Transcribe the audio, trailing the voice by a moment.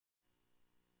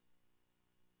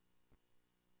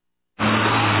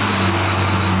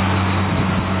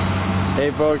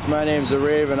Hey folks, my name's The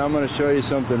Raven. I'm going to show you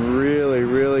something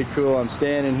really cool. I'm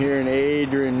standing here in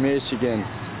Adrian, Michigan,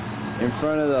 in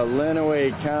front of the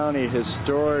Lenawee County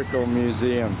Historical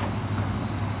Museum.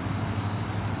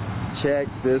 Check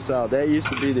this out. That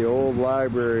used to be the old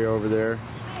library over there,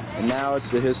 and now it's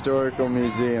the Historical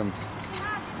Museum.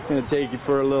 I'm going to take you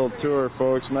for a little tour,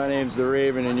 folks. My name's The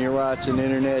Raven, and you're watching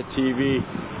Internet TV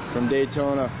from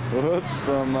Daytona,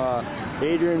 from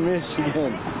Adrian,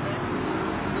 Michigan.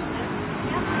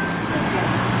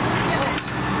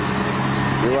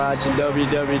 You're watching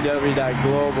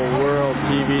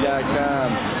www.globalworldtv.com.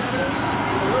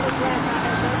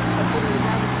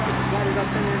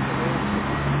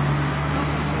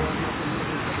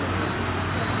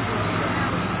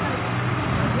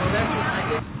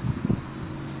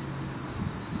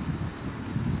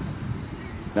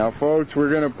 Now, folks,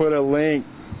 we're going to put a link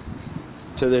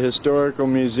to the Historical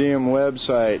Museum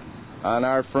website on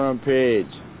our front page.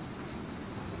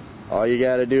 All you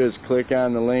got to do is click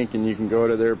on the link and you can go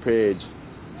to their page.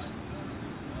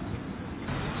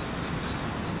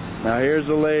 Now here's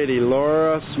a lady,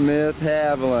 Laura Smith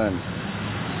Haviland.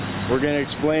 We're going to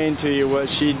explain to you what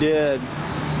she did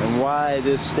and why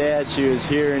this statue is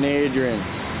here in Adrian.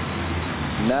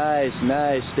 Nice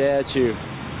statue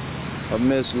of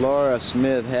Miss Laura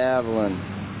Smith Haviland.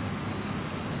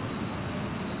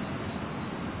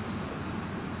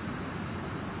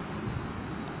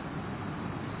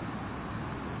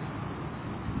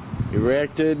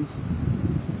 Erected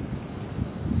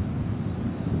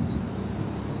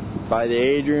by the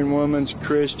Adrian Women's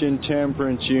Christian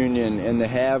Temperance Union and the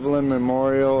Haviland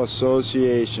Memorial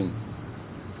Association.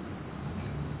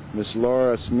 Miss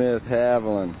Laura Smith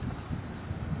Haviland.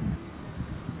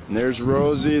 And there's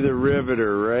Rosie the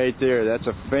Riveter right there. That's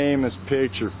a famous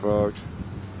picture, folks.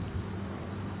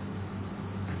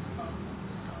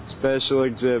 Special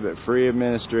exhibit, free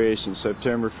administration,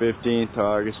 September 15th to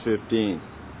August 15th.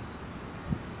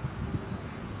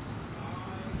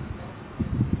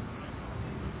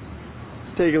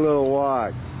 Take a little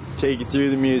walk, take you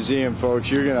through the museum, folks.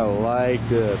 You're going to like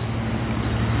this.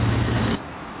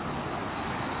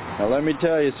 Now let me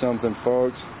tell you something,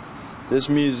 folks. This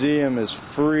museum is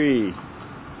free.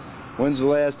 When's the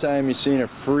last time you've seen a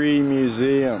free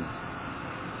museum?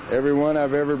 Every one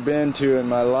I've ever been to in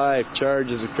my life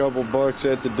charges a couple bucks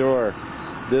at the door.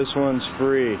 This one's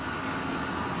free.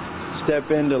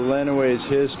 Step into Lenawee's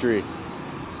history.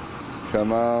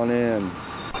 Come on in.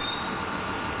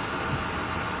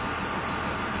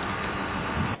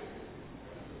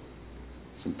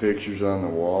 Some pictures on the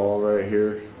wall right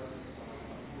here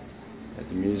at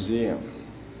the museum.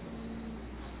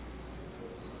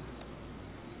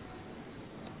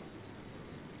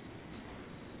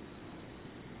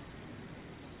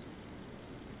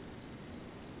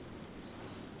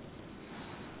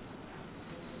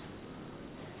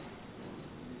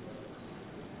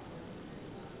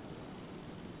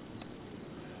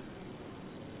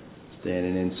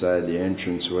 Standing inside the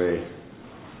entranceway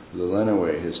the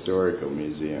Lenawee Historical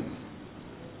Museum.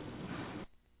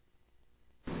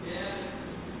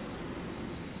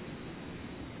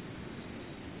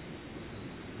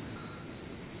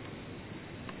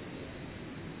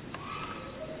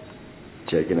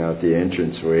 Checking out the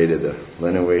entranceway to the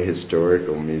Lenawee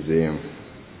Historical Museum.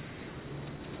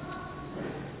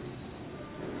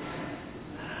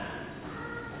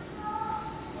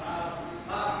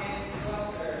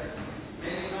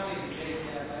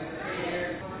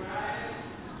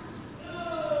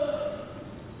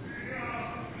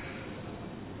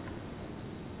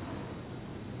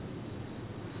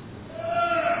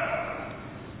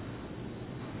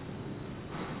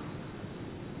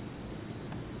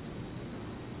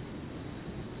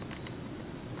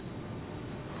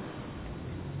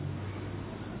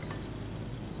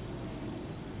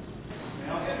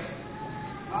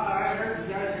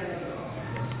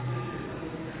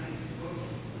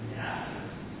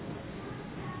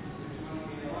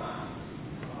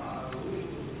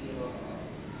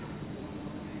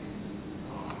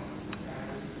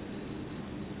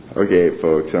 Okay,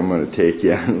 folks, I'm going to take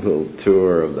you on a little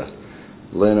tour of the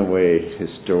Lenawee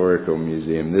Historical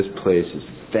Museum. This place is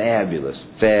fabulous,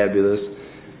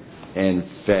 and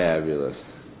fabulous.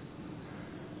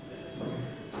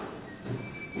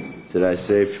 Did I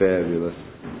say fabulous?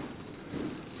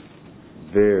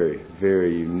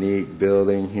 Very unique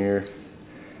building here.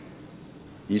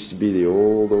 Used to be the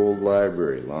old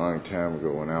library a long time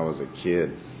ago when I was a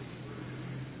kid.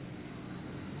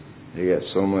 They got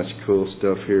so much cool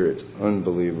stuff here, it's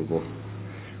unbelievable.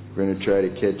 We're going to try to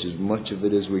catch as much of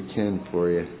it as we can for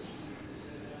you.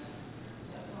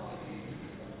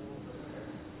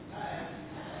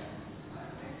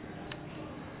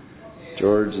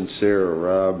 George and Sarah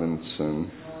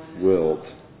Robinson Wilt,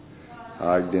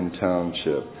 Ogden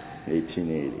Township,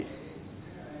 1880.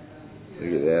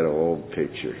 Look at that old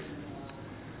picture.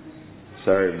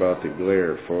 Sorry about the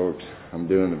glare, folks. I'm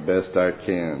doing the best I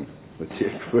can with the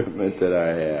equipment that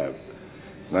I have.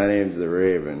 My name's The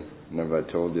Raven, and have I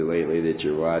told you lately that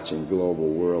you're watching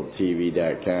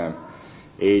GlobalWorldTV.com,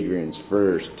 Adrian's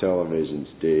first television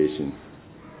station.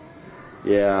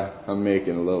 Yeah, I'm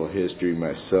making a little history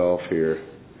myself here.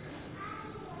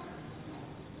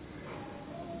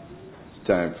 It's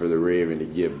time for The Raven to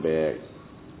give back.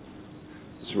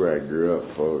 This is where I grew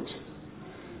up, folks.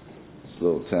 This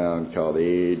little town called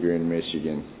Adrian,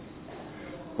 Michigan.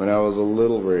 When I was a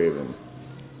little raven.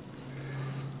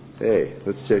 Hey,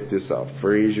 let's check this out.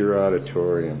 Fraser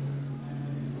Auditorium.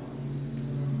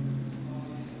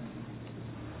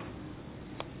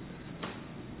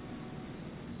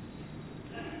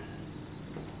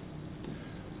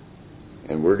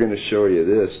 And we're going to show you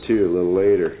this too a little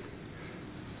later.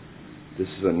 This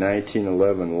is a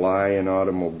 1911 Lion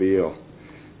automobile.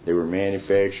 They were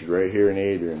manufactured right here in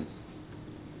Adrian.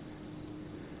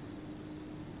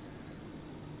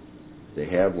 They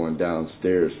have one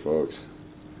downstairs, folks.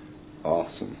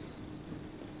 Awesome.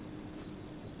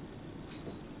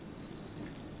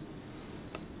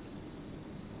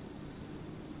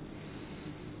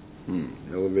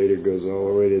 The elevator goes all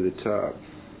the way to the top.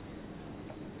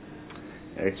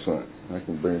 Excellent. I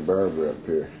can bring Barbara up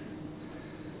here.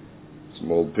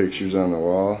 Some old pictures on the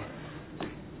wall.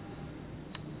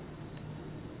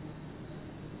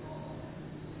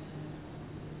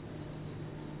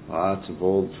 Lots of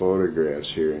old photographs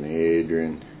here in the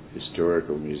Adrian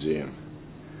Historical Museum.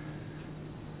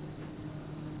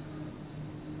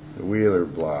 The Wheeler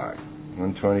Block,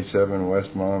 127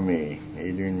 West Maumee,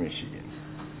 Adrian, Michigan.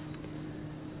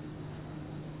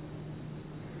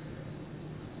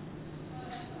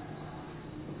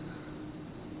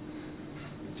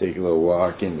 Take a little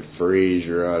walk into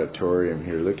Fraser Auditorium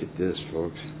here. Look at this,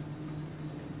 folks.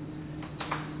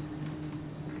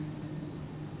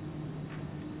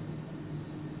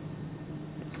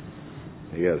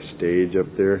 They got a stage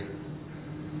up there.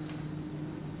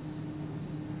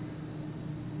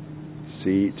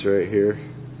 Seats right here.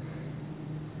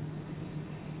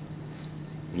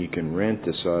 You can rent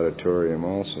this auditorium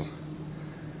also.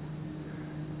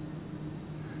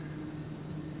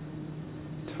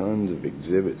 Tons of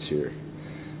exhibits here.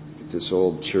 Look at this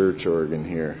old church organ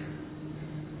here.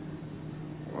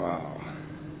 Wow.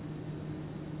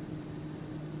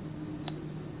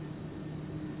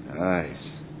 Nice,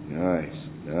 nice,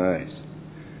 nice.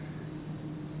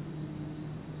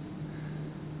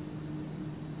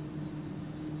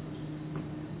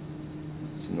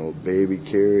 It's an old baby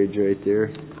carriage right there.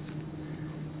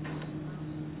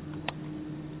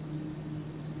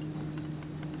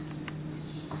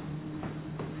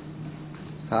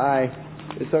 Hi,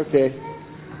 it's okay.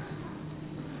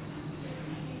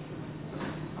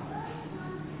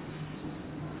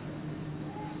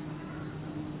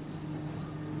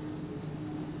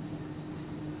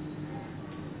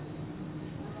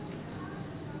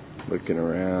 Looking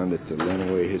around at the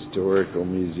Lenawee Historical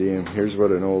Museum. Here's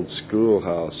what an old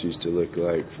schoolhouse used to look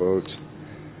like, folks.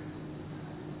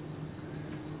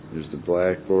 There's the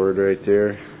blackboard right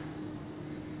there.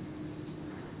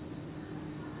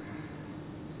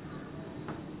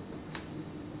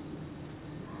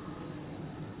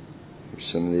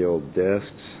 Here's some of the old desks.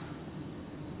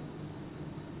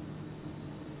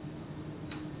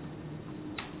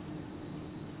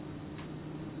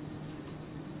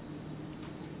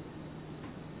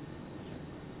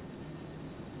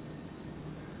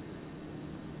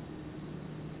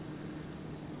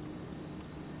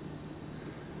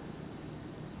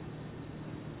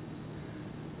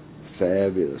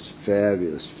 Fabulous,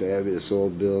 fabulous, fabulous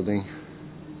old building.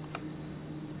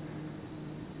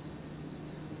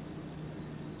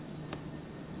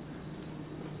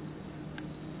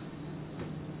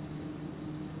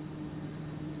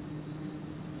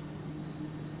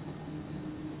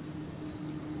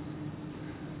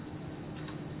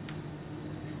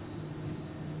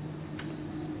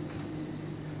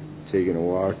 Taking a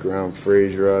walk around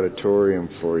Fraser Auditorium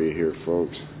for you here,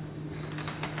 folks.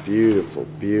 Beautiful,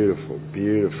 beautiful,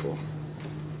 beautiful.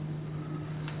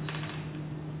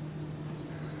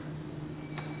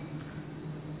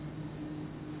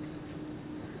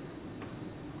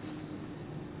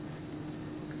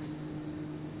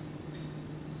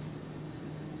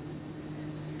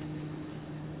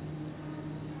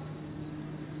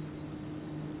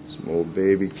 Some old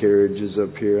baby carriages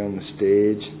up here on the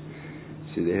stage.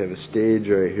 See, they have a stage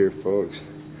right here, folks.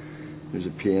 There's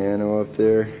a piano up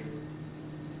there.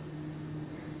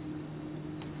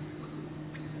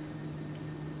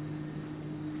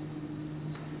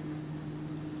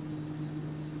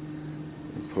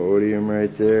 Podium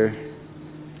right there.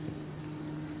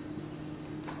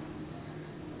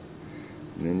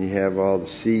 And then you have all the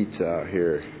seats out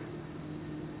here.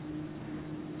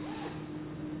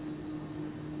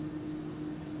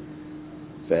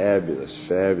 Fabulous,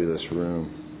 fabulous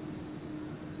room.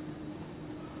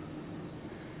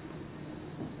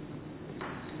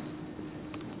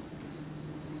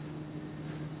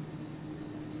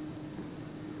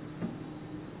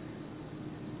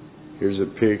 Here's a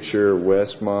picture of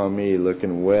West Maumee,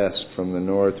 looking west from the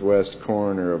northwest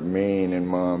corner of Maine and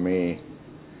Maumee.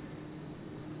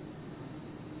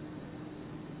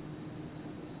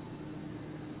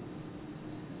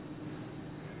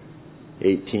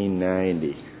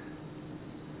 $18.90.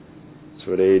 That's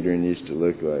what Adrian used to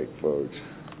look like, folks.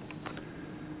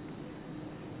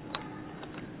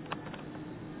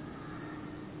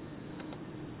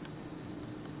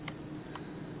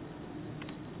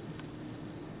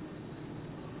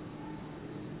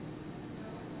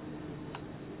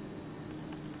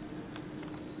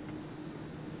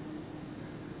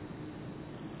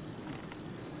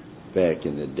 Back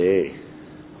in the day.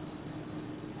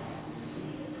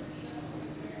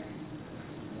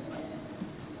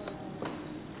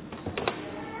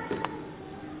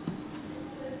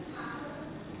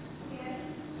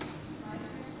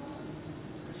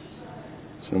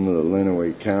 Some of the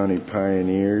Lenawee County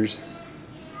pioneers,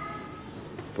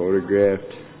 photographed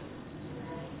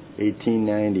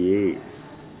 1898.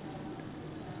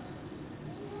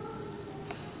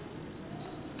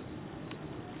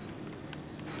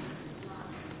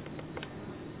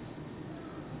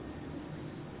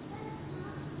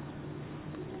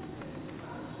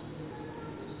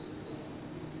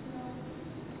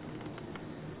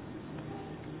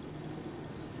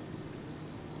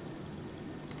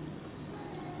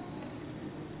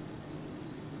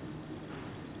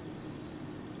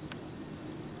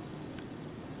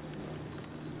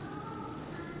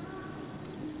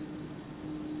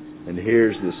 And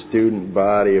here's the student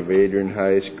body of Adrian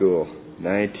High School,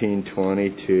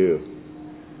 1922.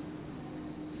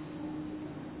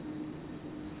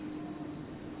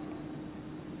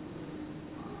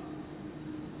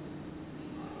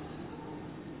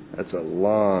 That's a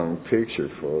long picture,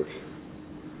 folks.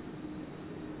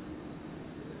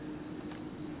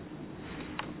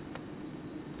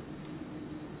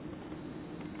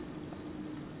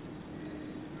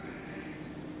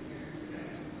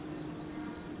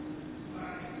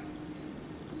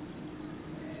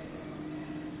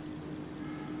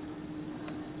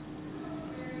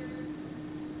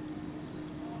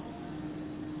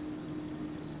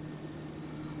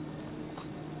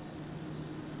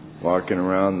 Walking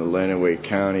around the Lenawee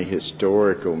County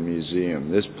Historical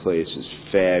Museum. This place is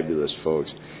fabulous, folks.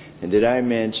 And did I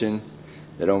mention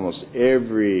that almost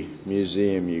every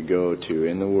museum you go to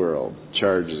in the world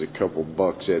charges a couple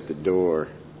bucks at the door?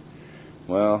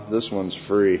 Well, this one's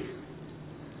free.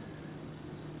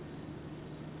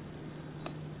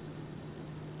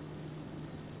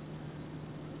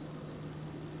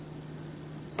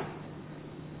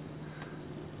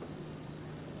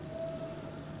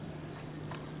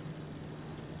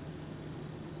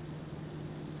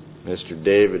 Mr.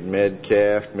 David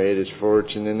Metcalf made his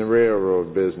fortune in the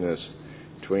railroad business.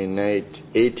 Between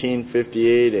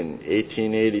 1858 and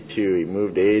 1882, he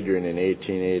moved to Adrian in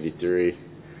 1883.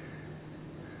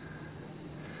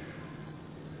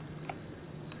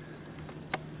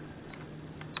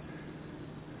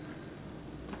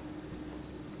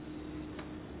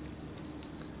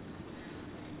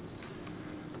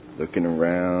 Looking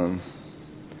around,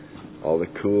 all the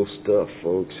cool stuff,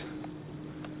 folks.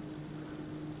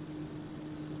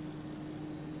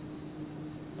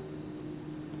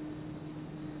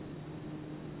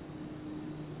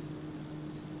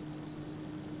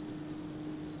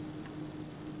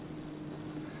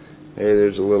 Hey,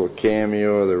 there's a little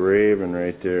cameo of the Raven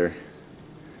right there.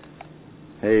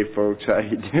 Hey folks, how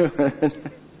you doing?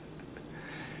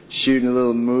 Shooting a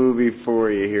little movie for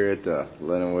you here at the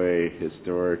Lenawee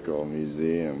Historical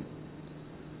Museum.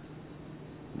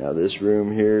 Now this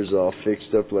room here is all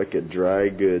fixed up like a dry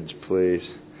goods place,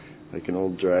 like an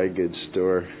old dry goods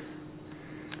store.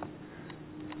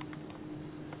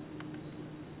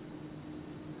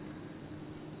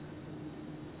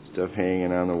 Stuff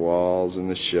hanging on the walls and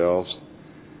the shelves.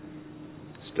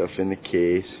 Stuff in the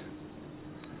case.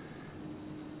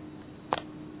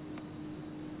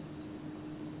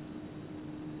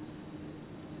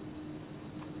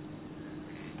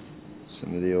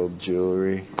 Some of the old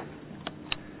jewelry.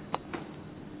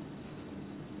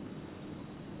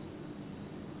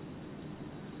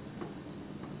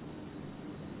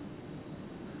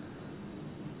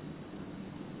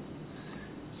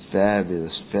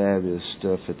 Fabulous, fabulous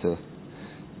stuff at the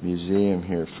museum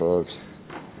here, folks.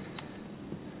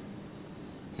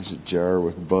 There's a jar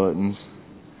with buttons.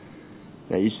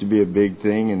 That used to be a big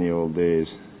thing in the old days,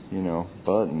 you know,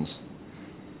 buttons.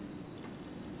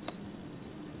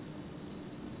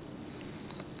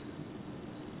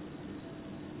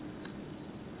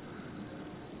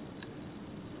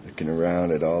 Looking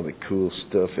around at all the cool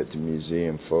stuff at the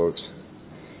museum, folks.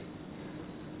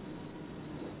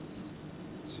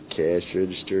 It's a cash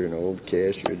register, an old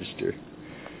cash register.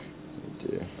 Right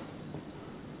there.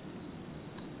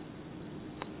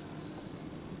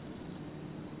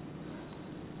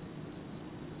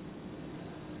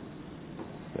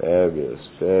 Fabulous,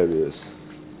 fabulous.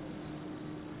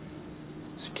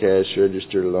 It's a cash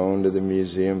register loaned to the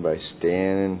museum by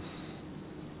Stan and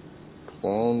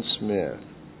Clone Smith.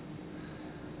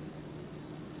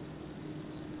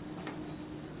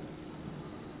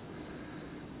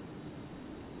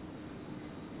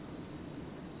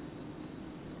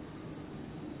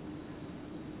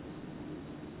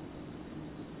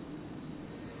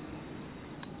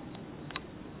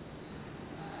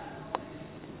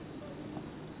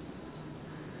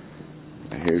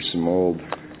 Here's some old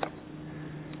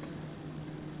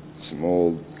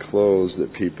clothes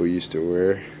that people used to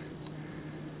wear.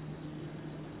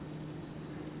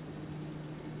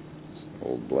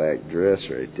 Old black dress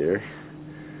right there.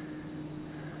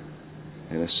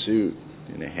 And a suit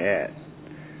and a hat.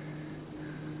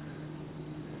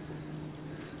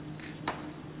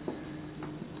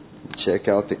 Check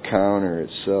out the counter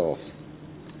itself.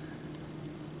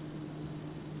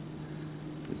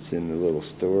 It's in the little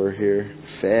store here.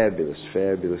 Fabulous,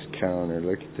 fabulous counter.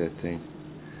 Look at that thing.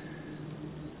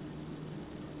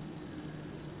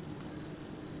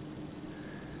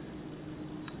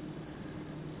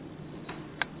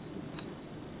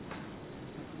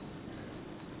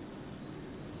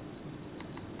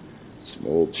 Some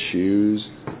old shoes.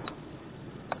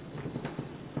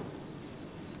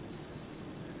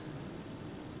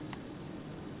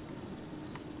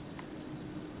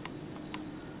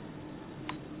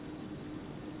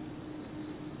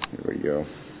 Here we go.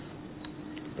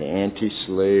 The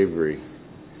anti-slavery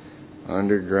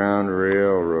Underground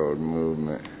Railroad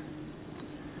movement.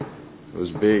 It was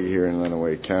big here in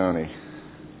Lenawee County.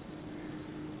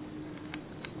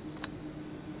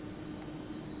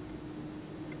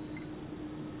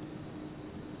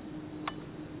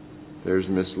 There's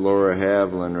Miss Laura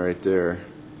Havlin right there.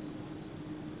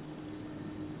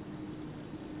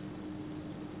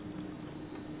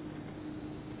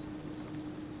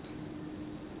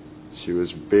 She was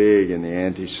big in the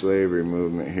anti-slavery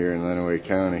movement here in Lenawee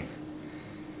County.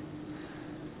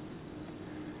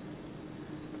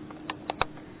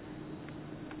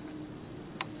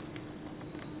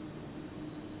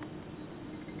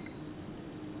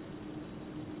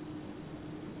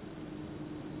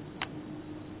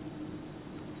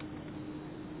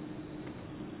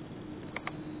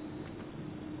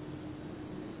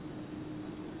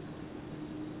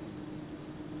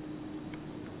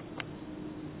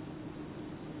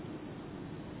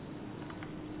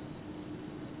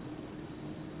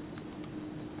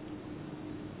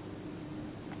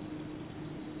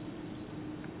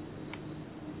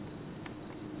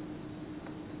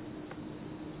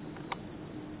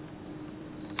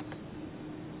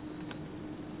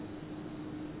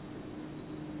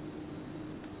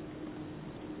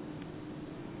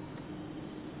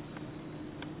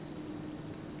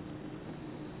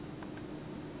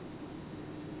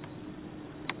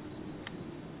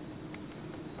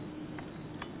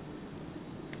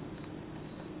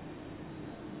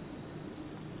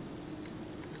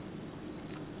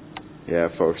 Yeah,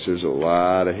 folks, there's a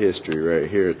lot of history right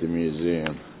here at the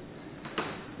museum.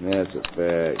 And that's a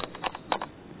fact.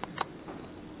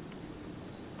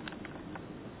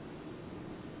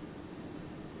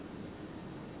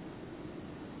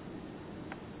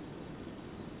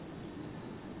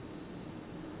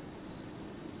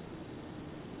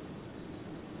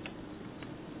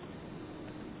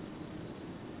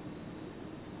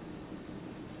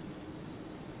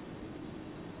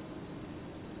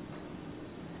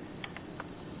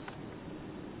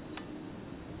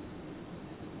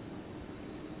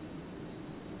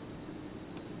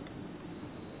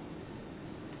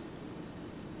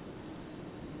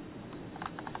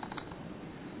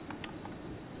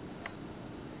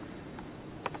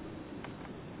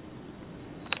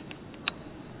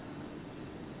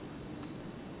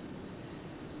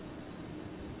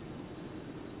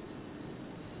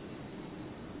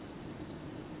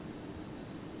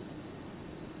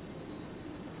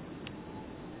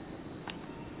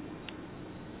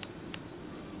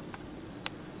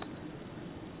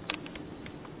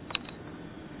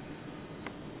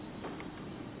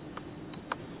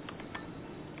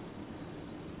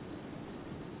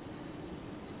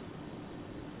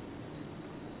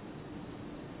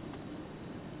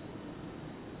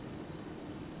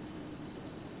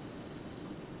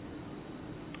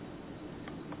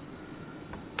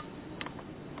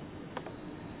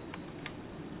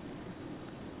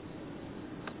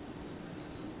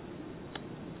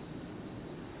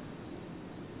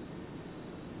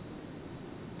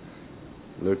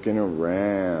 looking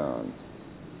around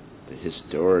the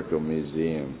historical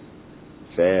museum.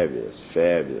 Fabulous,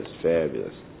 fabulous,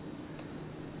 fabulous.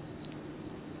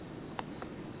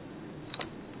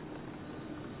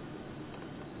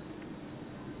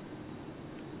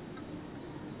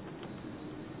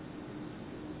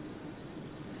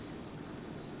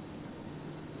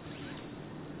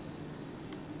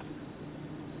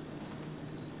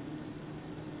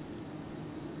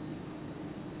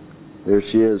 There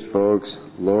she is, folks,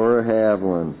 Laura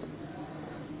Havlin.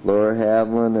 Laura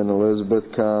Havlin and Elizabeth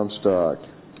Comstock.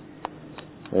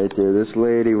 Right there. This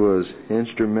lady was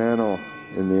instrumental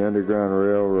in the Underground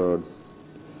Railroad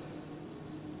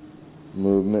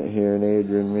movement here in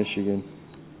Adrian, Michigan,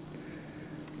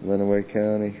 Lenawee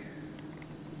County.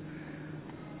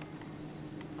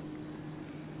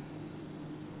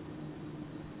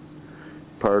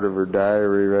 Part of her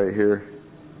diary right here.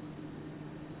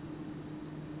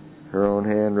 Her own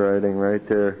handwriting right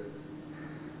there.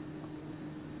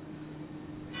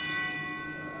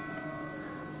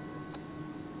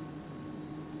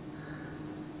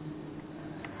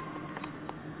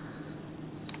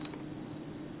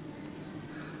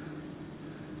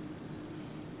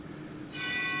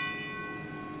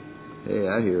 Hey,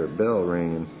 I hear a bell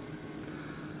ringing.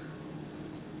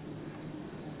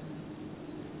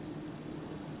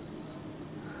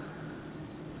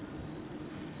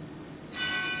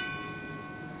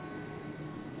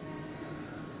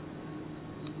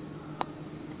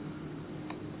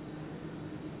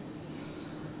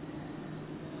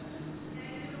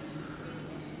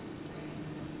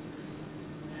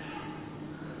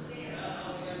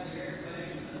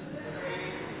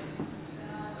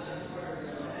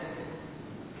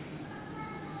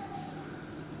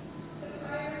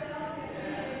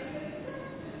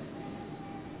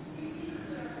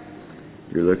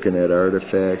 You're looking at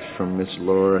artifacts from Miss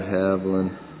Laura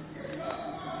Havlin.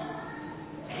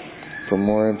 For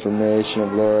more information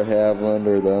of Laura Havlin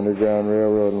or the Underground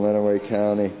Railroad in Lenawee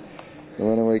County, the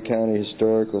Lenawee County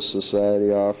Historical Society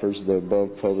offers the above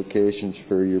publications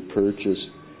for your purchase,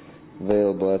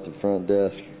 available at the front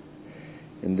desk.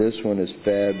 And this one is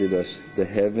fabulous, The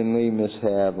Heavenly Miss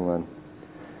Havlin.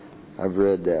 I've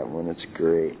read that one, it's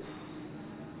great.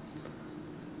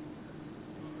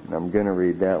 I'm going to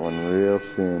read that one real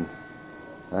soon.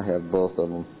 I have both of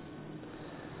them.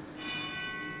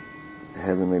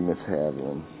 Heavenly Miss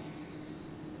Havlin.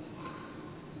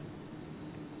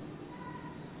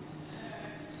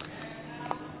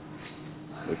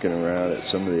 Looking around at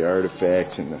some of the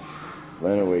artifacts in the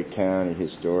Lenawee County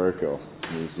Historical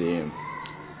Museum.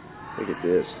 Look at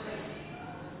this.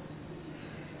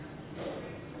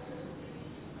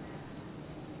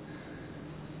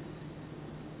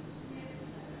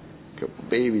 Couple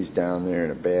babies down there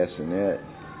in a bassinet.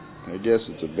 I guess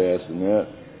it's a bassinet.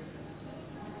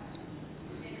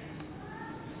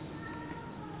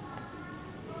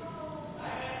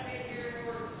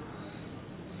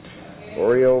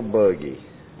 Oreo buggy.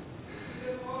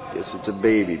 Guess it's a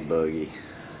baby buggy.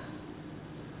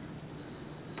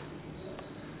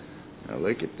 Now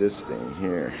look at this thing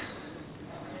here.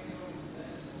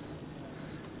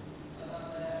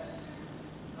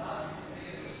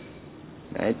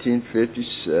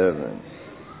 (1957).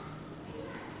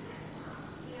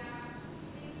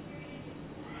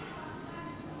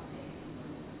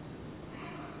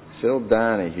 Phil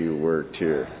Donahue worked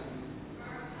here.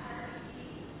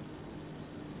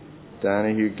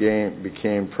 Donahue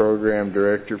became program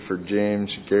director for James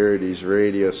Garrity's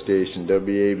radio station,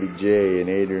 WABJ, in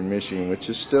Adrian, Michigan, which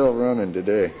is still running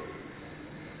today.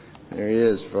 There he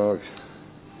is, folks.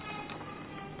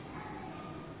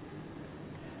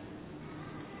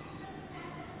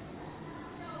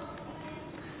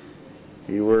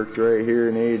 He worked right here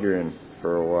in Adrian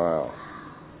for a while.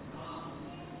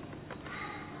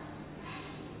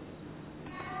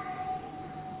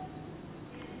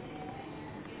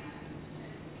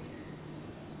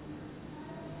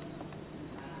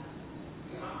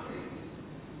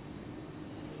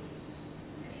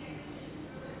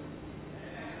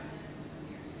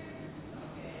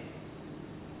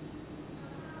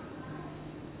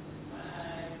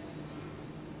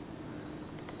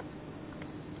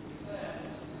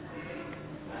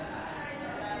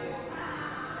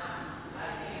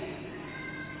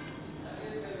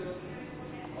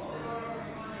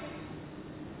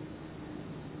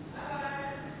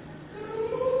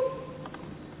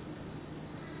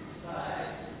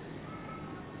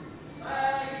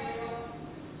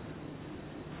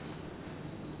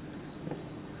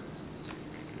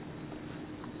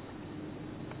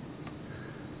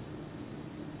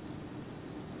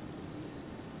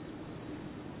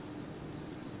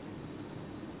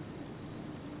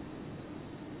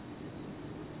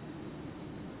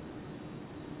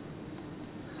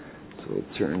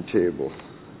 old turntable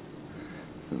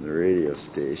from the radio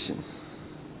station.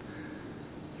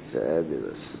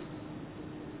 Fabulous.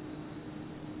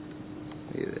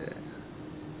 Look at that.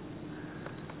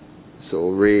 This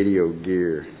old radio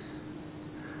gear.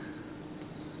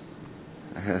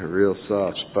 I had a real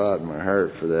soft spot in my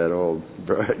heart for that old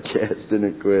broadcasting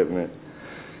equipment.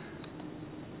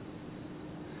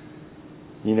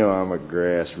 You know, I'm a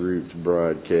grassroots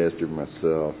broadcaster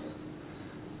myself.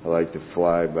 I like to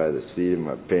fly by the seat of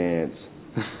my pants.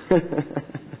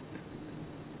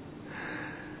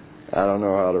 I don't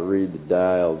know how to read the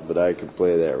dials, but I can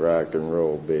play that rock and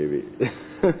roll, baby.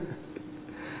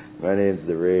 My name's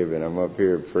The Raven. I'm up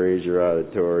here at Fraser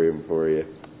Auditorium for you.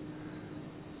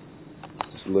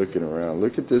 Just looking around.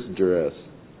 Look at this dress.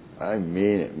 I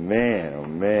mean it. Man, oh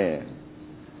man.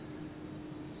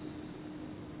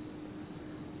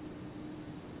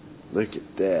 Look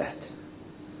at that.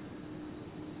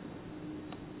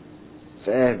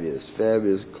 Fabulous,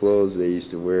 fabulous clothes they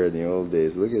used to wear in the old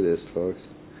days. Look at this, folks.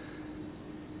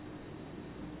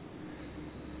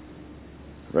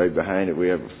 Right behind it we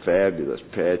have a fabulous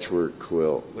patchwork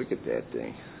quilt. Look at that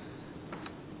thing.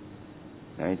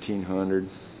 1900.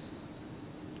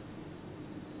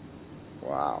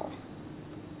 Wow.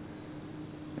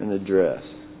 And the dress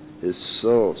is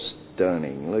so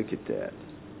stunning. Look at that.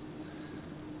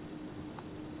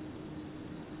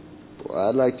 Well,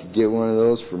 I'd like to get one of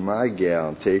those for my gal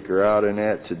and take her out in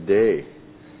that today.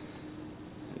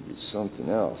 It'd be something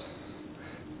else.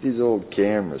 These old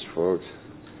cameras, folks.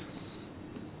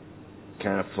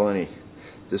 Kind of funny.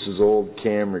 This is old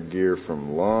camera gear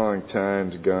from long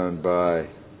times gone by.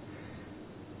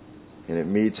 And it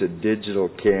meets a digital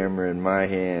camera in my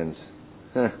hands.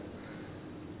 Huh.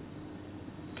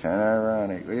 Kind of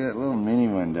ironic. Look at that little mini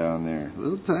one down there.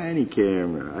 Little tiny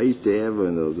camera. I used to have one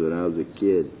of those when I was a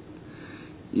kid.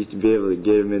 Used to be able to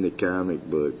get them in the comic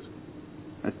books.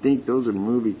 I think those are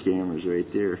movie cameras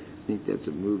right there. I think that's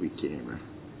a movie camera,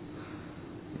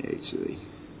 actually.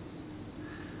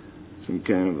 Some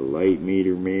kind of a light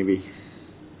meter, maybe.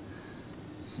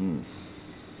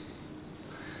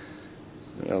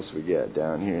 What else we got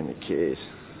down here in the case?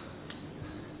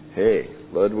 Hey,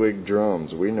 Ludwig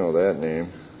Drums. We know that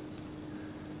name.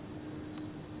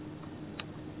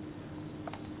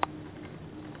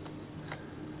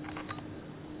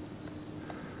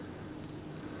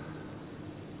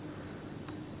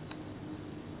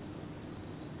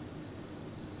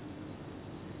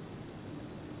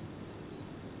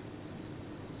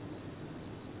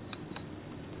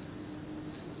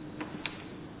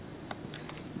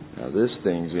 Now this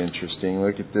thing's interesting.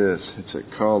 Look at this. It's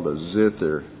called a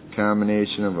zither.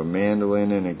 Combination of a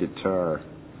mandolin and a guitar.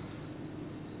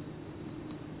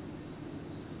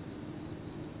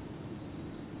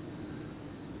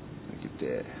 Look at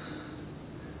that.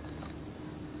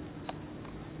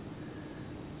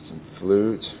 Some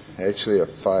flutes. Actually a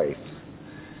fife.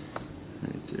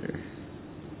 Right there.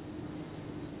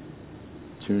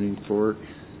 Tuning fork.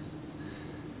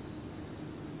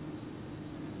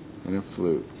 And a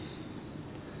flute.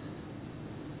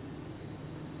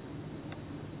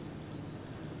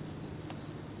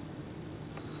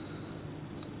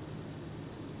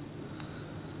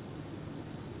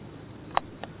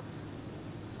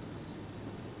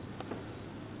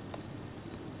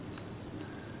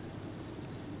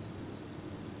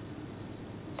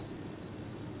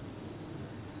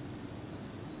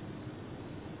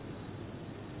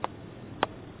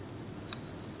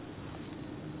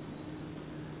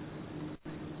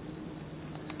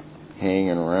 Hanging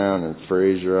around in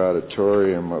Fraser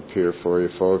Auditorium up here for you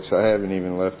folks. I haven't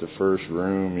even left the first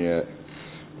room yet.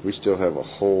 We still have a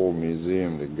whole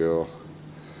museum to go.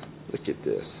 Look at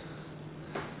this.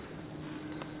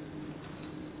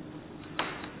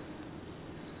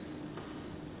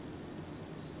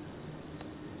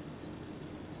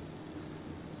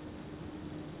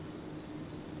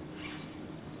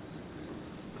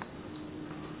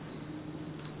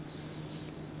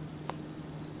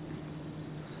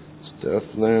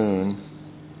 Stuffed loon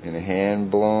in a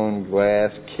hand-blown glass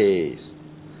case.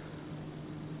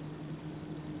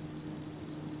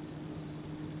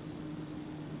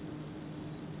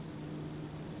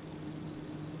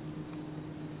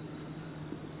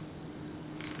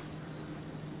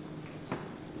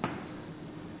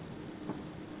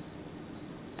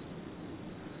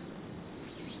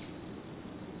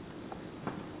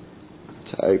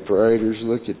 Typewriters,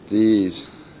 look at these.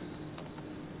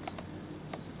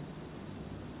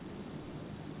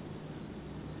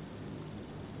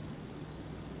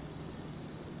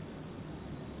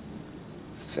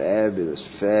 Fabulous,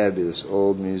 fabulous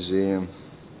old museum.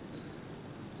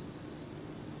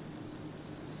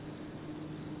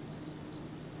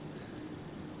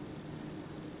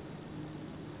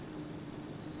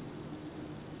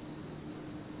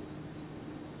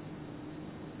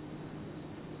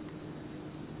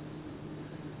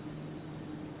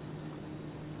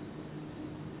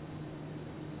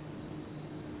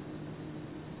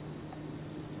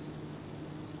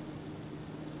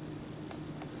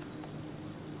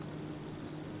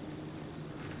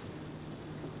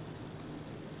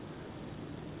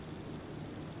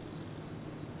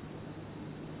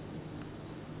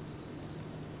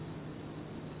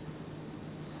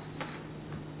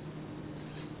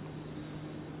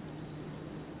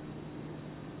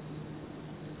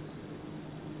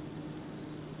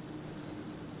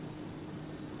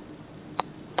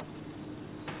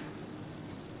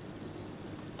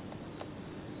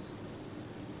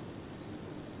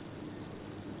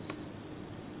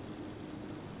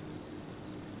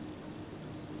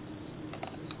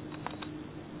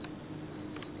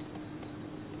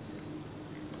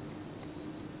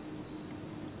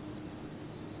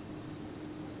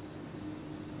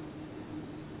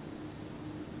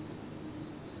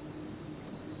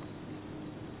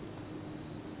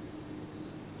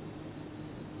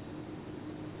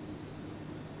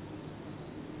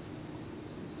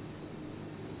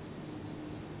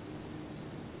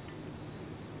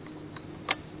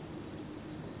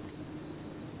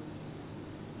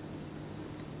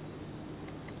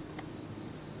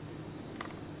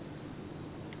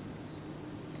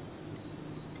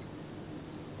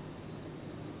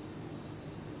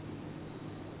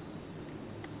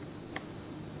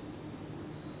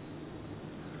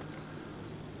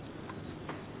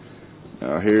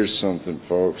 Now here's something,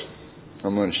 folks.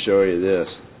 I'm going to show you this.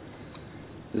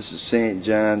 This is St.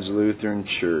 John's Lutheran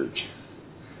Church.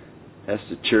 That's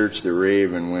the church the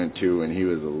Raven went to when he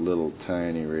was a little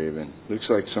tiny Raven. Looks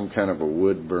like some kind of a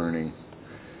wood burning.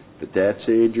 But that's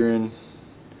Adrian,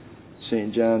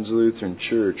 St. John's Lutheran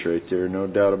Church right there, no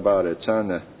doubt about it. It's on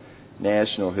the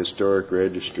National Historic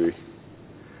Registry.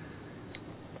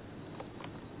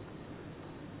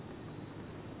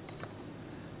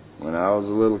 When I was a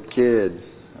little kid,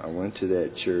 I went to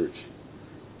that church.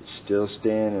 It's still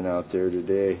standing out there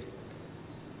today.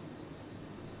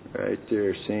 Right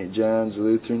there, St. John's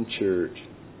Lutheran Church.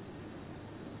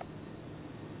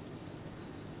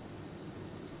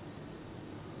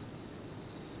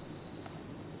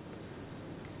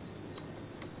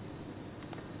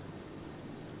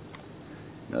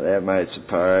 Now that might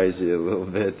surprise you a little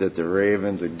bit that the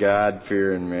Raven's a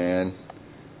God-fearing man,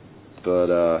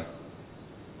 but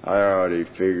I already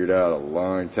figured out a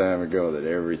long time ago that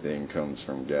everything comes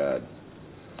from God.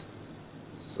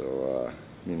 So,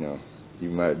 you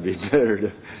might be better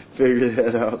to figure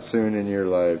that out soon in your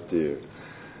life, too.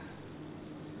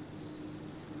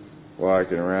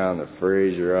 Walking around the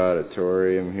Fraser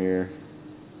Auditorium here.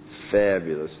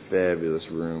 Fabulous, fabulous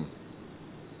room.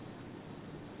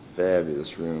 Fabulous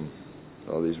room.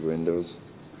 All these windows.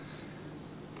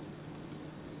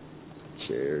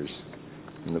 Chairs.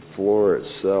 And the floor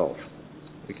itself.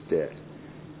 Look at that.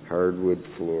 Hardwood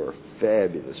floor.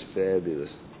 Fabulous,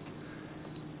 fabulous.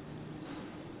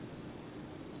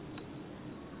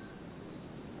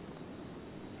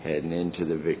 Heading into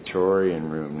the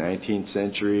Victorian room. 19th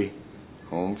century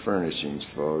home furnishings,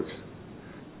 folks.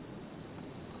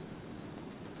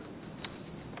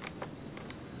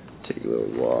 Take a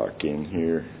little walk in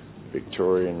here.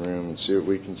 Victorian room and see what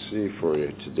we can see for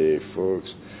you today, folks.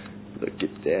 Look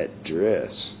at that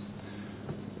dress.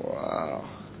 Wow.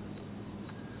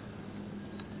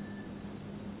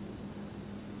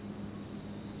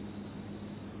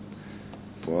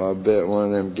 Well, I bet one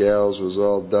of them gals was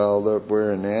all dolled up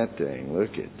wearing that thing.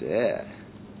 Look at that.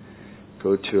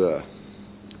 Go to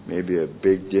maybe a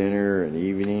big dinner or an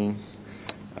evening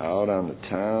out on the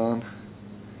town.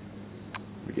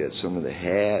 We got some of the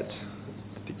hats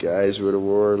the guys would have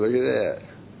wore. Look at that.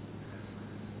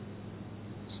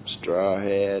 Some straw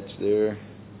hats there.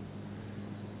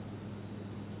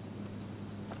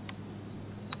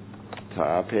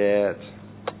 Top hats.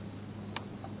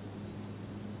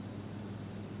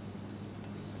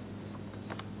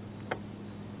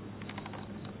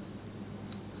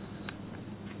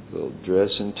 Little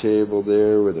dressing table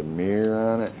there with a mirror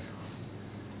on it.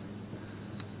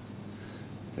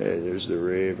 Hey, there's the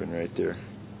Raven right there.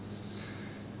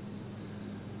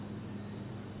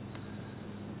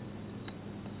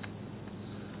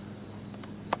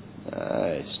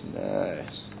 Nice,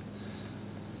 nice.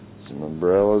 Some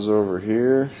umbrellas over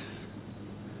here.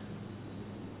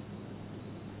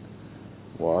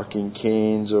 Walking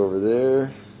canes over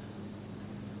there.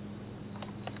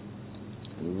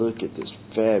 And look at this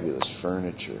fabulous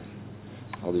furniture.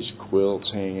 All these quilts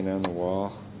hanging on the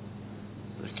wall.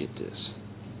 Look at this.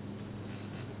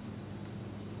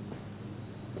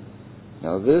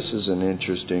 Now this is an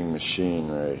interesting machine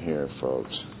right here,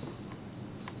 folks.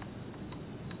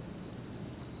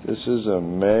 This is a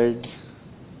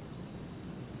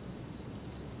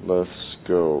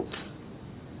megaloscope.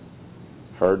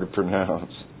 Hard to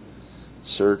pronounce.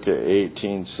 Circa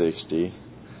 1860.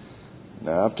 An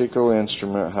optical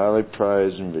instrument highly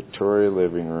prized in Victoria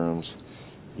living rooms.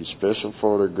 Use special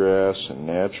photographs and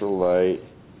natural light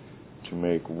to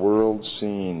make world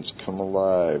scenes come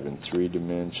alive in 3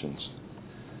 dimensions.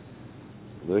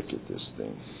 Look at this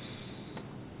thing.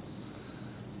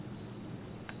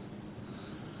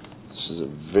 This is a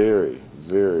very,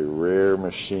 very rare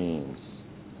machine,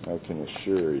 I can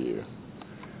assure you.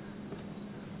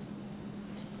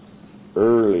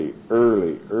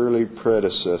 Early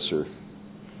predecessor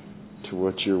to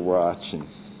what you're watching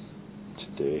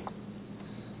today.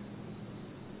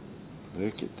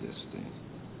 Look at this thing.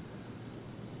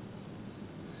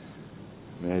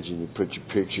 Imagine you put your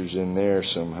pictures in there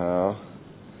somehow.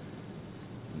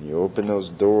 And you open those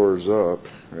doors up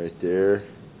right there,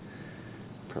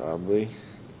 probably,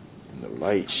 and the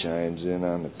light shines in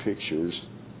on the pictures,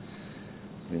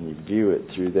 and you view it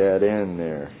through that end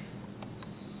there.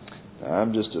 Now,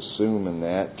 I'm just assuming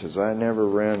that because I never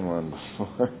ran one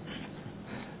before.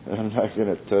 I'm not going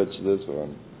to touch this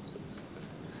one.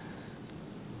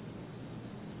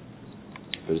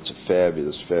 But it's a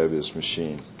fabulous, fabulous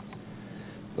machine.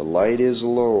 The light is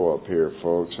low up here,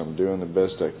 folks. I'm doing the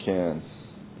best I can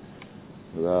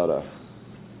without a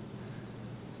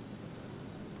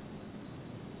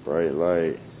bright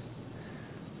light.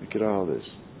 Look at all this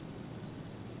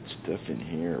stuff in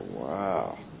here.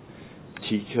 Wow.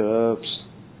 Teacups,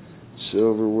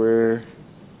 silverware.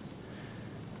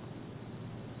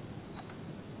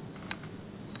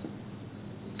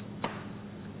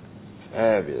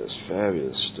 Fabulous,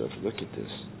 fabulous stuff. Look at this.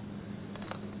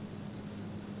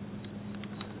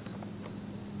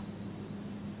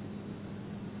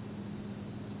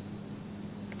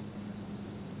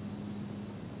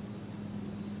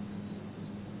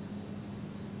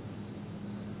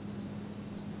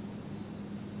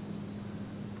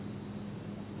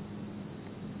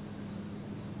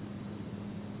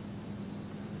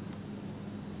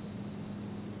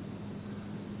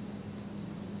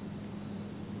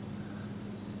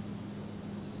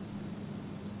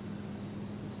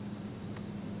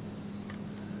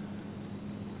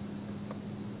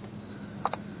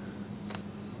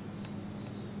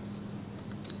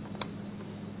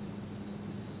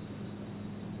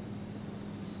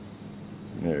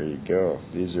 There you go.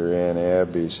 These are Aunt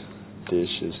Abby's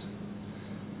dishes.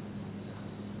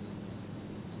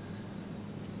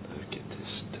 Look at this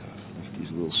stuff. Look at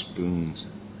these little spoons.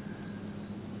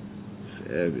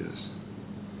 Fabulous.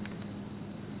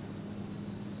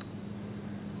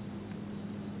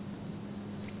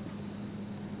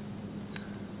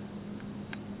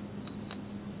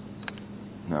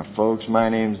 Now, folks, my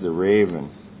name's the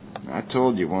Raven. I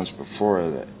told you once before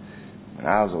that when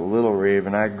I was a little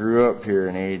raven, I grew up here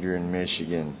in Adrian,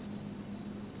 Michigan.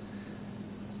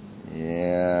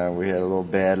 Yeah, we had a little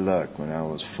bad luck. When I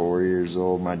was 4 years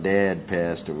old, my dad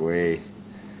passed away.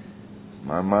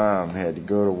 My mom had to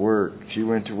go to work. She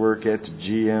went to work at the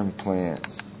GM plant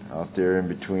out there in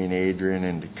between Adrian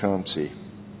and Tecumseh.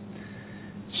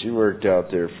 She worked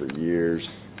out there for years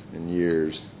and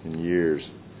years and years.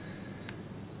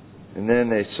 And then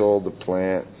they sold the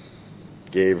plant,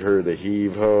 gave her the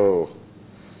heave-ho.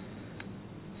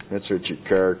 That's what your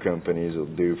car companies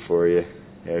will do for you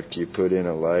after you put in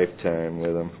a lifetime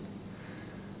with them.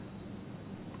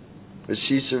 But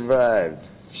she survived.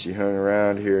 She hung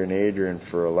around here in Adrian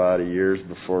for a lot of years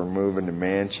before moving to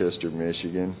Manchester,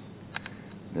 Michigan,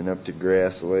 and up to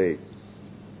Grass Lake.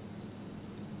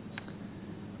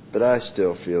 But I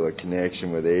still feel a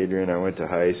connection with Adrian. I went to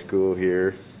high school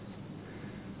here.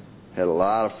 Had a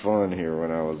lot of fun here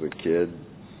when I was a kid.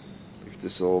 Look at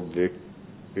this old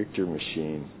Victor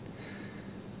machine.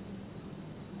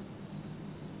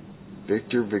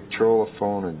 Victor Victrola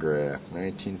phonograph,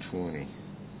 1920.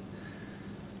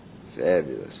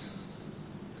 Fabulous.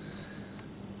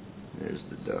 There's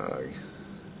the dog.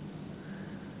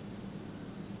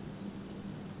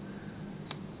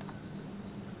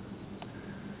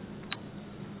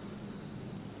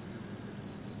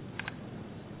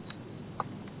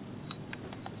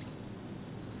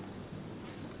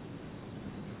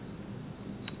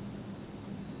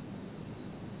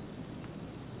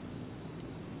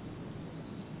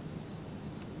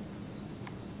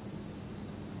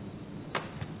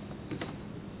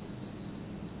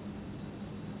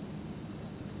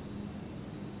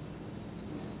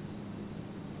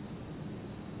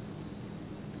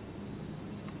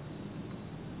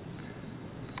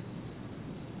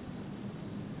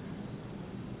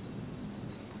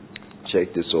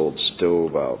 Check this old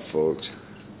stove out, folks.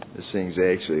 This thing's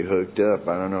actually hooked up.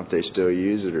 I don't know if they still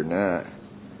use it or not.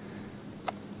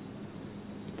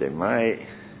 They might.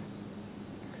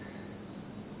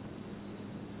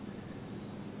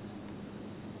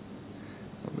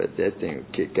 I bet that thing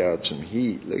will kick out some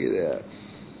heat. Look at that.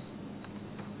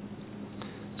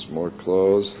 Some more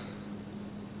clothes.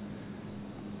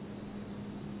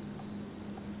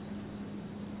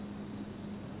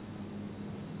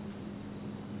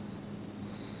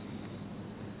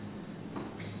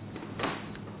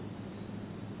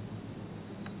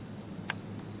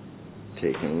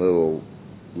 Taking a little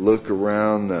look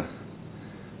around the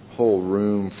whole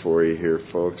room for you here,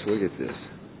 folks. Look at this.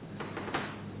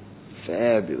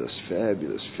 Fabulous,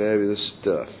 fabulous, fabulous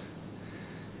stuff.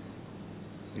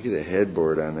 Look at the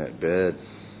headboard on that bed.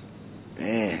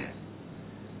 Man.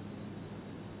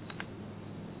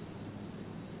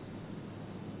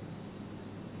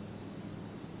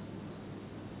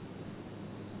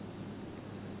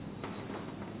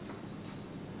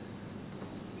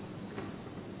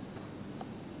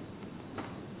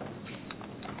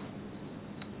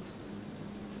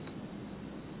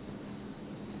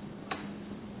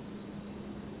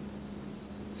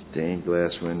 Stained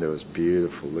glass window is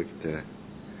beautiful. Look at that.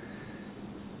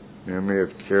 Memory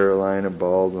of Carolina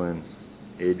Baldwin,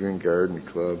 Adrian Garden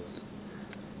Club.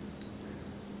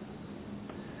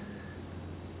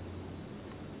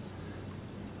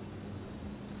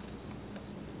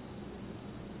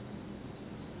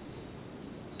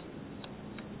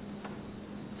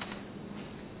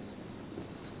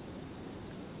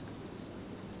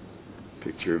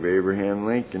 Picture of Abraham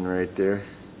Lincoln right there.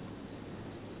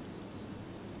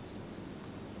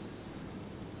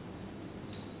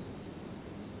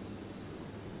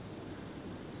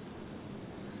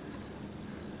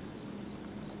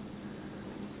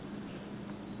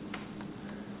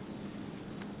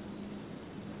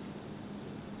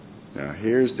 Now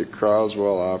here's the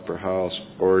Croswell Opera House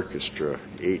Orchestra,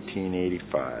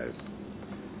 1885.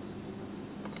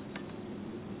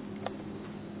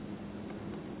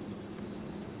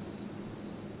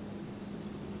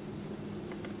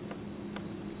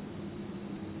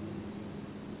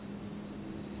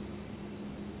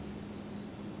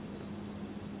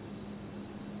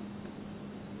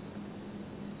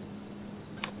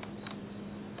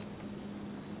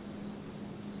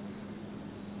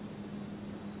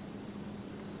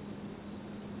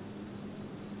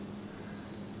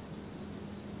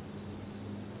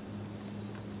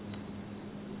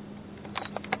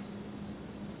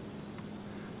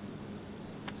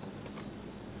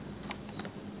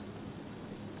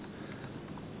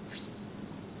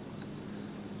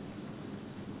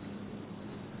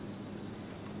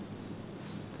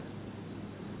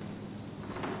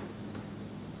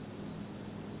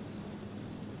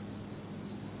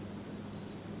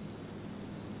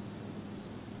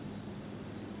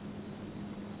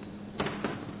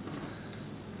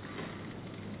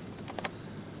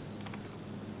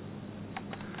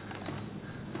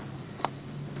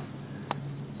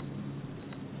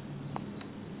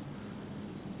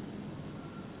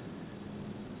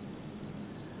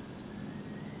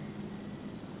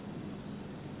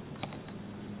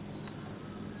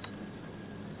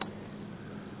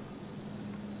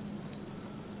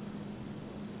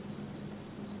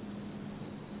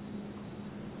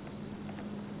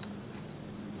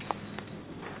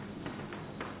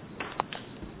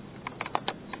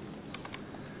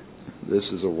 This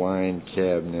is a wine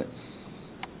cabinet.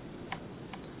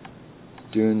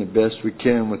 Doing the best we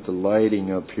can with the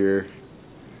lighting up here.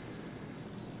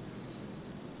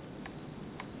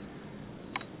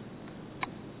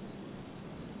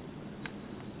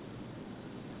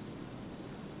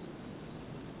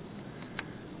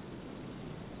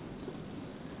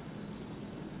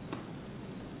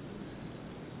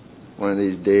 One of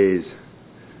these days,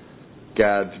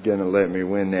 God's gonna let me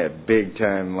win that big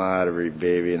time lottery,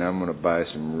 baby, and I'm gonna buy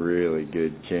some really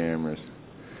good cameras,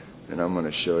 and I'm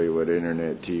gonna show you what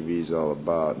internet TV's all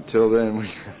about. Until then, we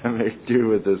gotta make do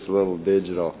with this little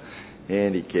digital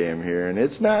handy cam here, and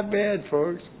it's not bad,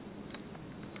 folks.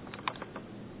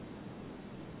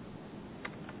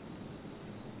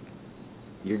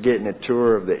 You're getting a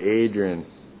tour of the Adrian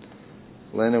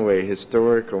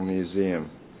Historical Museum,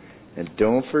 and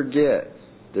don't forget,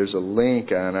 there's a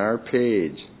link on our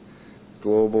page,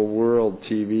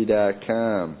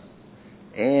 globalworldtv.com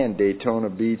and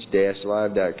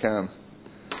DaytonaBeach-live.com,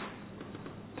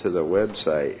 to the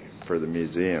website for the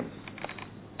museum.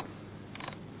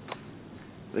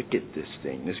 Look at this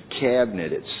thing. This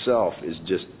cabinet itself is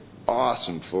just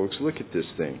awesome, folks. Look at this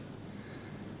thing.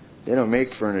 They don't make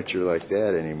furniture like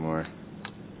that anymore.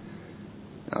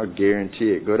 I'll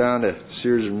guarantee it. Go down to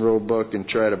Sears and Roebuck and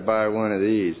try to buy one of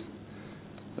these.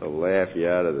 They'll laugh you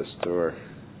out of the store.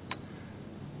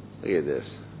 Look at this.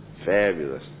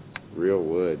 Fabulous. Real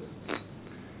wood.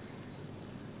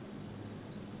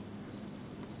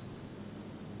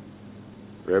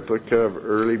 Replica of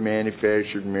early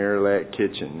manufactured Marilat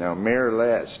kitchen. Now,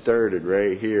 Marilat started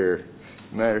right here.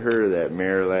 You might have heard of that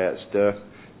Marilat stuff.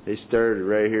 They started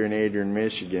right here in Adrian,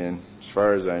 Michigan, as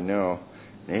far as I know.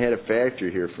 They had a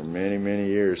factory here for many, many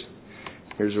years.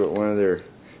 Here's what one of their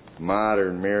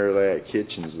modern Marilat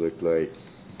kitchens look like.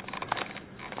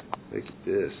 Look at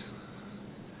this.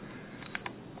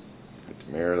 It's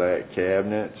Marilat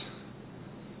cabinets.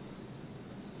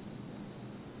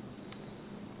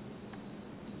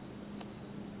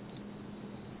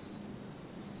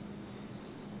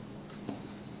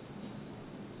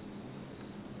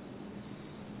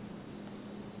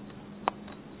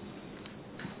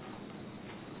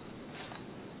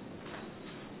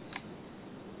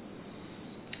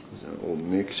 There's an old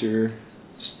mixer,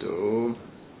 stove.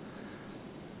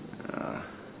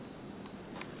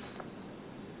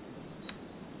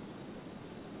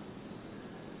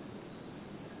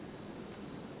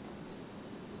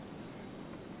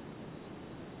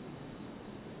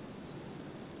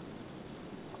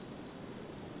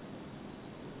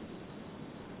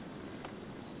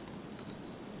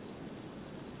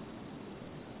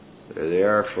 There they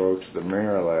are, folks, the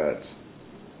Marilats.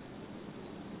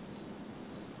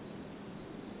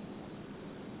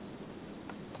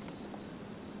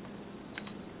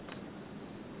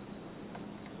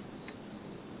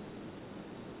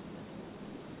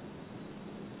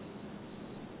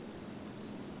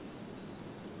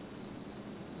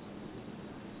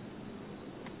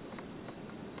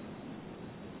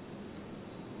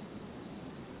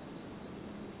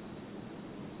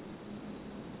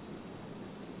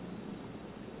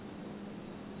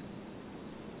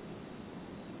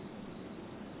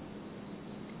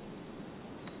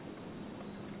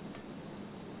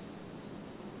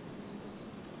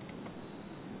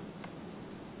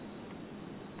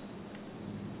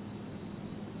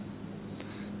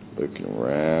 Looking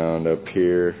around up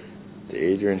here, the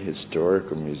Adrian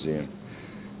Historical Museum,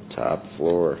 top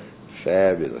floor.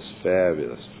 Fabulous,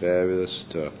 fabulous, fabulous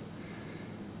stuff.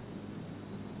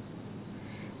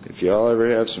 If y'all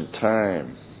ever have some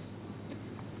time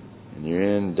and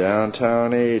you're in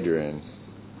downtown Adrian,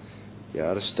 you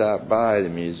ought to stop by the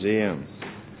museum.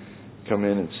 Come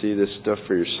in and see this stuff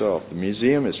for yourself. The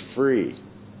museum is free.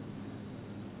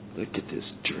 Look at this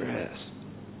dress.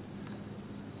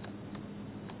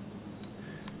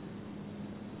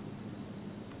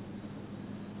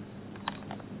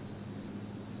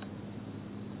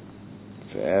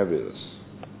 Fabulous.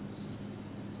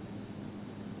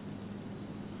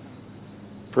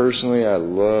 Personally, I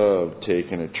love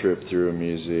taking a trip through a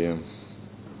museum.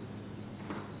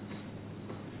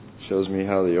 Shows me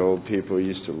how the old people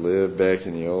used to live back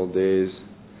in the old days.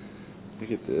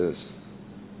 Look at this.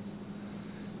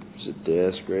 There's a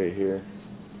desk right here.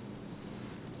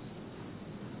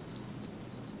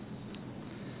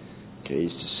 Okay, he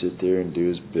used to sit there and do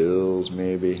his bills,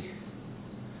 maybe.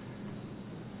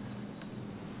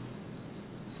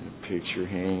 A picture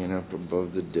hanging up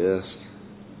above the desk.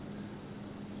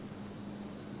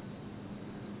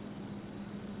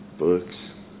 Books.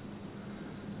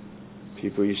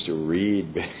 People used to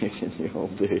read back in the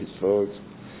old days, folks.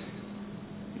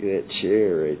 Look at that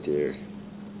chair right there.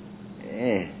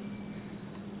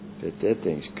 Bet that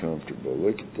thing's comfortable.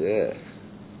 Look at that.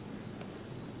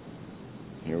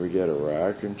 Here we got a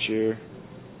rocking chair.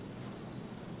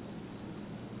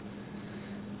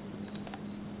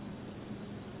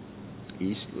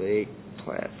 East Lake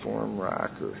platform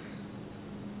rocker.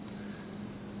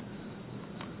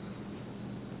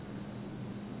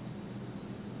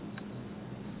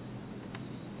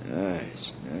 Nice,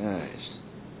 nice.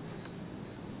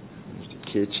 There's the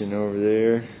kitchen over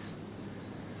there.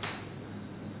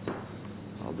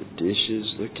 All the dishes.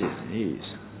 Look at these.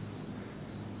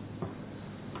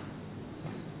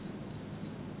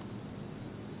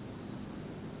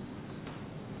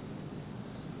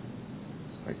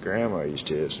 My grandma used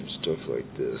to have some stuff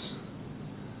like this.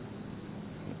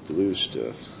 Blue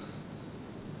stuff.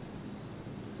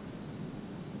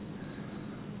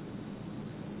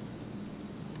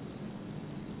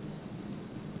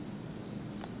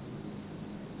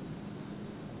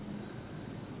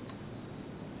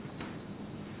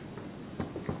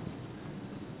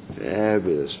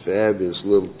 Fabulous, fabulous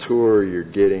little tour you're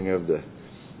getting of the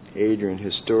Adrian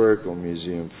Historical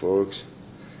Museum, folks.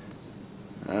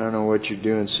 I don't know what you're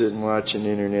doing sitting watching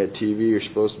internet TV. You're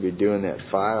supposed to be doing that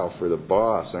file for the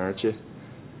boss, aren't you?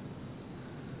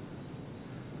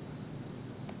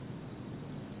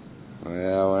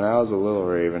 Well, when I was a little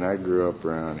raven, I grew up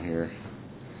around here.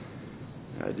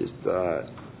 I just thought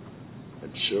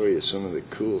I'd show you some of the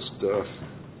cool stuff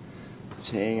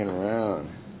that's hanging around.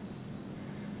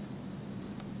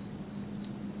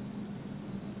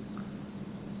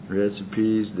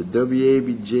 Recipes, the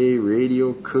WABJ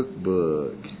Radio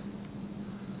Cookbook,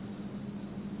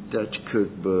 Dutch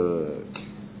Cookbook,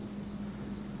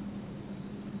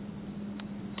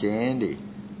 candy,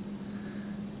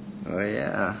 oh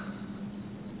yeah,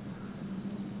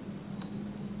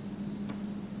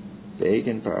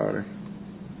 baking powder,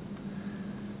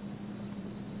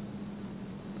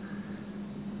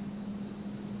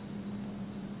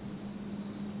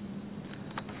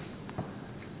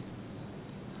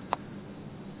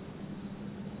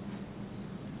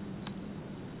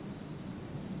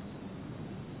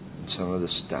 some of the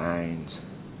steins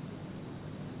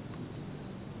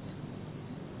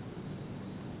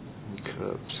and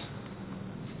cups.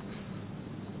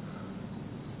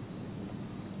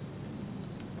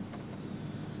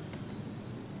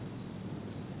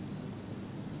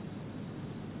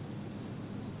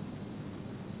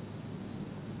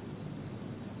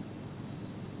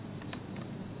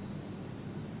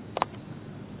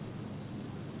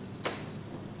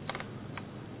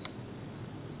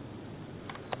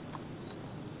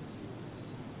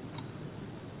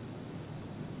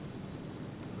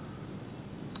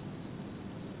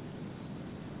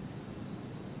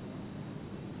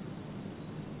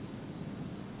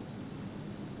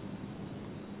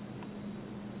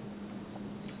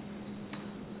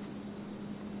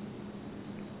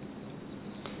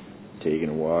 Taking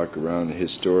a walk around the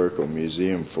historical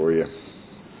museum for you.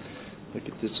 Look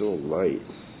at this old light.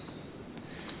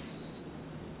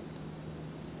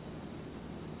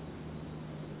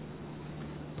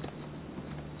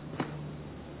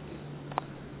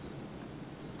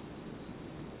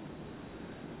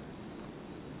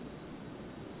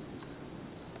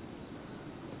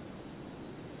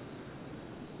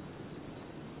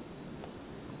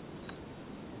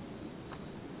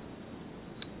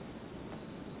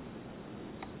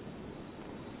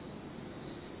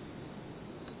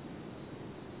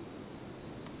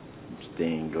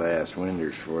 stained glass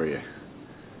windows for you.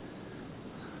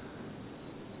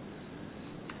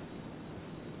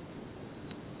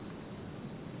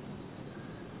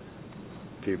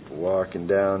 People walking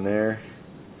down there,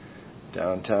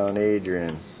 downtown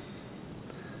Adrian,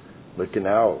 looking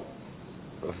out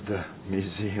of the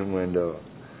museum window.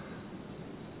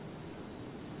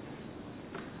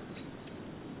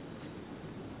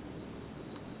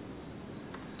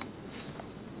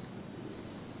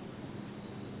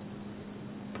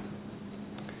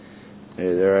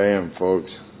 Hey, there I am,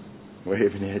 folks,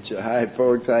 waving at you. Hi,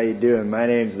 folks, how you doing? My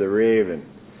name's the Raven,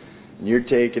 and you're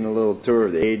taking a little tour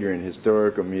of the Adrian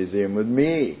Historical Museum with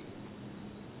me.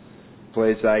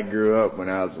 Place I grew up when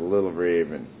I was a little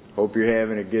Raven. Hope you're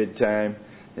having a good time,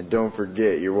 and don't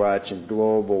forget you're watching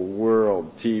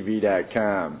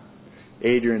GlobalWorldTV.com,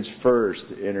 Adrian's first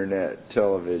internet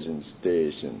television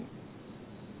station.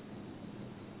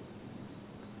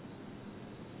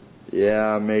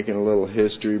 Yeah, I'm making a little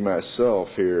history myself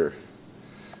here.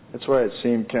 That's why it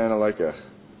seemed kind of like a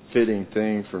fitting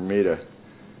thing for me to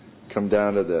come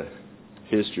down to the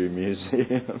History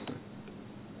Museum.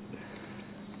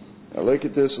 Now look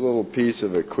at this little piece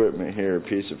of equipment here, a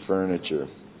piece of furniture.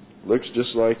 Looks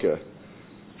just like a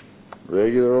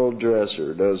regular old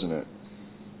dresser, doesn't it?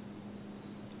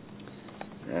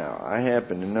 Now, I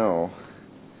happen to know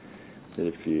that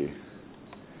if you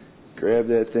grab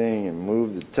that thing and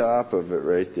move the top of it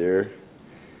right there,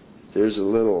 there's a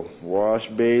little wash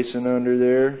basin under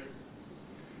there,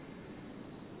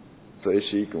 place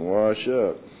you can wash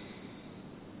up.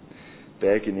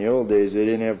 Back in the old days, they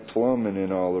didn't have plumbing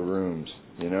in all the rooms,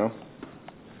 you know?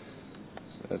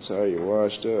 That's how you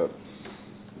washed up.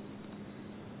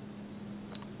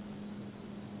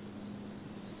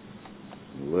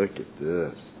 Look at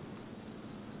this.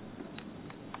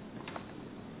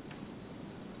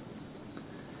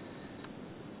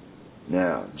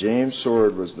 Now, James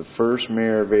Sword was the first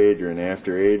mayor of Adrian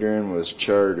after Adrian was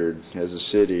chartered as a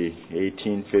city,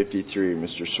 1853.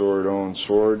 Mr. Sword owned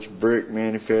Sword's brick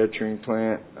manufacturing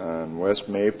plant on West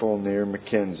Maple near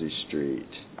Mackenzie Street.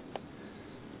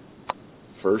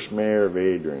 First mayor of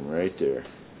Adrian, right there.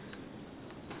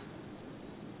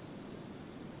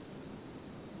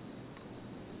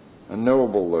 A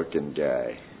noble-looking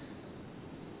guy.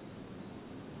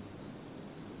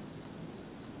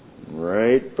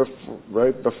 Right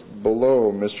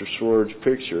below Mr. Sword's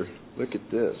picture, look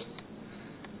at this.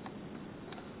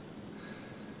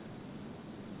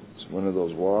 It's one of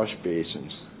those wash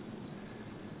basins.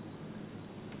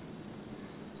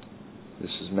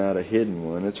 This is not a hidden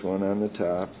one, it's one on the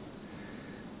top.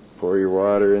 Pour your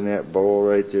water in that bowl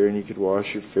right there and you could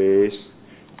wash your face,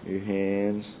 your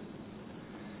hands.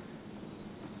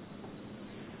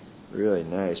 Really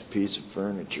nice piece of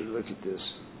furniture, look at this.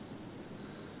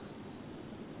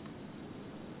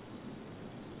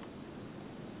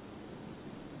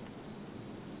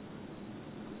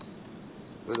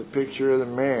 With a picture of the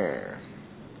mayor.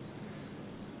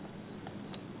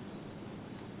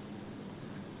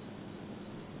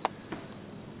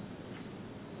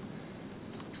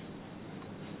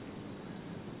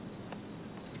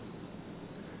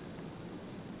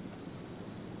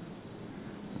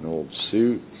 An old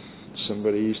suit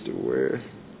somebody used to wear.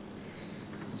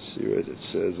 Let's see what it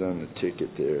says on the ticket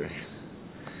there.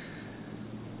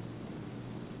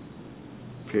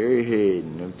 Perry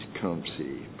Hayden of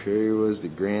Tecumseh. Perry was the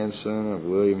grandson of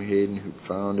William Hayden, who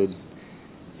founded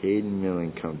Hayden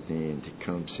Milling Company in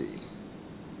Tecumseh.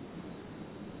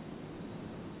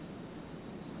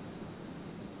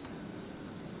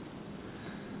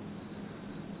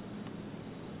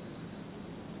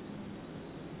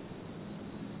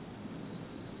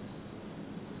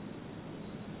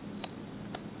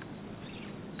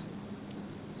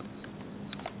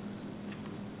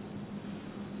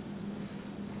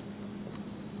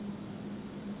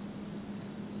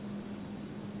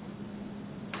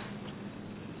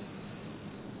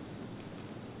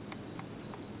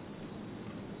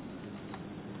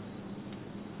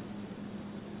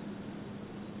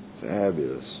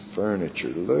 Fabulous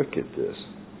furniture. Look at this.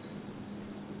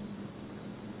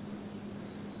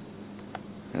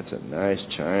 That's a nice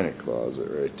china closet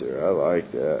right there. I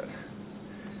like that.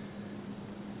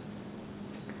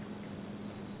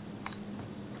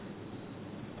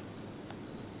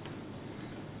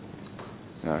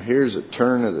 Now here's a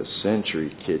turn of the century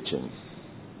kitchen.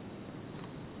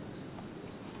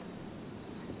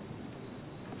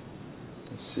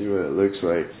 Let's see what it looks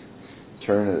like.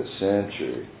 Turn of the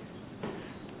century.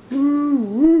 Woo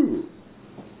woo!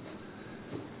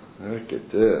 Look at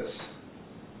this.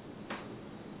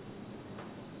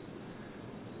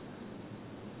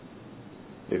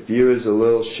 If If you was a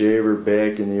little shaver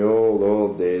back in the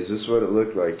old days, this is what it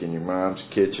looked like in your mom's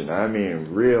kitchen. I mean,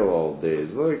 real old days.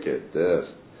 Look at this.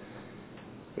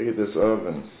 Look at this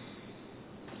oven.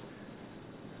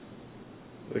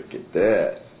 Look at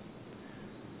that.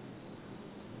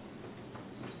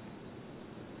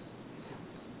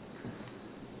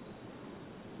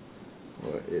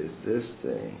 What is this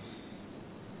thing?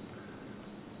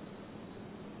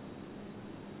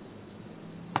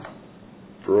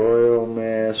 Broil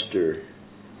Master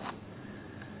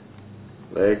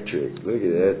Electric. Look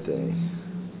at that thing.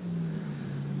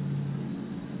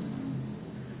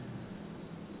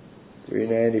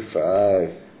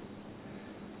 $3.95.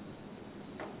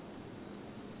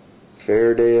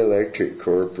 Faraday Electric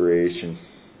Corporation.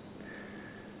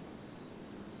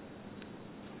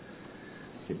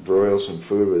 You broil some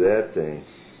food with that thing.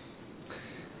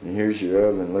 And here's your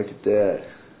oven. Look at that.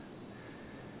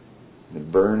 The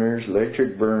burners,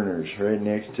 electric burners, right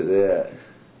next to that.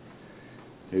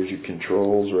 There's your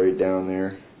controls right down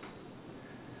there.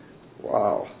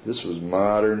 Wow, this was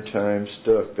modern time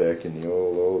stuff back in the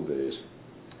old days.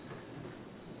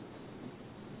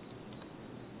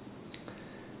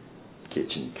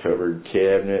 Kitchen cupboard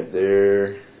cabinet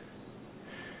there.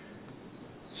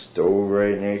 Stove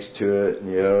right next to it in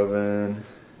the oven.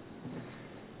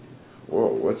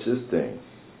 Whoa, what's this thing?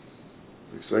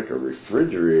 Looks like a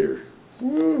refrigerator.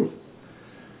 Woo!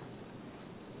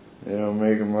 They don't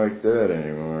make them like that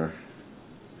anymore.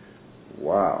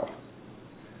 Wow.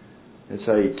 That's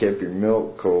how you kept your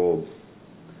milk cold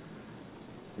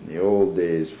in the old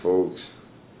days, folks.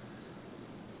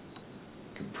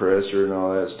 Compressor and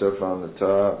all that stuff on the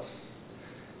top.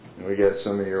 And we got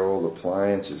some of your old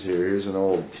appliances here. Here's an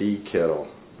old tea kettle.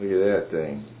 Look at that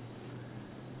thing.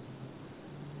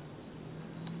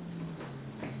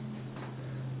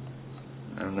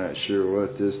 I'm not sure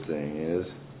what this thing is.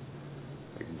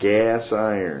 A gas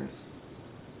iron.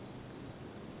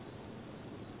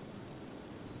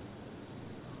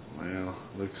 Well,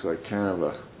 looks like kind of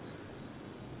a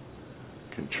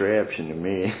contraption to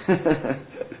me.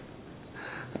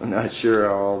 I'm not sure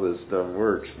how all this stuff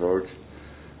works, folks.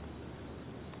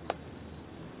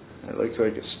 It looks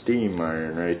like a steam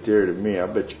iron right there to me. I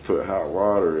bet you put hot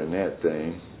water in that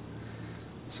thing.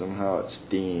 Somehow it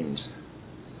steams.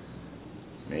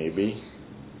 Maybe.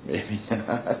 Maybe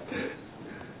not.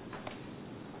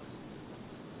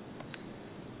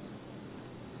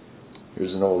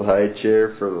 Here's an old high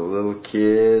chair for the little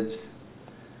kids.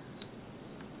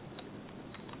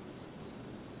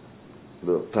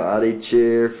 Little potty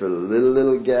chair for the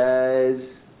little guys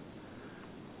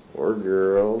or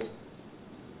girls.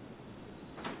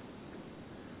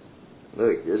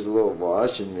 Look, there's a little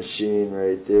washing machine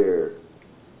right there.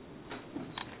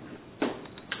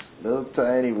 Little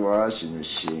tiny washing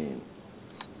machine.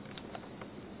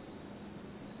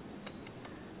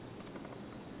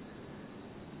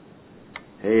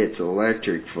 Hey, it's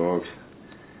electric, folks.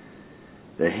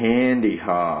 The Handy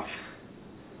Hoff.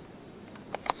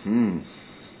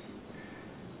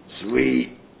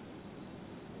 Sweet.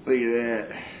 Look at that.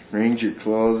 Wrings your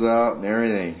clothes out and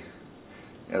everything.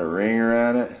 Got a wringer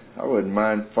on it. I wouldn't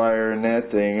mind firing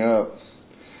that thing up.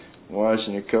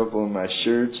 Washing a couple of my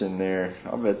shirts in there.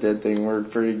 I'll bet that thing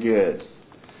worked pretty good.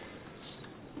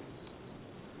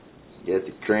 You got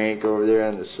the crank over there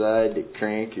on the side to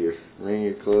crank your, wring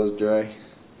your clothes dry.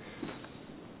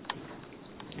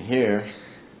 Here,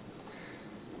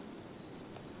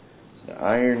 the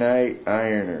Ironite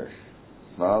Ironer,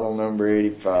 model number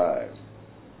 85.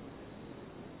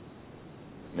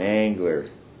 Mangler.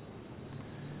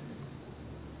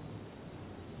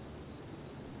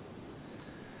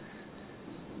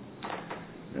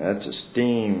 That's a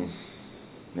steam.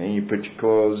 Then you put your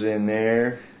clothes in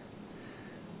there.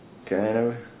 Kind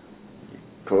of. You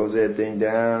close that thing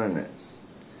down and it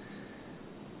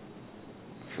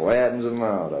flattens them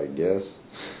out, I guess.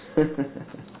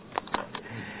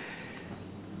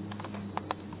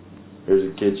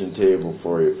 Here's a kitchen table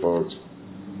for you, folks.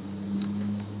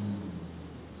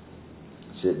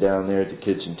 Sit down there at the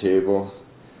kitchen table.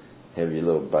 Have your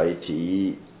little bite to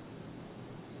eat.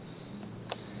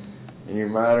 In your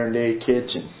modern day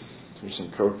kitchen. There's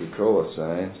some Coca-Cola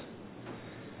signs.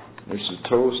 There's some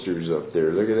toasters up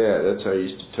there. Look at that. That's how you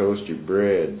used to toast your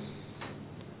bread.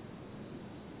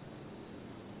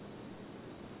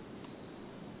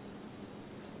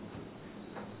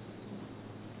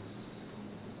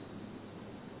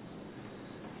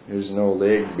 There's an old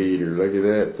egg beater. Look at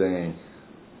that thing.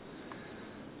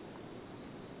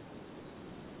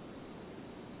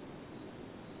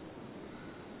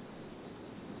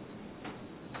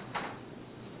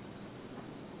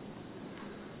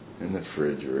 And the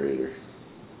refrigerator.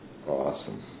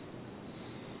 Awesome.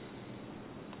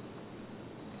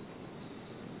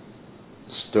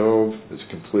 The stove is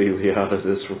completely out of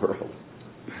this world.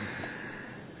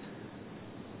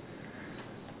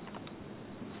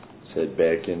 Let's head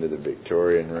back into the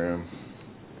Victorian room.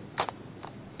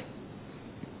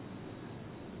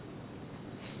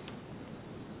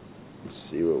 Let's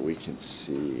see what we can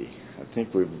see. I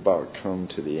think we've about come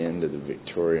to the end of the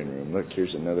Victorian room. Look,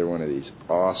 here's another one of these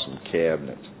awesome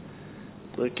cabinets.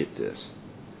 Look at this.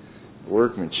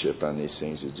 Workmanship on these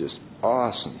things is just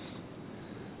awesome.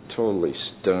 Totally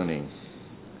stunning.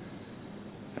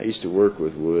 I used to work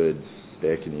with wood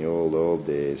back in the old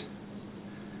days.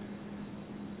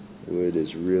 Wood is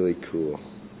really cool.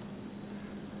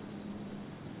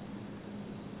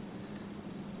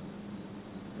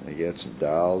 I got some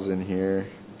dolls in here,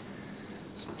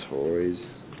 some toys,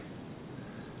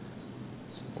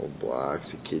 some old blocks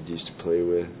the kids used to play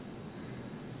with,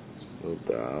 some little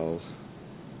dolls.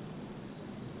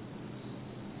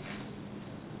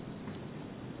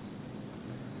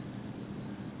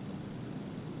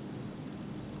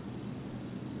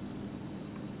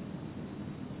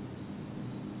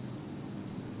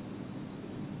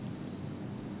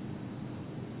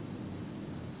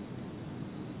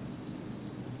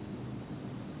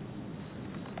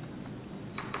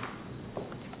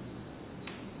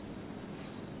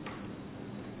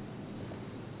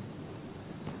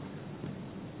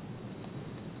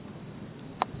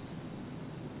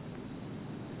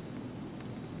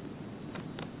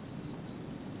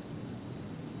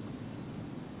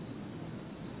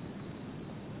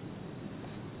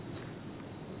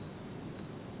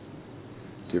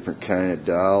 Different kind of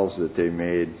dolls that they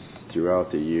made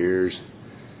throughout the years,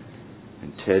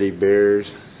 and teddy bears.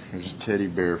 There's a teddy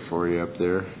bear for you up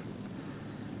there.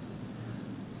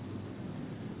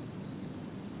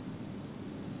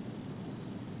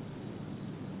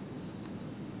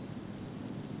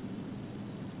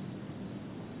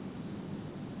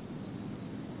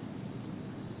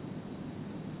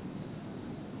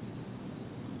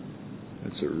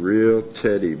 That's a real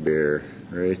teddy bear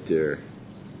right there.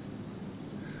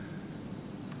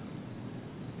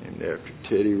 After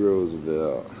Teddy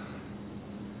Roosevelt.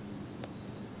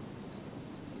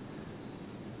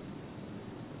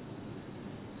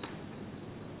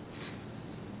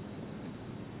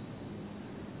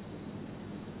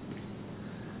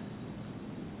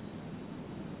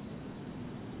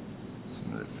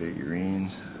 Some of the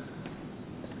figurines.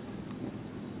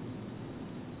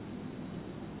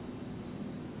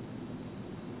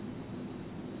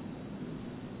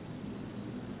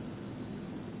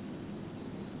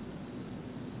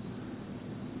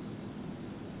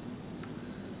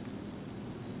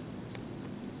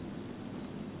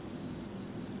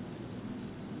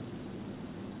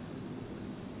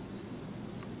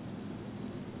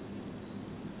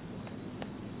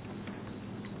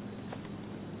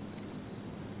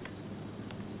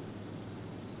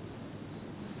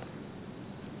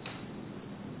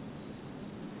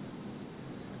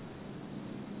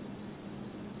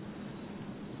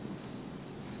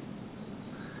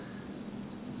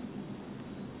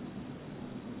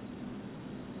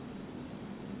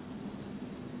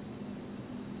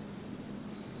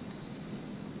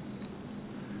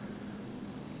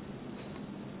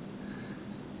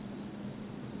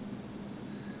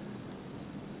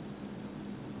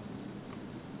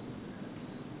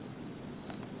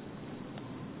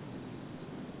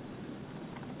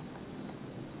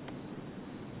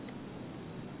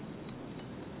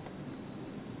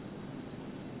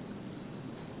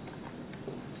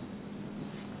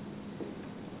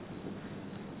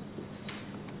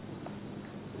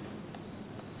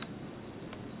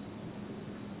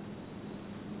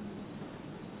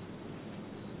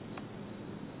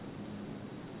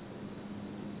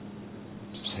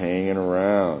 Hanging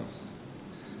around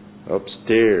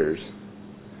upstairs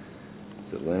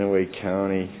at the Lenawee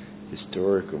County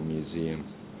Historical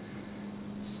Museum.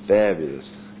 Fabulous,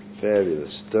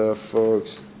 fabulous stuff, folks.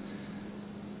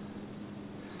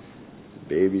 The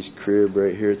baby's crib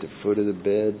right here at the foot of the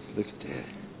bed. Look at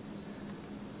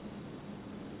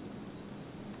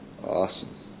that.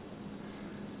 Awesome.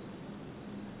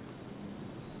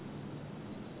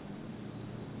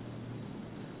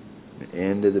 The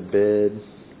end of the bed.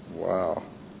 Wow.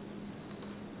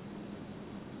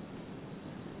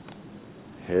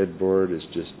 Headboard is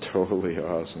just totally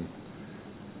awesome.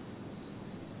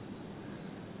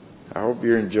 I hope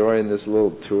you're enjoying this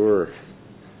little tour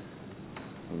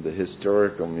of the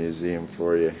Historical Museum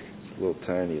for you. It's a little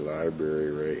tiny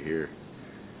library right here.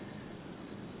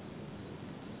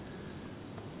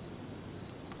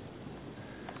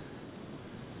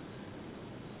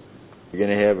 I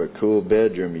going to have a cool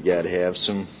bedroom, you got to have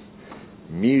some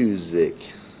music.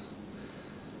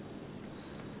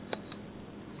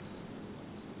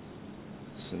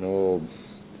 It's an old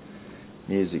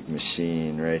music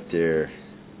machine right there.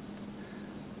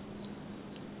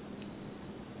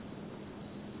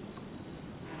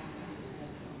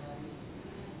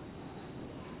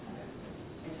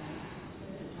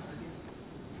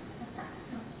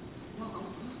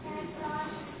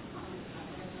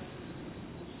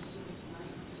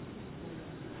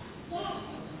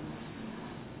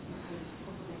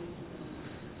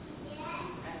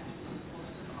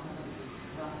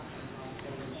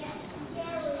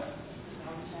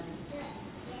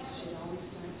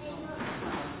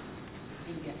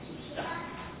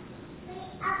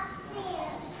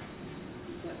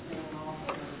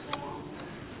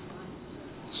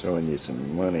 Showing you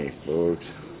some money, folks.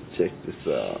 Check this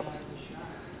out.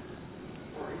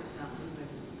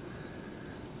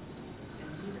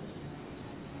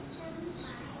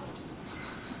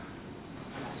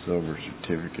 Silver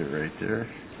certificate right there.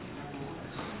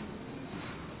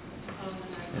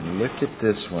 And look at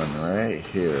this one right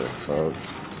here, folks.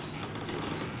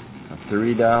 A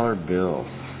 $3 bill.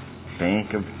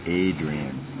 Bank of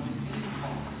Adrian.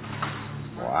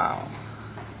 Wow.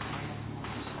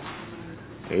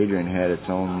 Adrian had its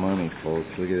own money, folks.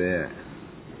 Look at that.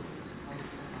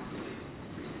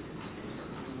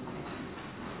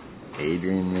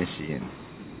 Adrian, Michigan.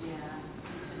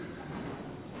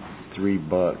 $3.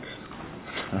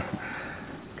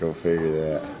 Go figure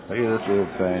that. Look at this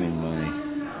little tiny money.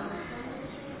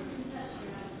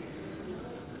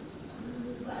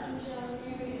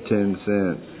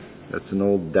 $0.10. That's an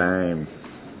old dime.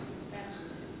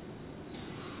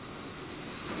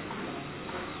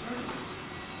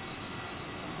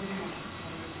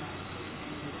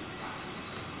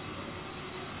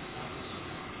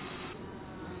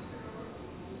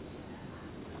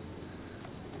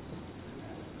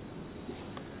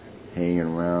 Hanging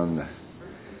around the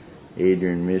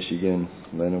Adrian, Michigan,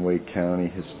 Lenawee County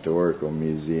Historical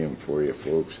Museum for you,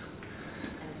 folks.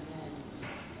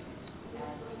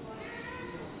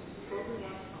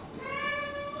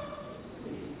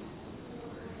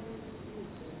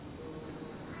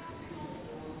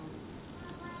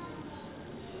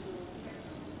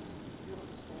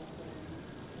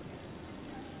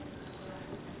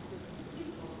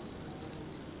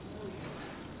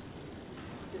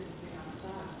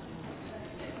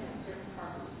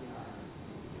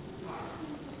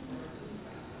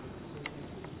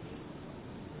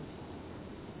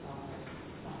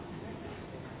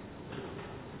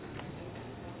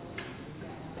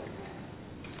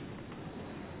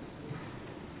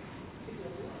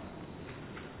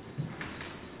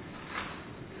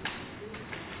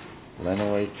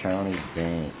 Lenawee County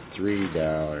Bank,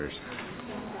 $3.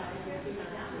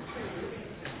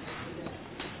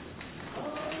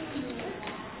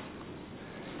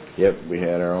 Yep, we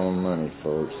had our own money,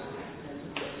 folks.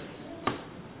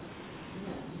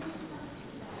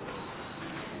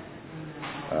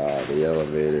 The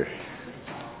elevator.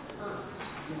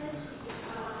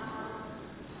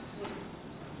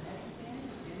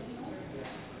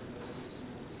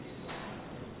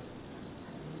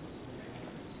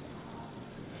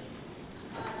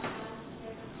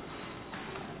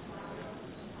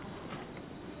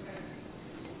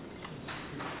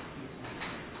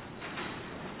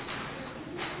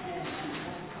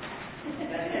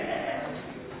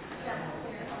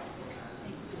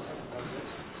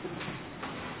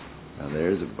 Now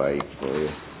there's a bite for you.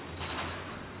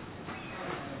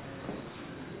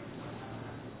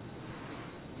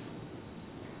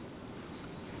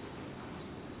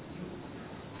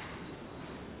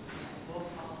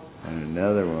 And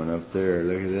another one up there.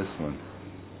 Look at this one.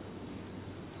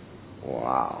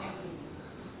 Wow.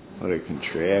 What a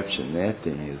contraption that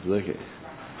thing is. Look at it.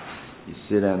 You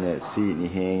sit on that seat and you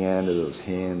hang on to those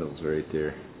handles right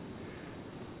there.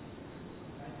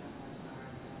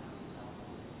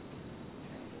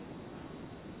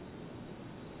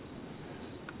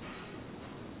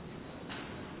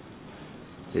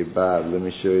 Hey Bob, let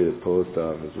me show you the post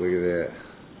office. Look at that.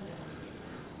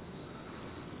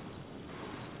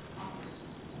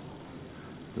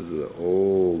 This is an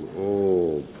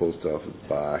old post office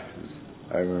boxes.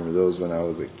 I remember those when I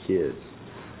was a kid.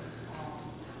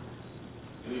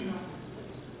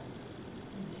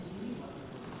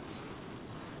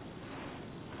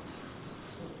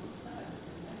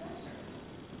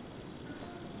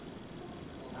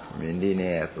 From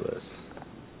Indianapolis.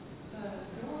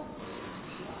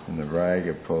 In the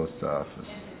Riga post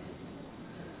office.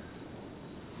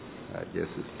 I guess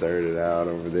it started out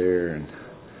over there in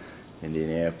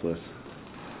Indianapolis.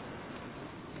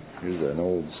 Here's an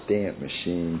old stamp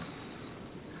machine.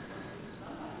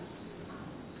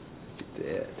 Look at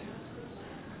that.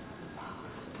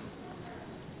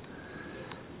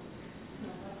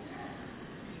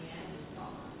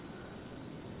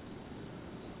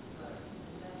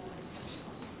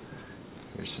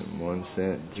 Here's some 1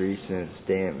 cent, 3 cent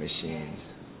stamp machines.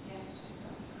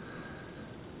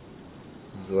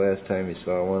 When's the last time you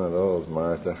saw one of those,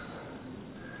 Martha?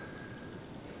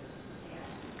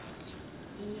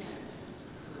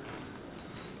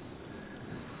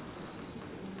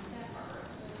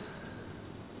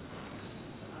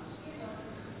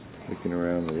 Looking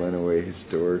around the Lenawee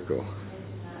Historical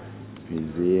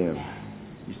Museum.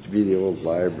 Used to be the old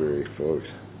library, folks.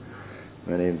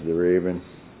 My name's the Raven.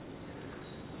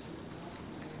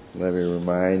 Let me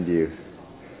remind you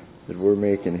that we're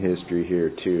making history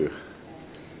here too.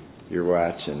 You're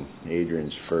watching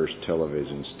Adrian's first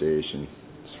television station,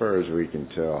 as far as we can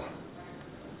tell.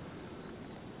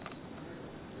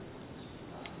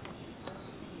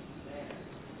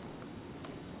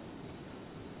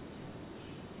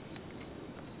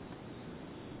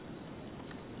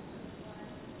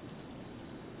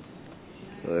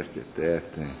 Look at that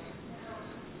thing.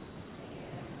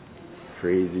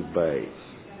 Crazy bite.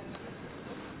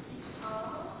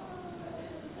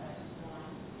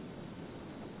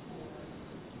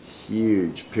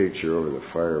 Huge picture over the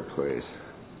fireplace.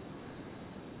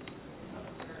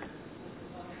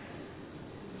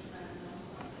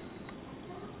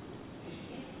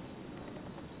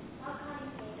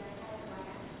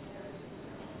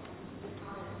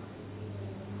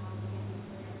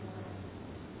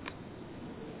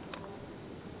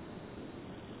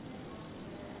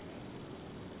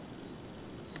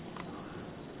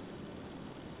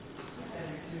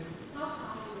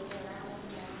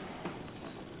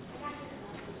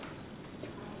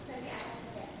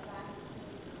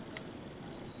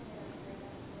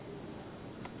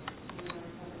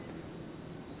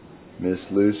 Miss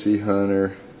Lucy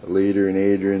Hunter, a leader in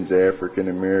Adrian's African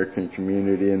American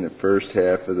community in the first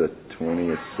half of the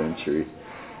 20th century.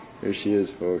 Here she is,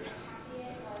 folks.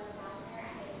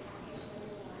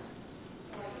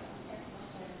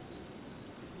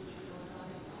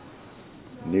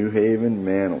 New Haven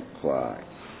mantle clock.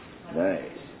 Nice.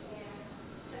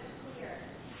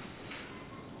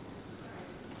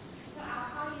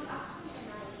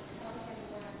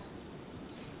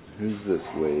 Who's this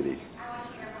lady?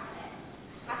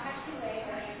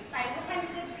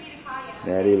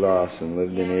 Natty Lawson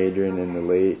lived in Adrian in the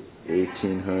late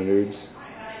 1800s,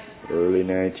 early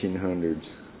 1900s.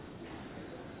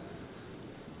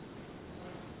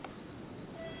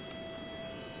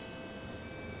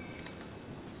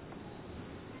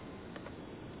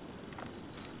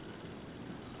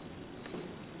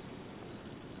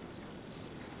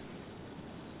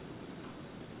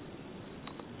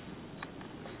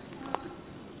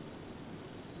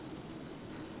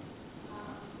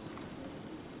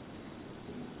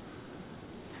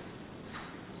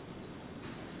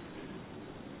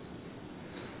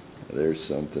 There's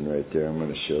something right there I'm going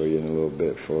to show you in a little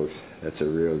bit, folks. That's a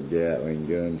real Gatling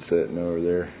gun sitting over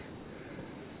there.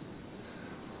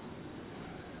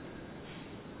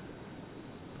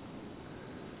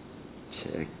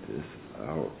 Check this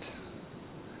out.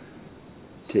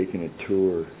 Taking a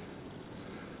tour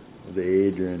of the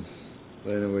Adrian,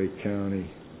 Lenawee County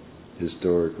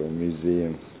Historical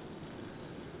Museum.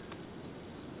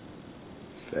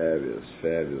 Fabulous,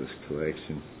 fabulous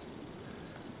collection.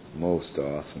 Most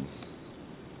awesome.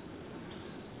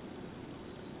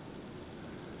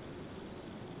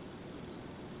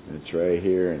 It's right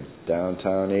here in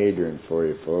downtown Adrian for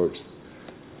you, folks.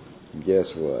 And guess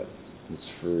what? It's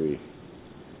free.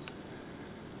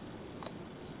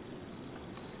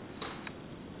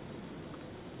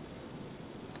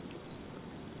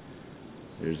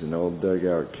 There's an old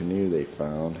dugout canoe they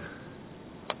found.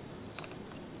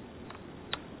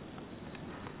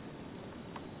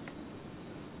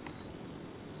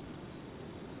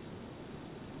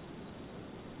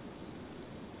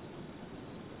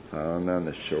 Found on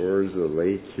the shores of the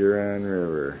Lake Huron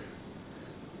River,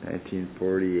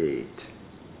 1948.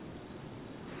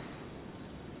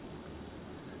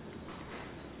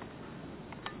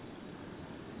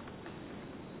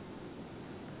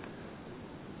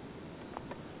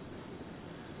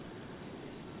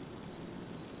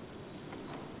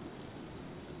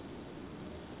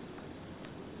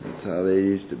 That's how they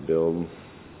used to build them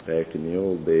back in the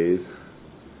old days.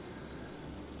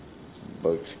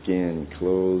 Buckskin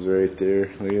clothes right there.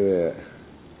 Look at that.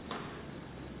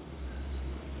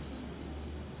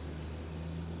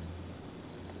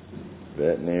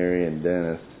 Veterinarian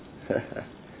dentist.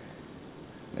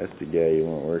 That's the guy you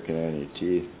want working on your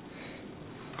teeth.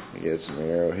 I got some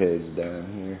arrowheads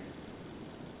down here.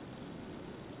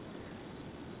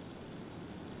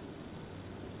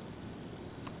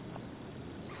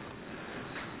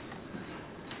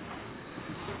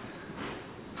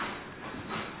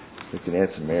 Looking at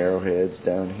some arrowheads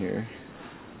down here.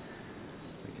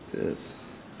 Look at this.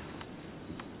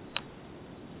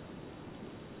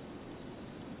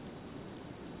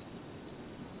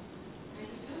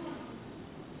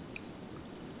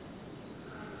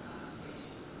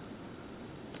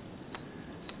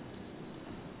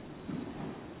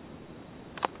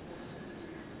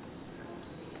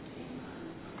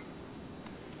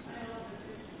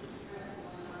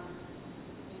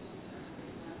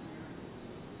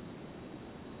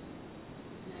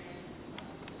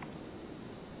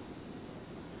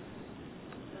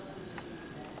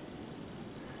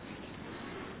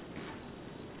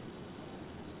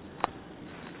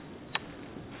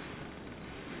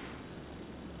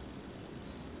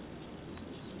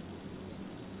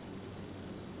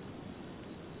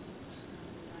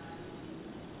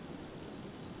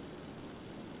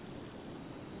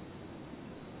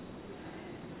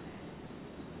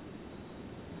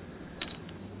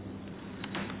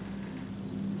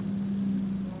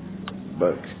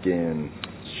 Buckskin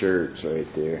shirts right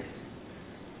there.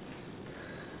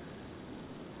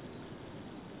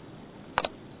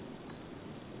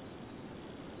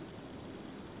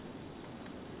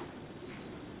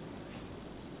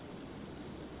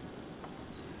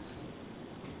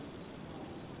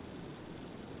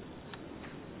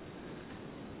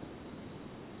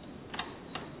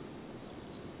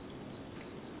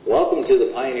 Welcome to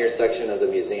the Pioneer section of the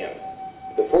museum.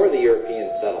 Before the European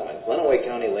settlement, Lenawee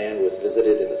County land was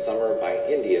visited in the summer by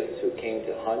Indians who came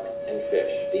to hunt and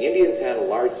fish. The Indians had a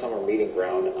large summer meeting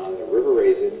ground on the River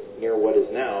Raisin near what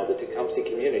is now the Tecumseh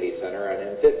Community Center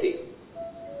on M50.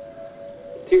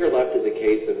 To your left is a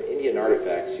case of Indian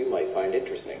artifacts you might find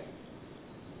interesting.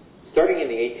 Starting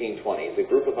in the 1820s, a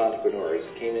group of entrepreneurs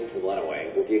came into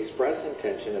Lenawee with the express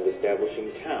intention of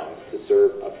establishing towns to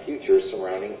serve a future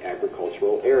surrounding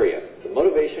agricultural area. The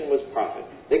motivation was profit.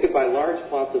 They could buy large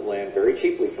plots of land very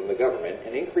cheaply from the government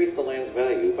and increase the land's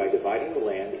value by dividing the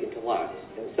land into lots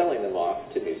and selling them off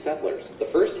to new settlers.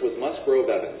 The first was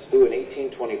Musgrove Evans, who in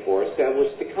 1824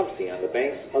 established Tecumseh on the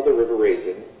banks of the River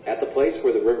Raisin at the place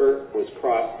where the river was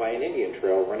crossed by an Indian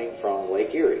trail running from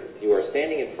Lake Erie. You are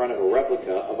standing in front of a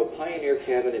replica of a pioneer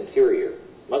cabin interior.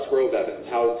 Musgrove Evans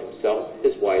housed himself,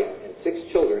 his wife, and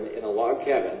 6 children in a log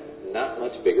cabin not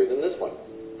much bigger than this one.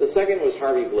 The second was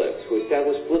Harvey Bliss, who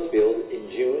established Blissfield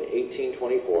in June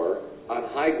 1824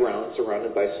 on high ground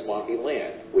surrounded by swampy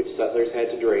land, which settlers had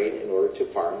to drain in order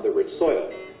to farm the rich soil.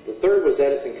 The third was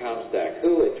Edison Comstock,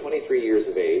 who, at 23 years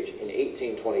of age in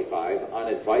 1825,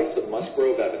 on advice of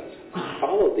Musgrove Evans,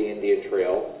 followed the Indian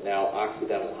Trail, now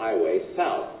Occidental Highway,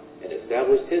 south, and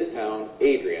established his town,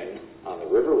 Adrian, on the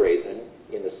River Raisin,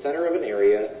 in the center of an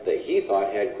area that he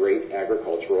thought had great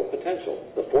agricultural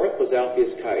potential. The fourth was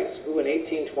Alpheus Keiss, who in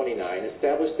 1829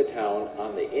 established a town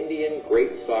on the Indian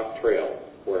Great Sauk Trail,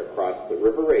 where it crossed the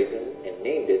River Raisin and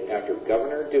named it after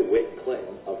Governor DeWitt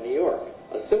Clinton of New York.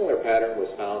 A similar pattern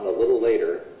was found a little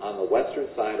later on the western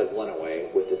side of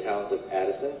Lenawee with the towns of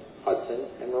Addison, Hudson,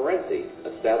 and Morenci,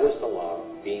 established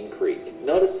along Bean Creek.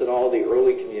 Notice that all the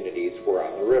early communities were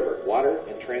on the river. Water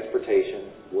and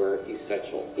transportation were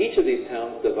essential. Each of these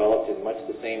towns developed in much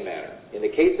the same manner. In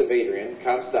the case of Adrian,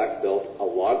 Comstock built a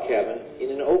log cabin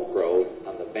in an oak grove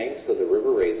on the banks of the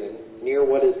River Raisin near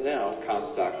what is now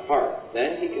Comstock Park.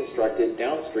 Then he constructed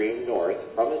downstream north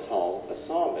from his home a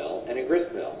sawmill and a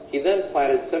grist mill. He then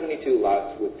platted 72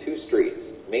 lots with 2 streets.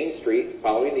 Main Street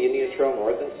following the Indian Trail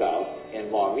north and south,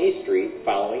 and Maumee Street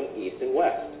following east and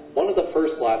west. One of the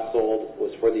first lots sold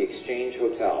was for the Exchange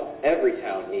Hotel. Every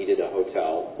town needed a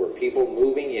hotel where people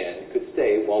moving in could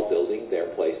stay while building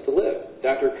their place to live.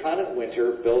 Dr. Conant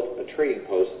Winter built a trading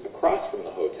post across from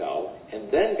the hotel and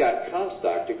then got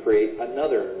Comstock to create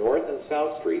another north and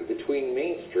south street between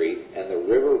Main Street and the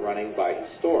river running by his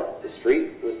store. The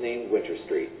street was named Winter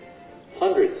Street.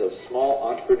 Hundreds of small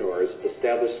entrepreneurs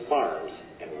established farms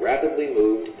and rapidly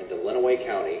moved into Lenawee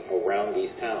County around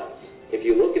these towns. If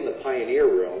you look in the Pioneer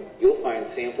Room, you'll find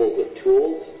samples of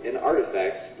tools and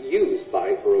artifacts used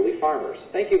by early farmers.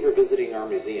 Thank you for visiting our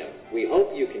museum. We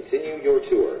hope you continue your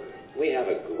tour. We have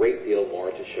a great deal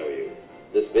more to show you.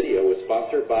 This video was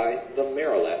sponsored by the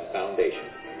Marilat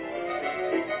Foundation.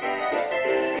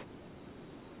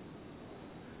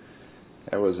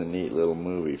 That was a neat little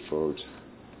movie, folks.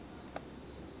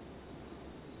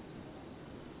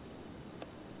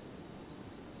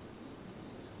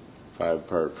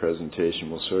 5-part presentation.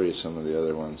 We'll show you some of the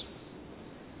other ones.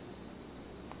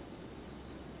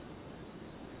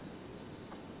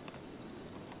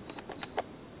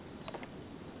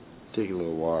 Take a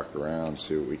little walk around,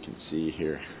 see what we can see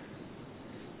here.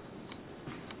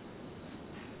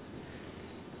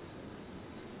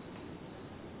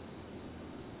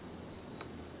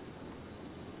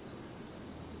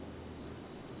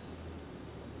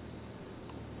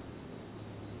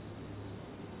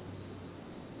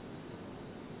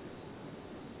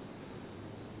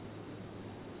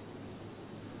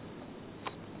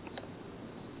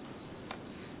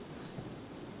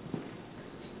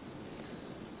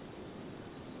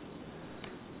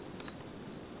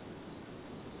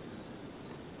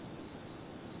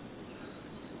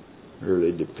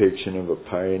 Early depiction of a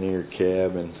pioneer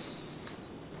cabin.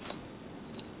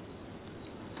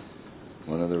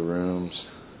 One of the rooms.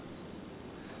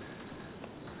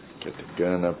 Got the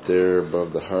gun up there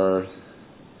above the hearth,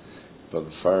 above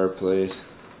the fireplace.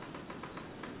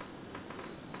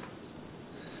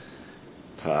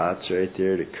 Pots right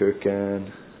there to cook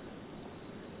on.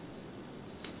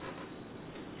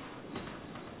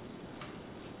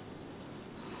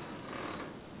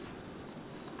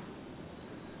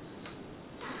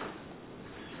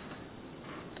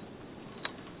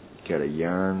 Got a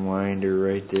yarn winder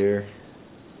right there.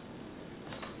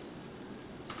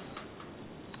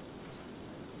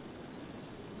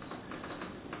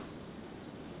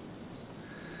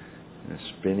 And a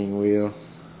spinning wheel.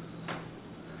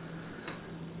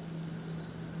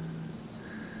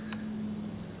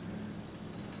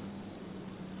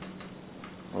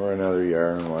 Or another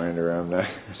yarn winder, I'm not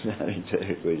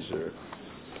exactly sure.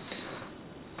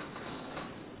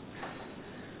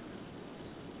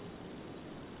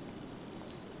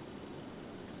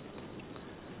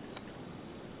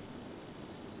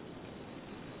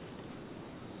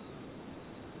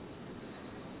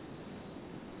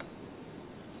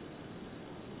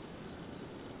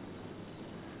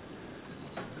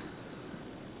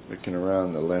 Looking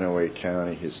around the Lenawee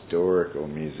County Historical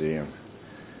Museum.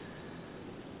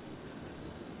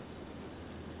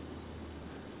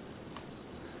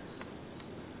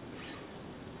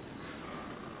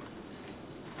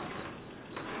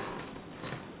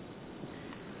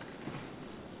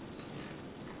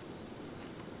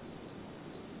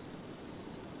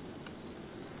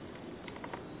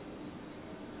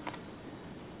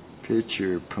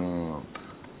 Pitcher pump.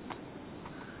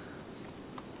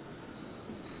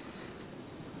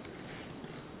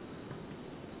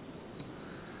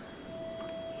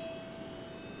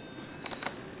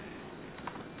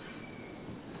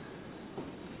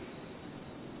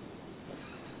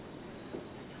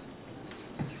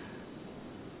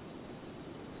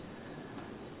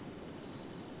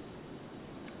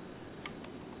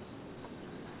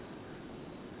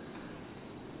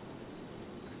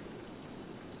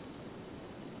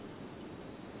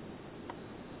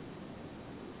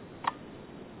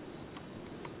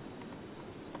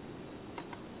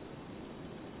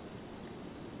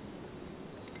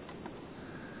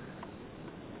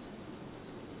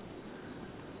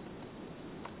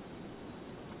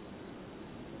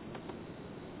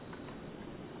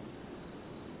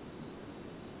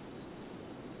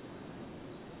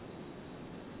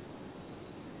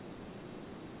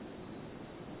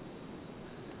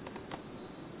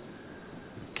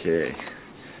 Okay,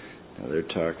 now they're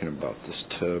talking about this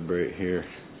tub right here.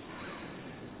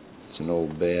 It's an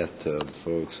old bathtub,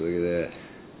 folks. Look at that.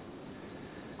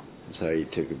 That's how you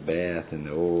took a bath in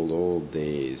the old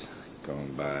days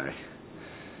gone by.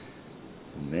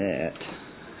 And that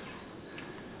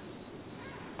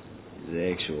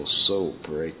is actual soap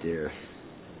right there.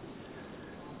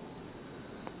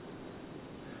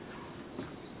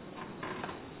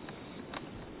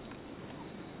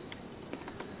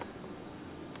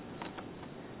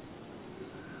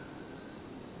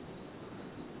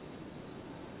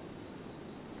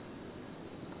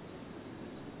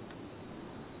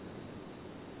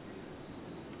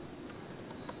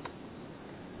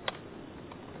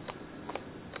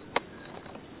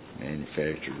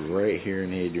 Manufactured right here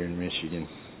in Adrian, Michigan.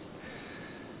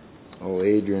 Oh,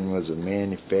 Adrian was a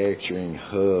manufacturing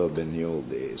hub in the old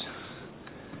days.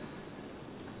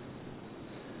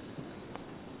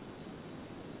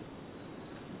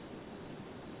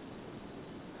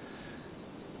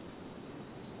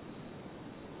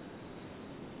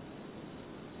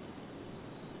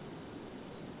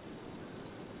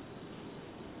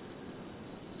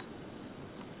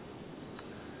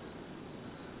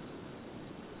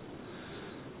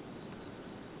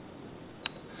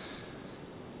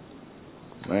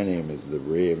 My name is the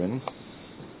Raven.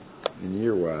 and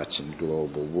you're watching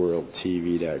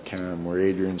GlobalWorldTV.com. We're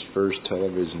Adrian's first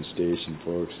television station,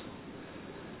 folks.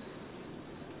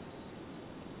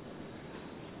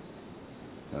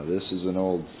 Now this is an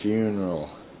old funeral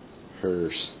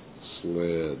hearse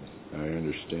sled, I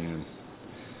understand.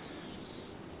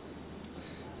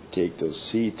 Take those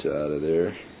seats out of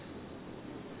there.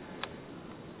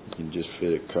 You can just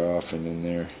fit a coffin in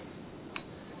there.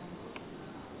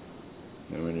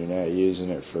 And when you're not using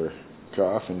it for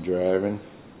coffin driving,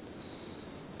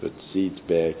 put the seats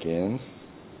back in.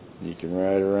 You can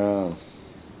ride around.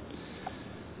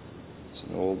 It's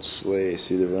an old sleigh.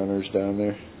 See the runners down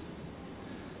there?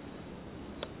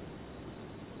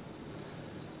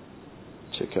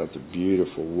 Check out the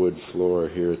beautiful wood floor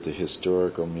here at the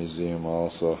Historical Museum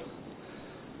also.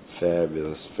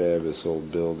 Fabulous, fabulous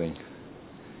old building.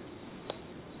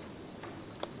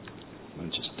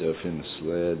 Bunch of stuff in the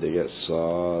sled. They got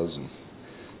saws and a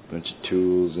bunch of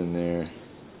tools in there.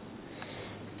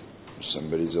 There's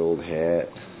somebody's old hat.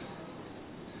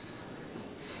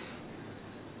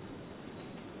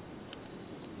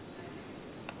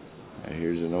 Now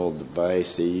here's an old device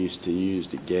they used to use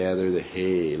to gather the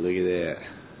hay. Look at that.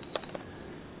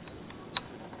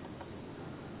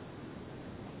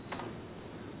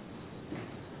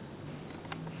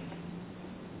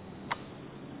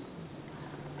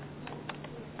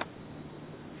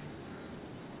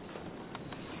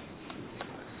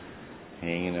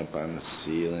 Hanging up on the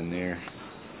ceiling there.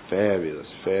 Fabulous,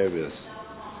 fabulous.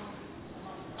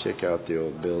 Check out the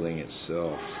old building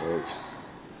itself, folks.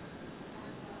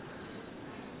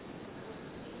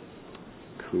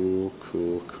 Cool,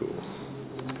 cool, cool.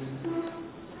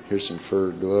 Here's some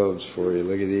fur gloves for you.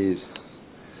 Look at these.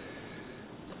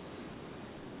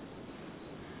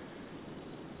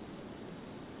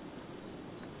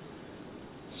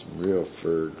 Some real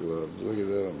fur gloves. Look at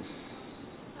them.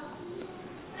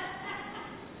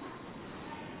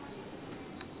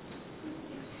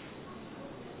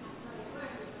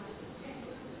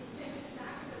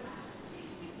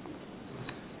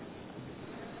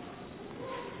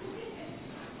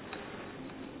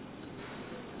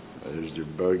 There's their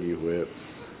buggy whip.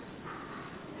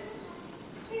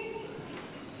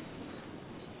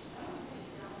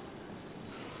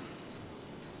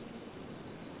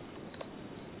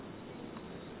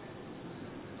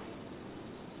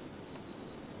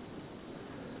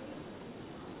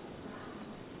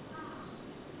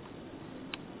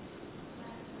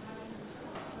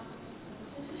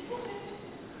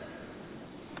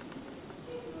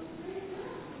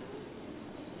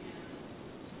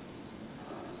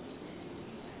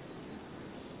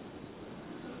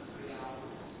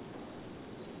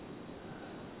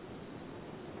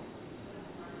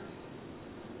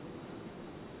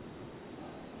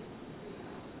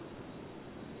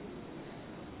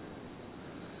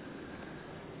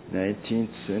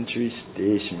 '19th century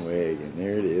station wagon.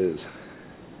 There it is.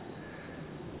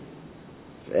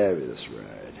 Fabulous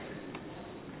ride.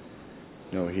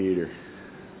 No heater.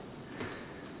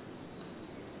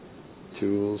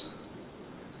 Tools.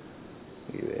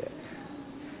 Look at that.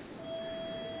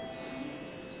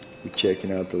 We're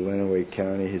checking out the Lenawee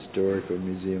County Historical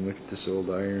Museum. Look at this old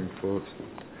iron, folks.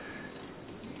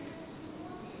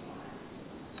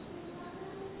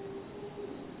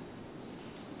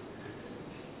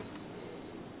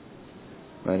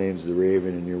 My name's The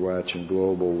Raven, and you're watching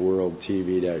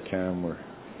GlobalWorldTV.com. We're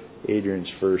Adrian's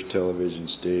first television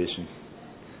station.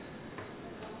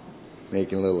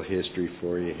 Making a little history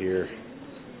for you here.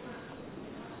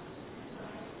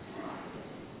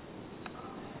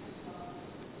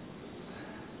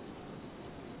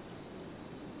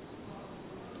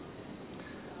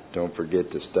 Don't forget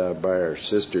to stop by our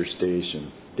sister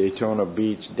station,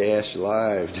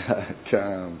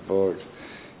 DaytonaBeach-Live.com, folks.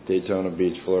 Daytona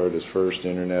Beach, Florida's first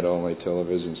internet-only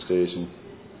television station.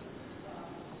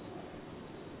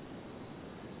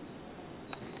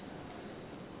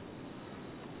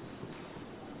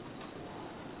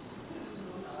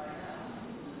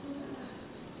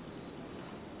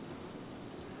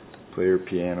 Player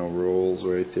piano rolls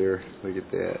right there. Look at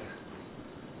that.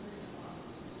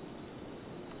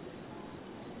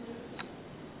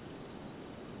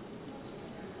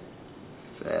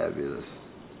 Fabulous.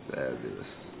 Fabulous.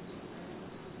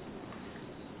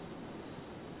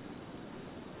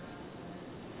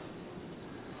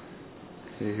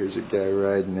 Hey, here's a guy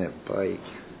riding that bike.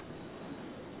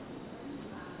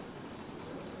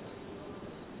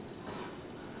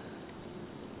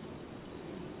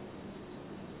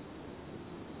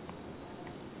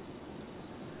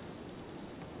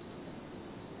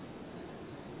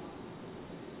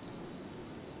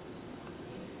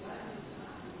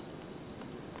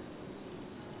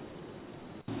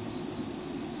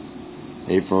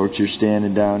 Hey folks, you're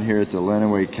standing down here at the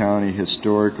Lenawee County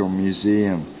Historical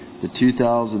Museum. The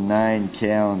 2009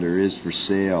 calendar is for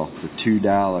sale for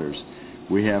 $2.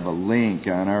 We have a link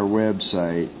on our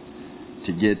website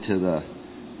to get to the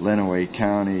Lenawee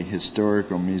County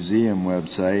Historical Museum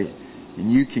website,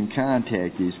 and you can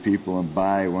contact these people and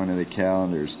buy one of the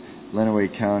calendars.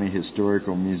 Lenawee County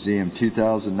Historical Museum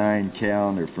 2009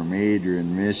 calendar from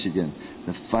Adrian, Michigan.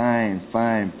 The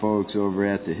fine folks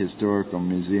over at the Historical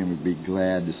Museum would be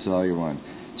glad to sell you one.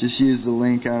 Just use the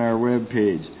link on our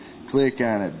webpage. Click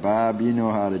on it. Bob, you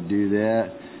know how to do that.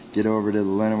 Get over to the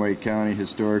Lenawee County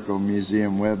Historical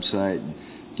Museum website and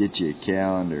get you a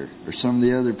calendar or some of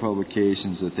the other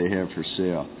publications that they have for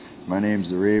sale. My name's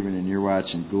The Raven, and you're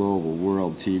watching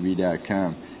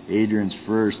GlobalWorldTV.com, Adrian's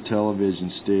first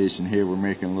television station. Hey, we're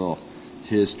making a little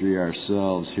history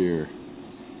ourselves here.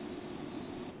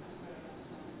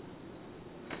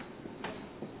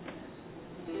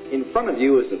 In front of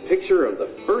you is a picture of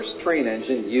the first train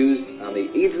engine used on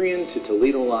the Adrian to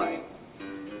Toledo line.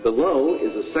 Below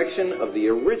is a section of the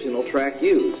original track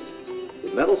used.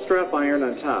 The metal strap iron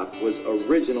on top was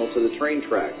original to the train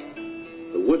track.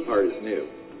 The wood part is new.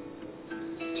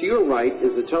 To your right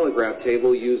is the telegraph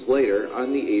table used later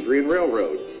on the Adrian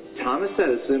Railroad. Thomas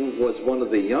Edison was one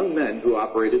of the young men who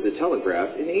operated the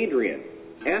telegraph in Adrian.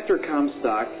 After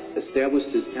Comstock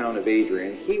established his town of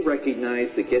Adrian, he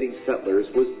recognized that getting settlers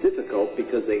was difficult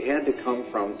because they had to come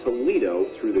from Toledo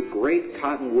through the great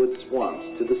cottonwood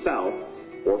swamps to the south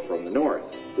or from the north.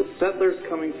 The settlers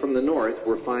coming from the north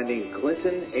were finding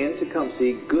Clinton and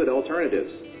Tecumseh good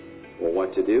alternatives. Well,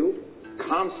 what to do?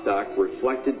 Comstock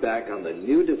reflected back on the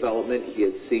new development he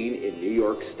had seen in New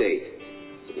York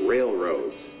State: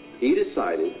 railroads. He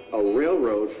decided a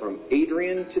railroad from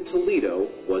Adrian to Toledo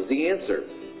was the answer.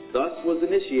 Thus was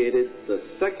initiated the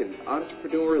second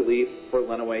entrepreneur leap for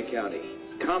Lenawee County.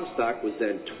 Comstock was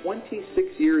then 26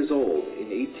 years old in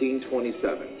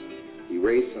 1827. He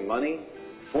raised some money,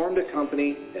 formed a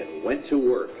company, and went to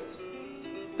work.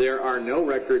 There are no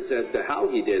records as to how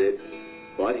he did it,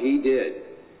 but he did.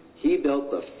 He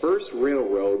built the first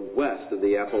railroad west of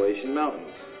the Appalachian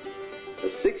Mountains. A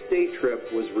 6-day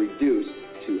trip was reduced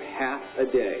to half a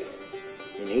day.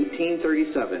 In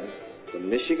 1837, the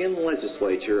Michigan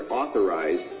legislature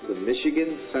authorized the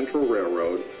Michigan Central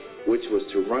Railroad, which was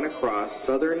to run across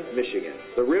southern Michigan.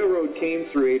 The railroad came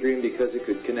through Adrian because it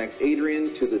could connect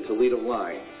Adrian to the Toledo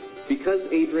line. Because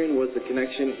Adrian was the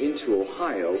connection into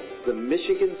Ohio, the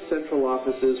Michigan Central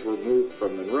offices were moved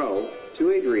from Monroe to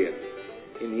Adrian.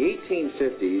 In the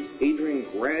 1850s,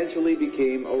 Adrian gradually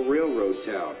became a railroad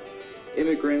town.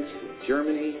 Immigrants from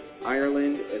Germany,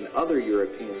 Ireland, and other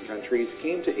European countries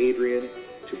came to Adrian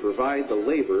to provide the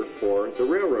labor for the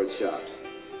railroad shops.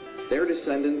 Their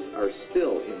descendants are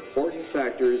still important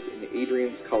factors in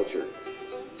Adrian's culture.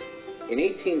 In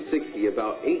 1860,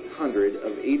 about 800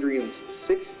 of Adrian's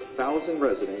 6,000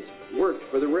 residents worked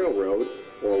for the railroad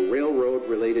or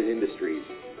railroad-related industries.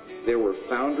 There were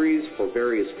foundries for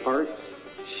various parts,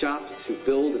 shops to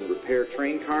build and repair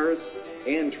train cars,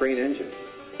 and train engines.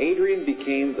 Adrian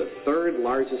became the third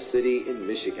largest city in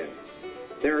Michigan.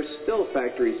 There are still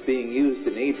factories being used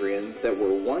in Adrian that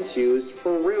were once used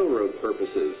for railroad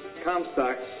purposes.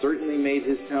 Comstock certainly made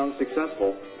his town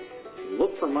successful.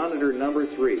 Look for monitor number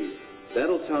 3.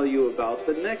 That'll tell you about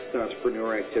the next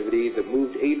entrepreneur activity that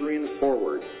moved Adrian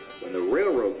forward when the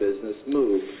railroad business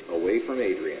moved away from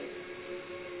Adrian.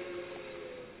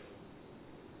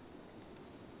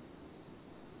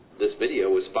 This video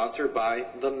was sponsored by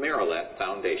the Maryland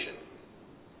Foundation.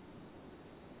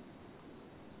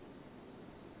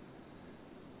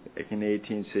 Back in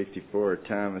 1864,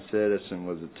 Thomas Edison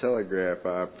was a telegraph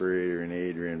operator in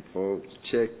Adrian, folks.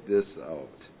 Check this out.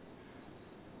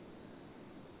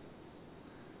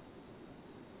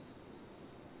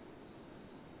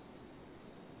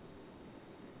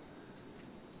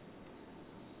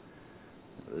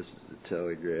 This is the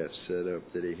telegraph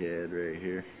setup that he had right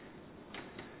here.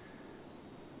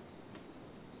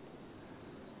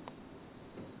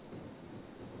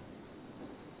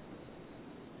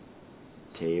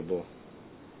 Table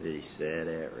that he sat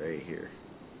at right here.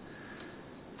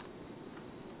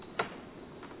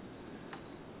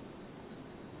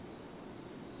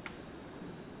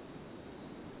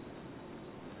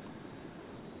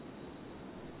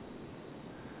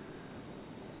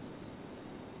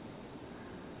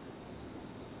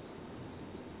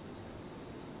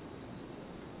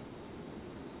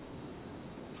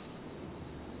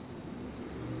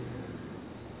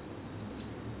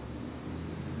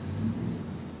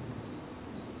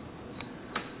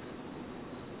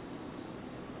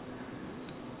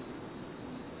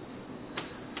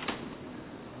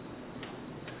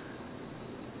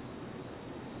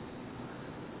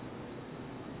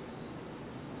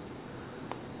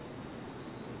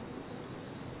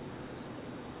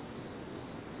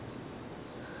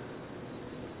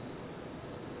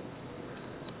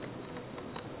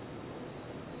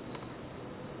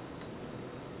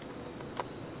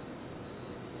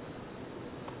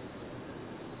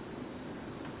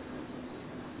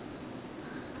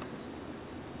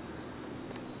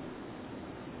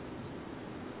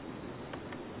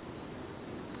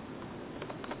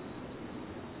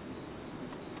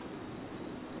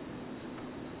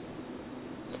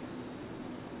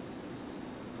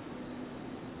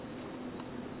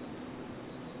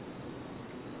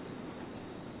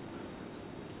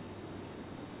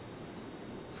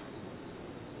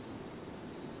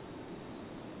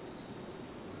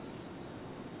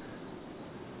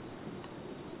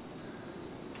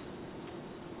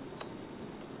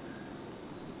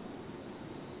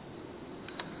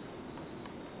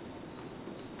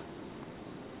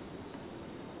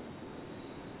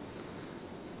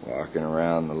 walking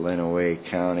around the Lenawee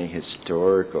County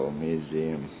Historical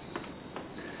Museum.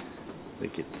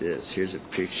 Look at this. Here's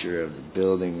a picture of the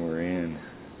building we're in.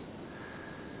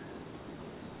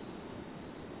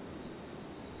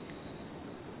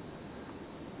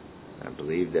 I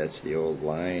believe that's the old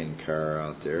Lion car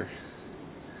out there.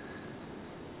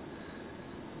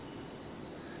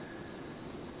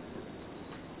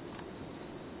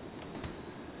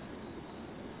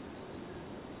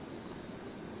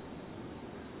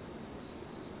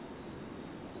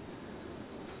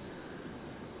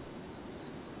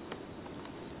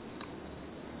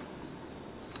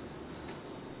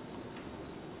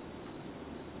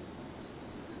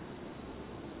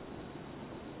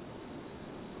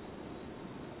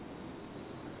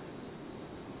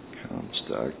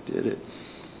 Comstock did it.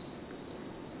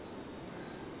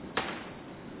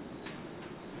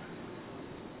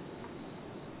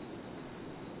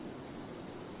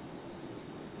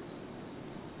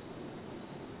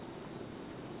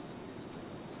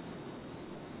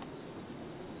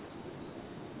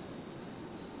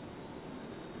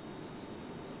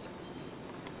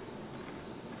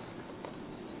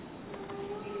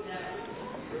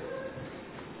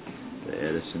 The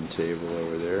Edison table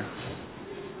over there.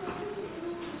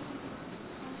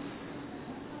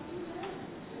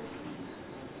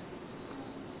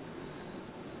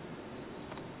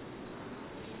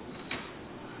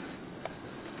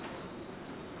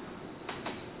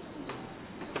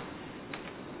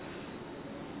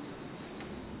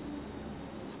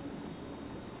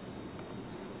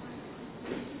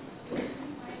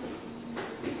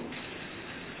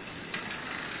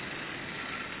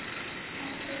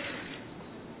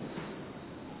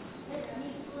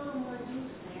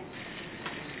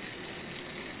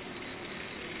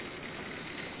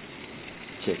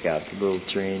 Check out the little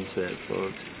train set,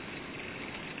 folks.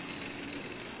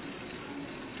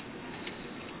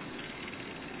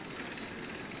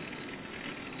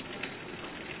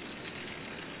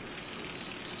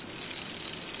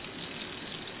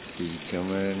 He's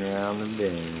coming around the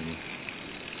bend.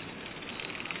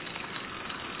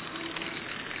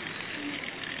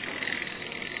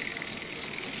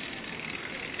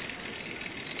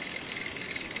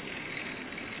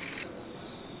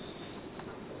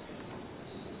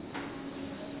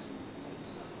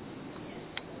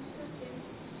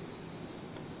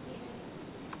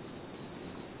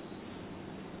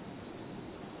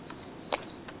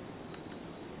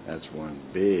 That's one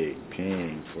big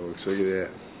painting, folks. Look at that.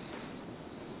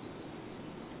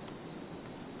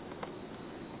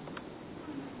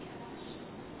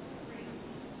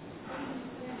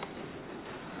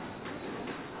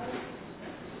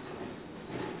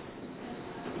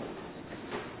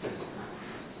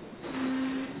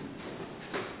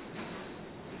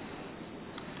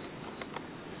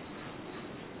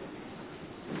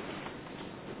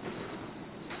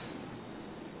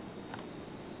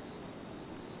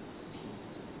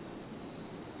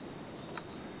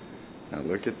 Now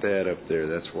look at that up there.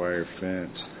 That's wire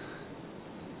fence.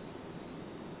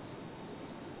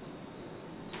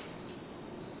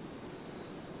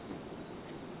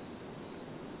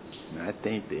 And I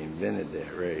think they invented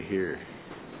that right here.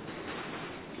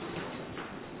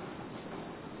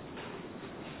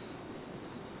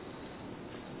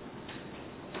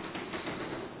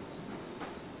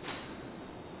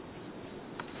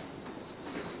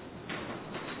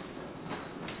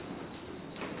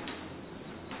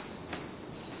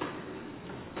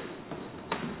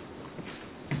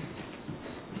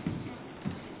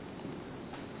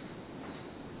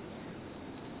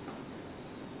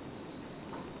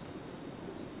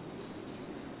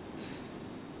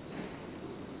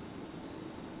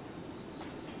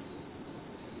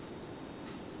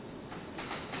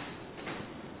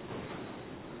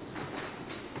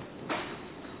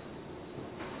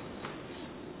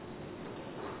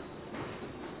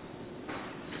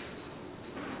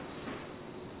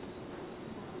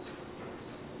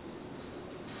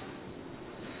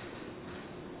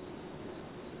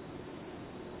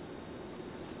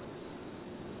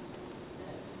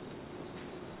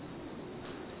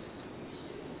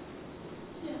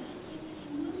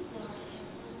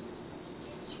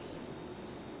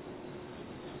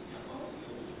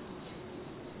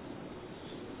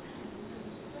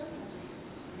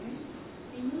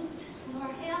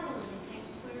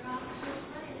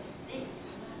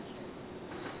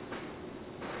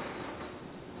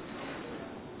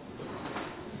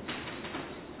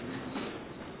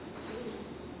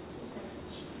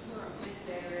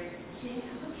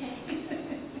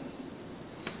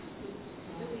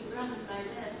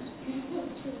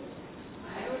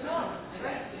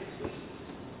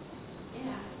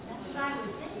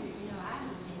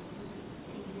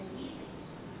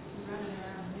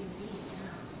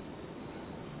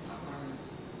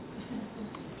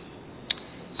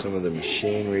 some of the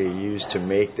machinery used to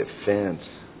make the fence.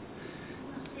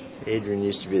 Adrian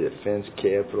used to be the fence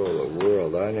capital of the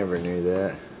world. I never knew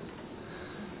that.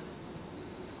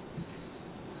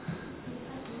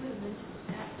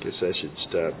 Guess I should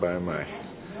stop by my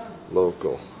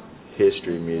local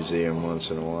history museum once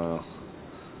in a while.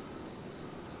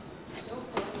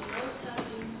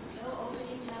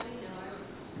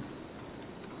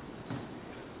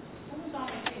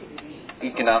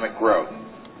 Economic growth.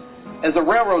 As the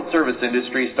railroad service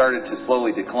industry started to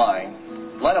slowly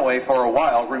decline, Lenawee for a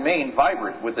while remained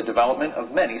vibrant with the development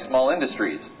of many small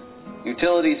industries.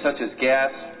 Utilities such as gas,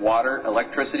 water,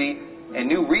 electricity, and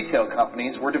new retail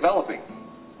companies were developing.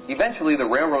 Eventually, the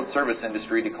railroad service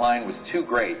industry decline was too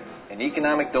great, and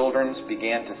economic doldrums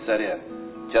began to set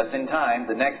in. Just in time,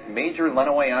 the next major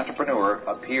Lenawee entrepreneur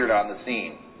appeared on the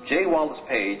scene. J. Wallace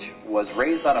Page was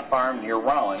raised on a farm near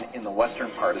Rowan in the western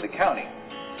part of the county.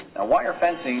 Now, wire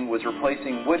fencing was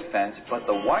replacing wood fence, but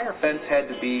the wire fence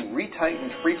had to be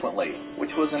retightened frequently,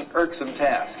 which was an irksome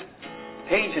task.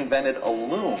 Page invented a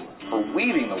loom for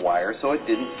weaving the wire so it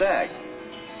didn't sag.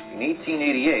 In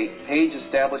 1888, Page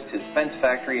established his fence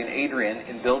factory in Adrian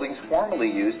in buildings formerly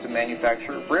used to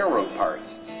manufacture railroad parts.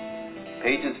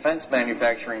 Page's fence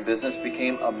manufacturing business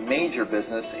became a major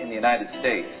business in the United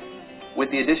States. With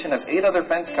the addition of 8 other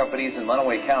fence companies in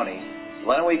Lenawee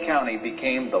County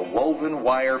became the woven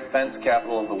wire fence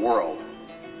capital of the world.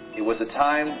 It was a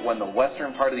time when the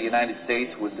western part of the United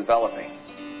States was developing.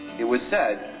 It was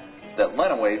said that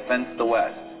Lenawee fenced the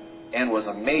West and was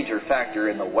a major factor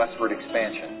in the westward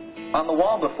expansion. On the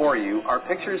wall before you are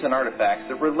pictures and artifacts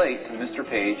that relate to Mr.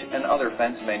 Page and other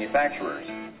fence manufacturers.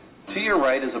 To your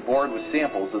right is a board with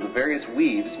samples of the various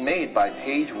weaves made by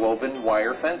Page Woven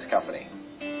Wire Fence Company.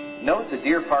 Note the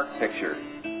Deer Park picture.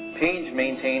 Page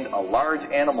maintained a large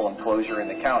animal enclosure in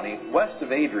the county west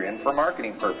of Adrian for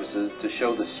marketing purposes to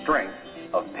show the strength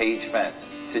of Page Fence.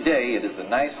 Today, it is a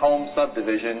nice home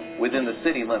subdivision within the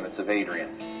city limits of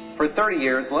Adrian. For 30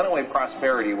 years, Lenawee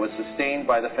prosperity was sustained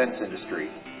by the fence industry.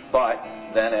 But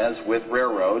then, as with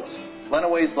railroads,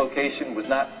 Lenawee's location was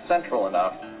not central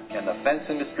enough, and the fence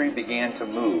industry began to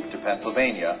move to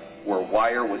Pennsylvania, where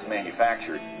wire was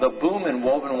manufactured. The boom in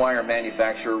woven wire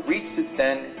manufacture reached its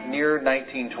end near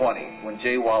 1920, when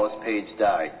J. Wallace Page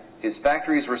died. His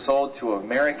factories were sold to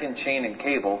American Chain and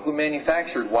Cable, who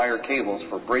manufactured wire cables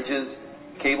for bridges,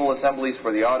 cable assemblies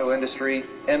for the auto industry,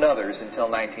 and others until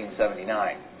 1979.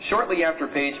 Shortly after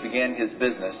Page began his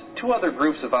business, 2 other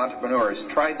groups of entrepreneurs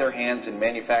tried their hands in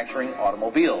manufacturing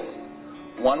automobiles.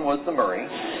 One was the Murray.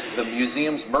 The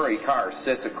museum's Murray car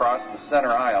sits across the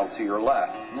center aisle to your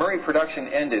left. Murray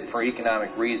production ended for economic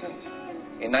reasons.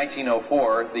 In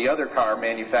 1904, the other car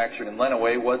manufactured in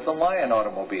Lenawee was the Lion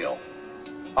automobile.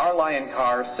 Our Lion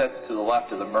car sits to the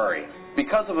left of the Murray.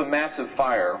 Because of a massive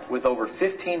fire with over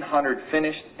 1,500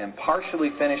 finished and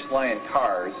partially finished Lion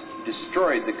cars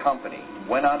destroyed the company,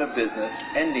 went out of business,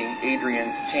 ending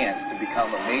Adrian's chance to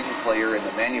become a major player in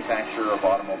the manufacture of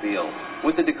automobiles.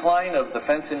 With the decline of the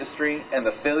fence industry and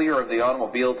the failure of the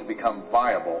automobile to become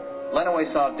viable, Lenawee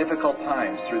saw difficult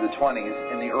times through the 20s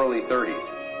and the early 30s.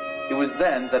 It was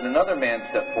then that another man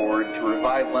stepped forward to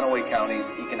revive Lenawee County's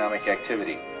economic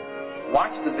activity.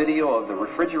 Watch the video of the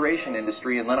refrigeration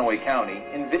industry in Lenawee County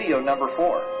in video number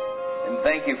 4. And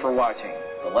thank you for watching.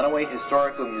 The Lenawee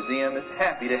Historical Museum is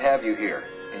happy to have you here.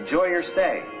 Enjoy your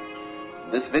stay.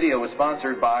 This video was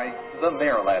sponsored by the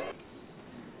Marilab.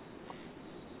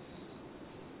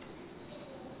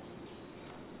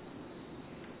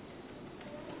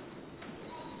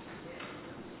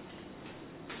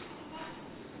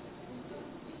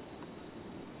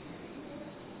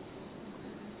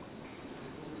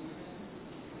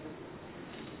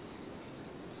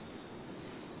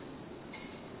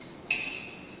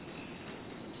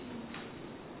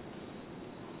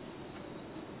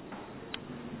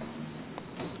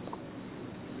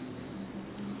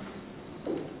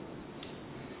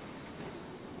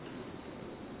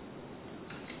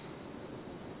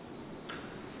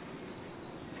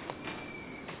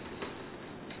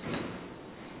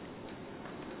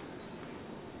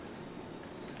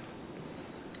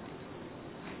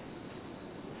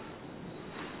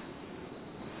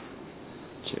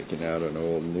 Checking out an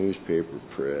old newspaper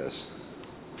press.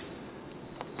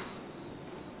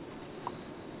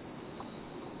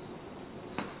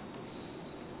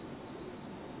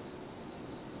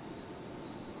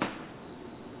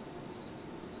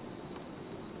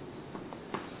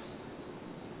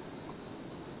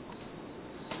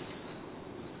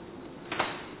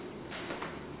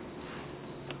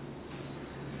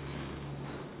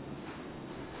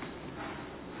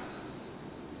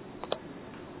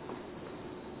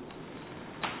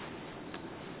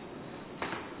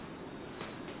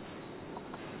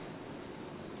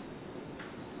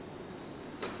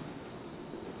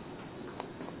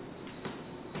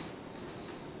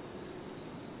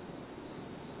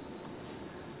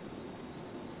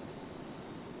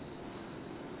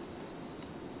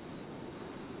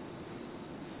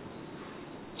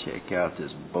 check out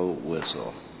this boat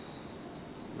whistle.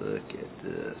 Look at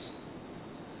this.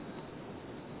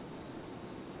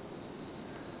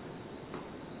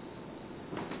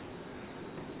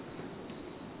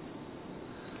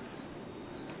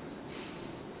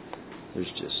 There's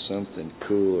just something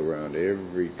cool around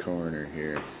every corner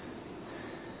here.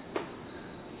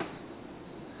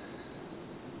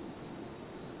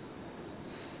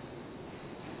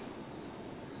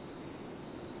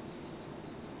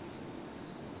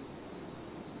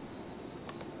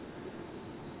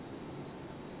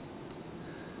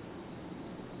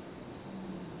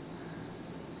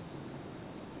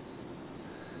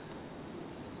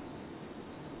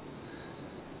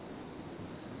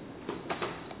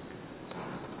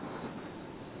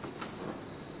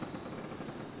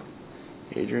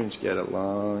 Adrian's got a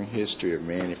long history of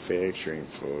manufacturing,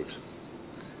 folks.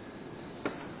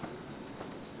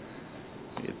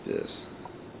 Look at this.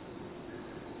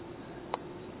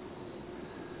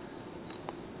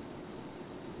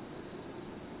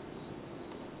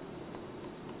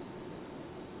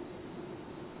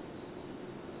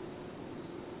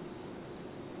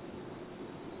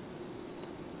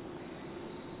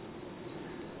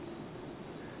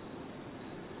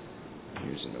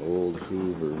 Here's an old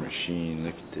Hoover machine.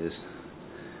 Look at this.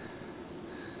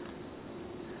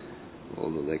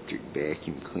 Old electric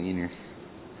vacuum cleaner.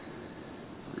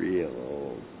 Real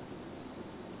old.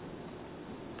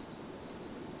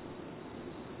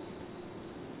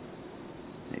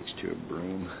 Next to a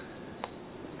broom.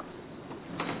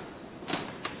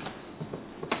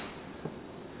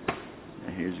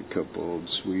 Now here's a couple old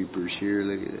sweepers here.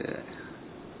 Look at that.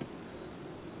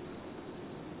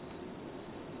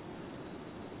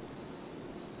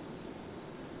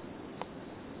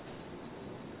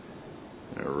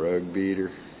 A rug beater.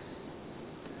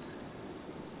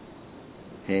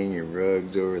 Hang your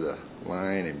rugs over the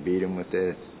line and beat them with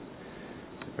that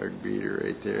rug beater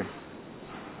right there.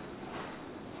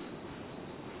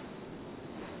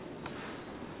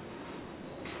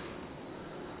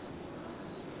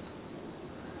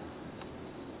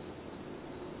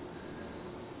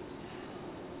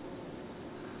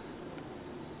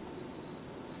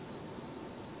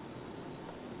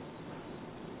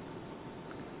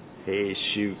 Hayes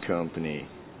Shoe Company,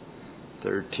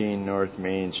 13 North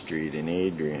Main Street in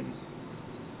Adrian.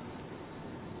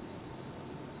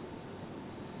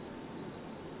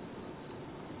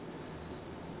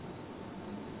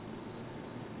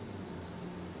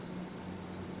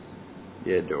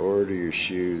 You had to order your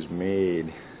shoes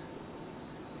made.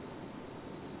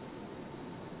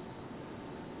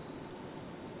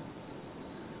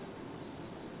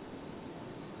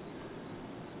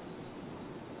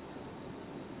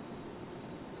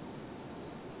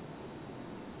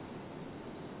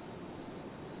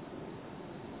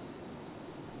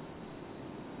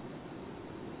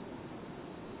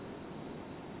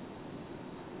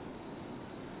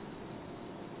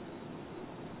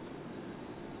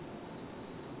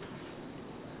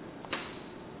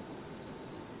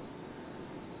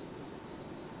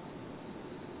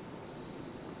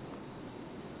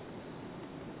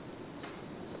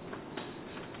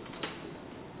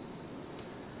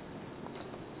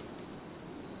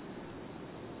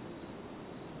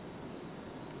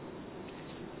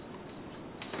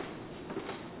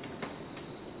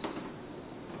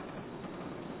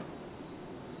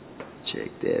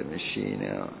 Check that machine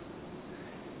out.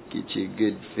 Get you a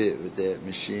good fit with that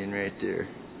machine right there.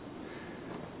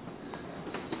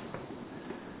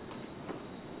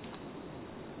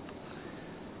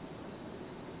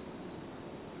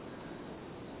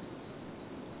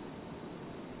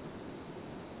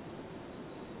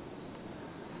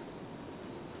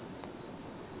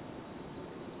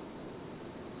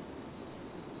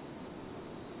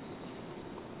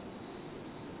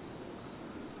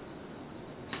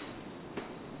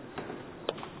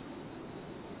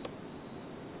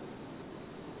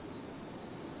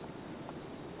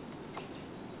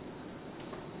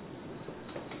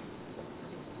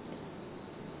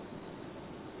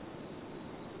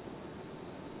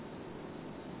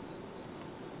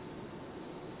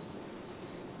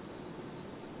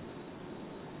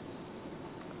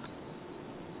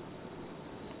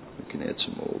 Looking at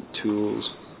some old tools.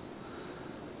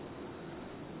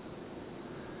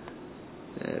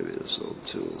 Fabulous old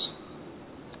tools.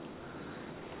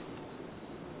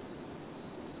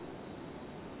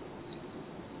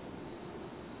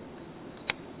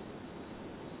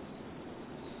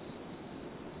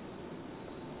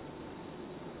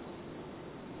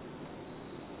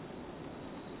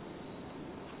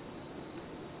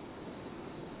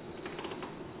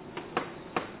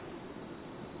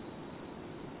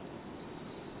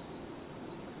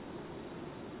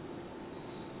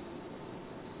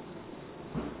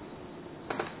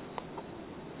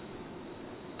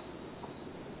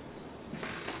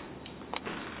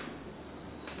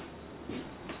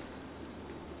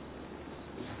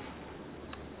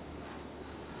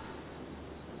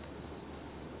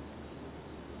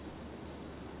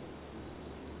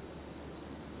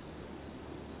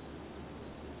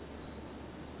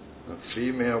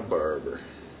 Female barber.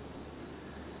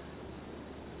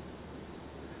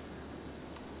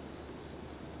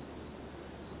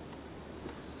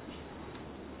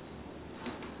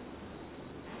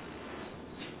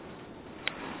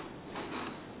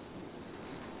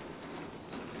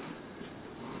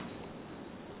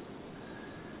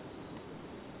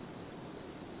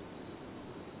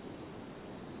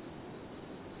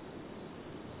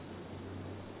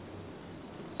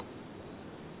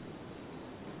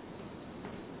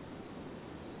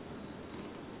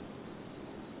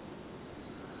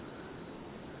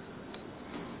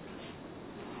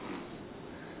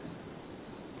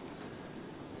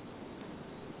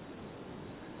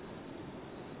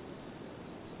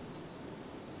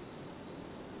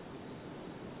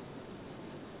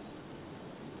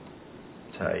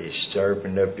 How you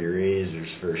sharpened up your razors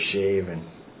for shaving.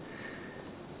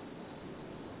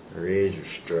 A razor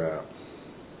strap.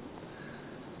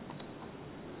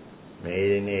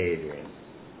 Made in Adrian.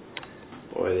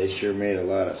 Boy, they sure made a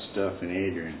lot of stuff in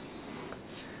Adrian.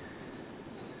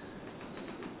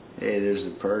 Hey,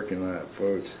 there's the parking lot,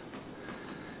 folks.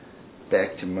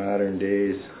 Back to modern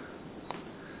days.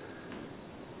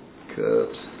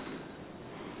 Cups.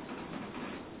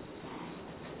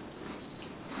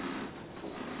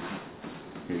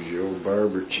 Here's your old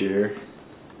barber chair.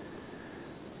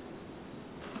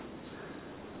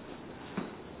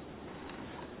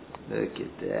 Look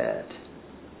at that.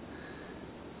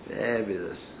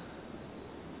 Fabulous.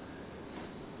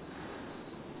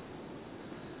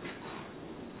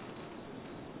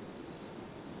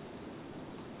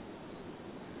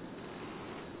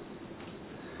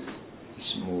 There's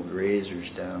some old razors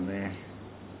down there.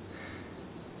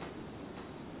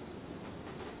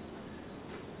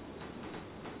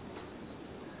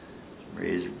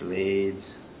 Razor blades.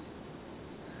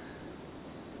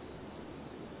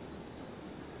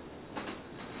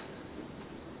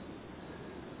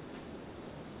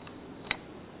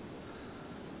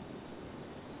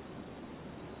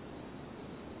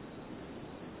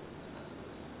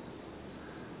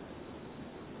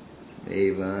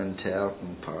 Avon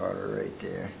talcum powder right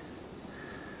there.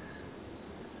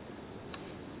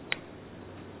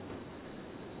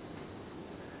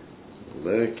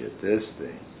 Look at this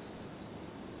thing.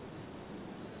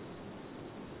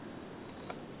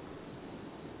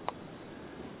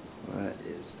 What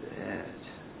is that?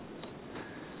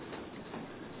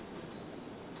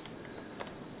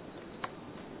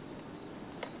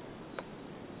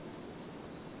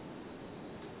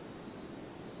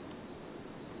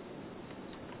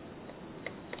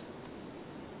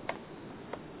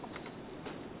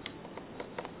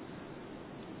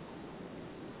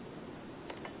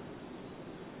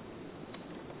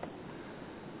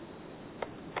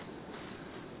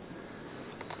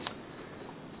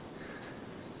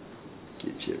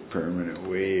 Get you a permanent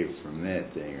wave from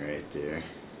that thing right there.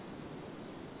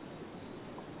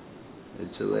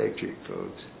 It's electric,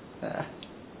 folks. Ah.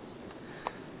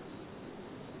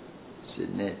 Sit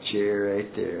in that chair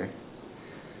right there.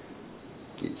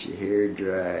 Get your hair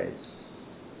dried.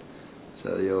 That's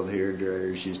how the old hair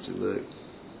dryers used to look.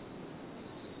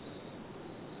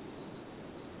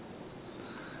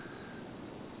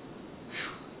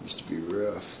 Used to be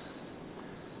rough.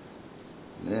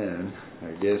 Then,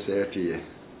 I guess after you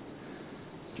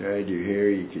dried your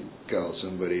hair, you could call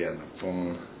somebody on the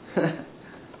phone.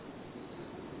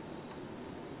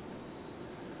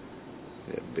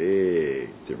 That big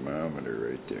thermometer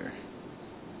right there.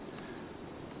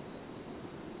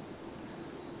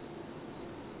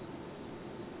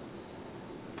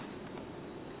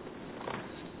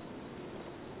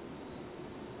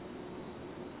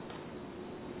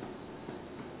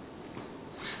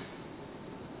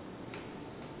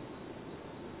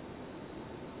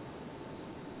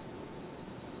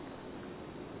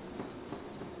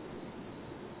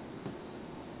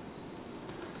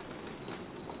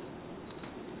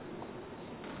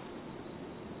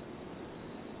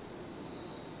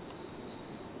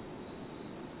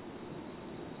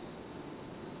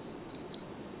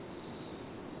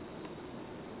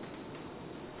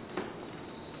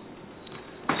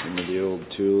 Some of the old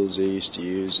tools they used to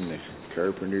use in the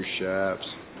carpenter shops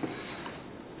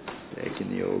back in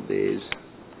the old days.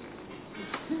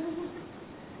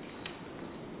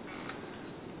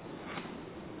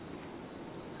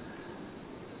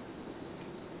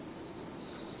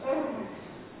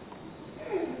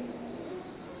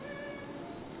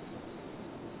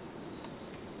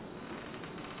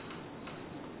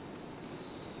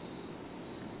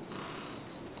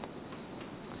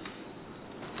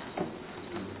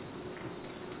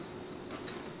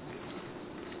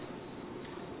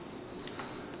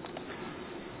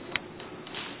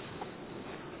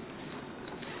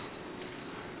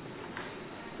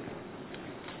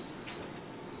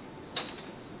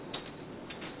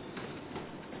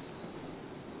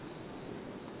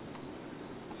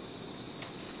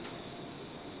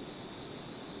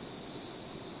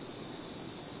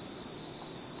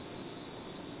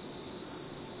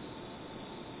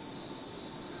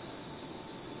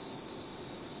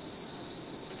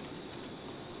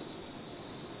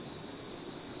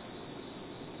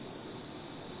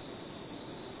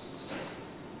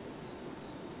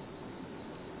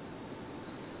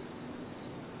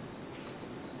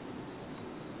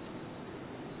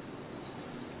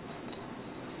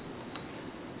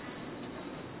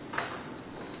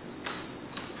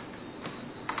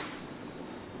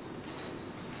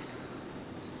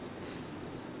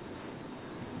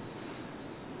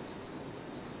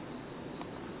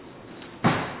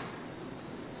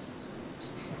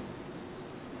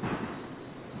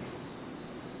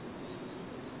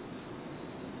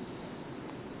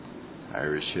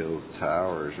 Irish Hill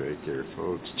Towers right there,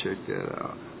 folks. Check that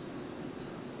out.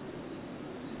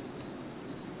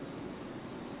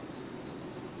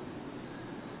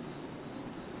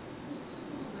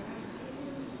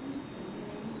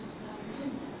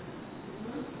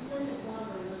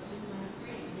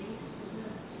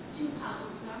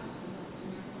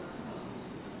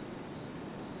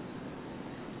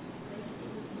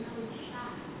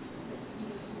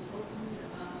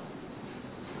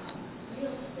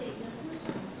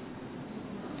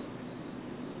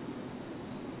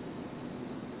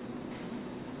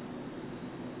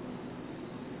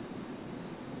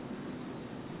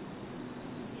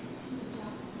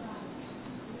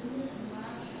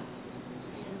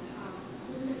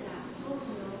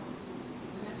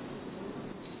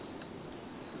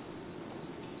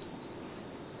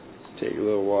 Take a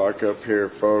little walk up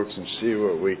here, folks, and see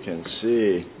what we can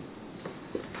see.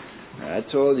 I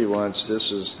told you once this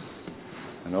is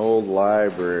an old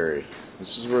library. This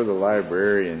is where the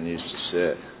librarian used to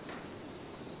sit.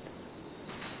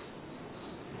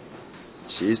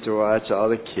 She used to watch all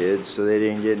the kids so they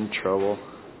didn't get in trouble.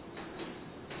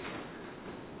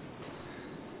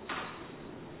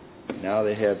 Now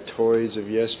they have toys of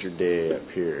yesterday up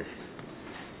here.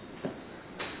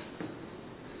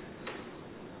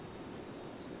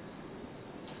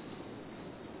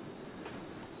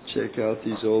 Check out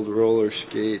these old roller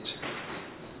skates.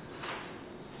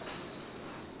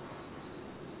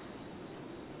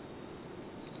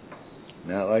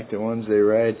 Not like the ones they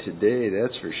ride today,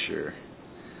 that's for sure.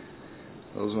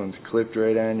 Those ones clipped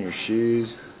right on your shoes.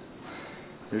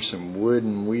 There's some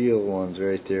wooden wheel ones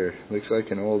right there. Looks like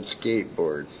an old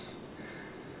skateboard.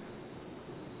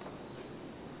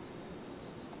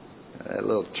 That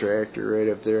little tractor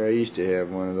right up there, I used to have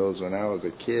one of those when I was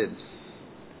a kid.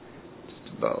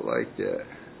 About like that.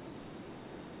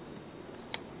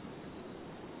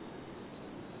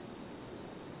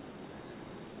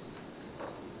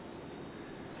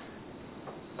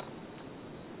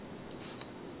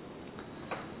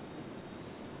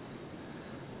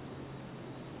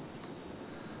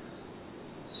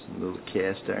 Some little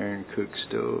cast iron cook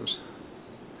stoves.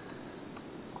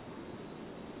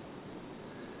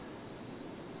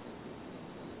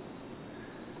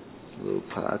 Little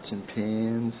pots and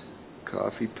pans.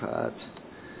 Coffee pots.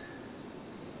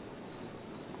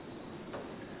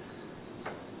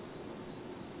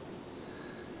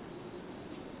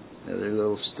 Another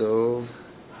little stove.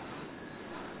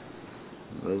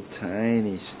 A little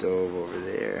tiny stove over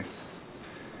there.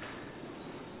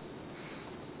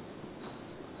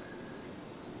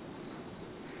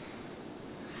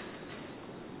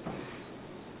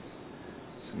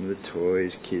 Some of the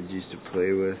toys kids used to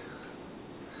play with.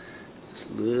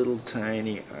 Little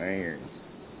tiny iron.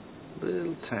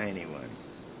 Little tiny one.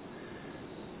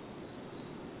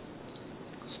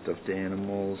 Stuffed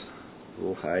animals.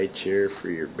 Little high chair for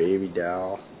your baby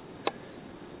doll.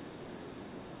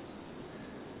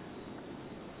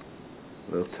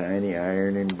 Little tiny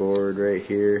ironing board right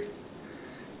here.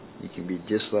 You can be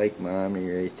just like mommy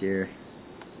right there.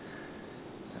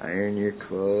 Iron your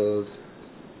clothes.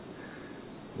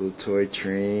 Little toy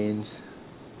trains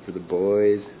for the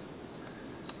boys.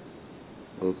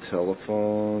 Little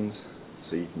telephones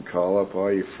so you can call up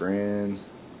all your friends.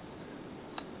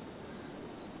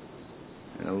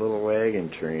 And a little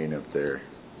wagon train up there.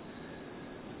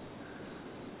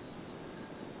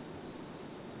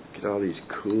 Look at all these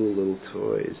cool little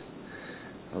toys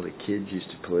all the kids used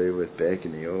to play with back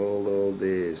in the old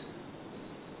days.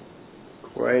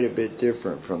 Quite a bit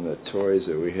different from the toys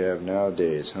that we have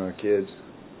nowadays, huh kids?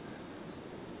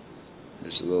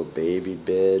 There's a little baby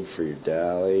bed for your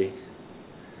dolly.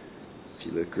 If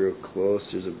you look real close,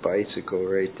 there's a bicycle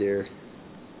right there.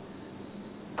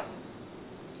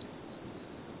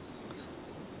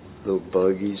 Little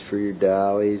buggies for your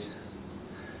dollies.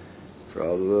 For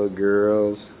all the little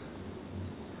girls.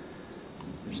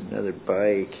 There's another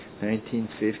bike.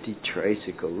 1950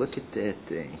 tricycle. Look at that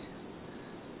thing.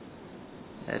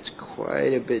 That's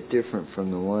quite a bit different from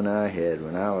the one I had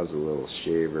when I was a little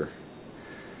shaver.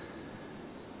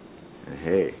 And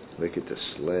hey, look at the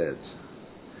sleds.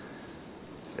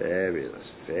 Fabulous,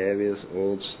 fabulous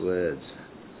old sleds.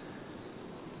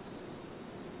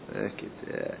 Look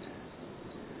at that.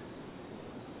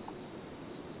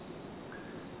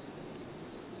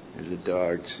 There's a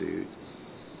dog suit.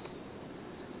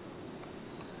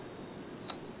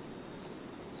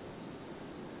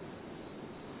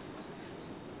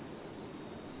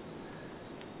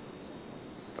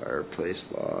 Fireplace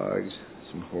logs,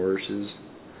 some horses,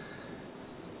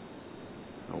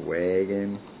 a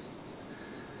wagon,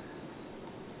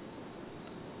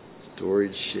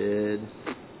 storage shed,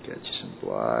 got you some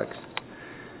blocks.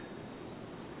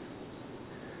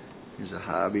 There's a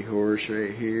hobby horse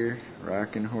right here,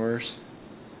 rocking horse.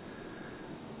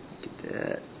 Look at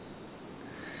that.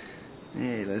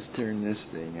 Hey, let's turn this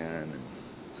thing on and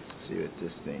see what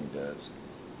this thing does.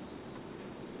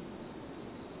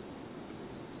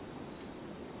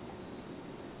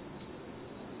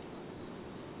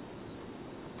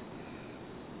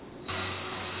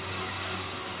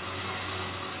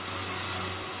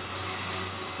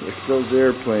 Look at those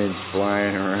airplanes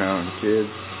flying around, kids.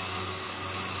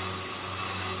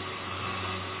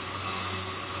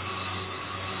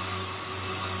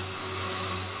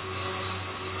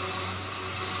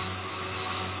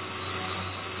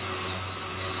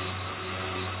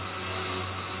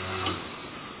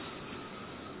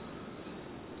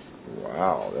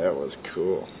 Wow, that was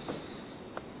cool.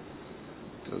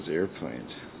 Those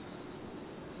airplanes.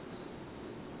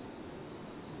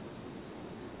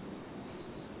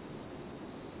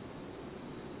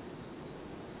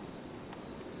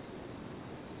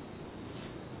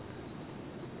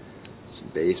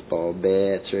 Some baseball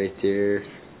bats right there.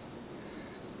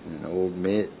 And an old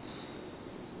mitt.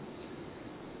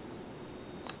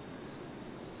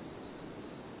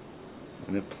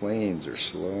 And the planes are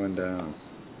slowing down.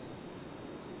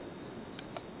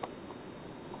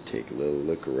 Take a little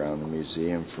look around the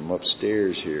museum from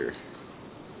upstairs here,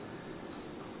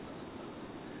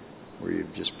 where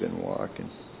you've just been walking.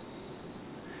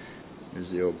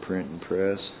 There's the old print and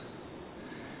press.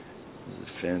 There's the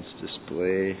fence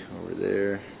display over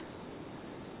there.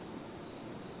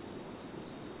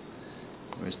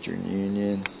 Western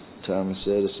Union, Thomas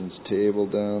Edison's table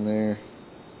down there.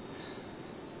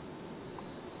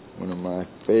 One of my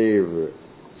favorite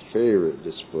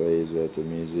displays at the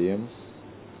museum.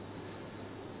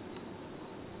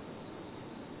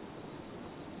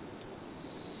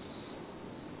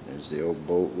 There's the old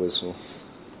boat whistle.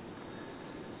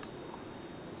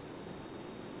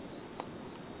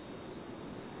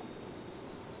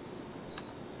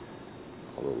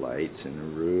 All the lights in the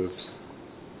roofs.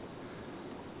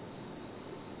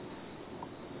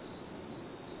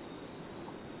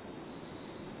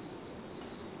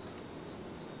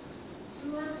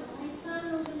 You want the lights on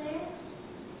over there?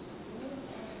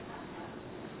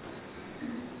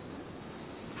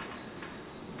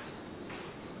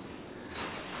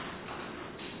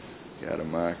 Got a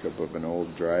mock-up of an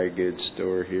old dry goods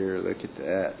store here. Look at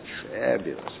that.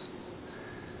 Fabulous.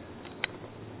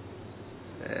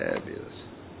 Fabulous.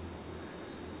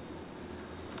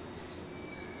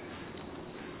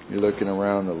 You're looking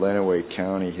around the Lenawee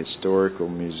County Historical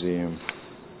Museum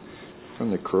from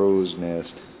the Crow's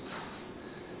Nest.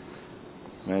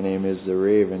 My name is The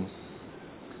Raven.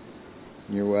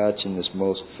 You're watching this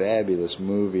most fabulous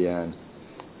movie on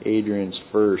Adrian's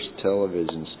first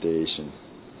television station,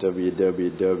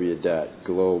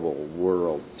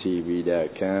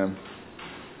 www.globalworldtv.com.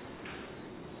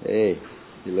 Hey,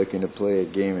 you looking to play a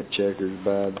game of checkers,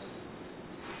 Bob?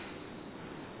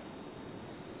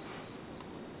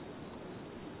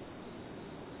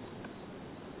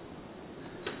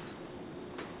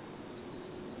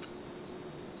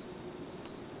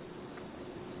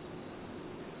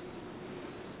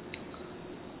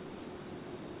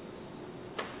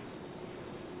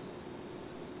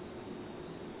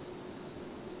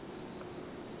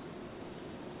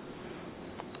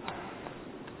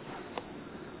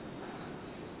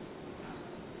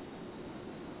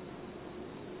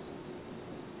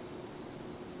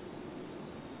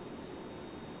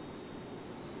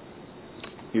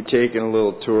 You're taking a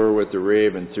little tour with the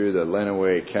Raven through the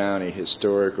Lenawee County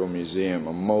Historical Museum.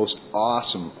 A most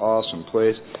awesome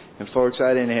place. And folks,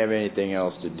 I didn't have anything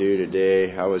else to do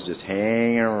today. I was just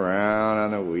hanging around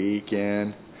on the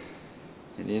weekend.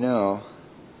 And you know,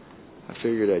 I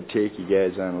figured I'd take you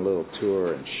guys on a little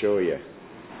tour and show you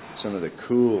some of the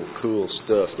cool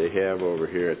stuff they have over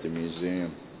here at the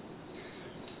museum.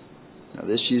 Now,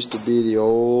 this used to be the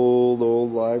old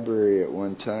library at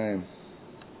one time.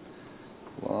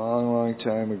 Long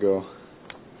time ago.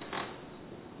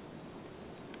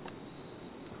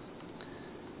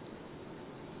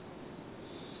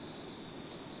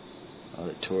 All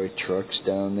the toy trucks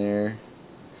down there,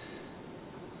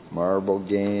 marble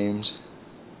games,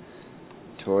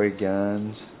 toy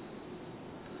guns,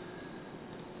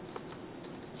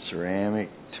 ceramic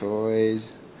toys,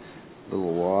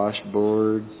 little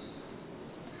washboard.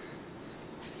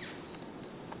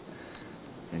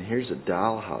 And here's a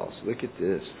dollhouse. Look at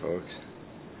this, folks.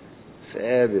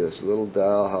 Fabulous little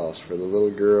dollhouse for the little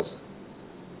girls.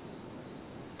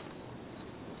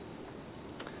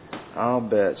 I'll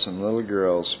bet some little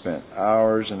girls spent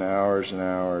hours and hours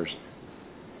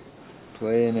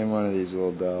playing in one of these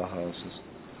little dollhouses.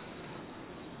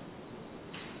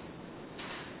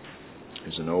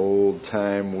 There's an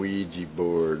old-time Ouija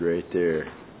board right there.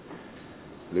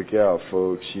 Look out,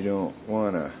 folks. You don't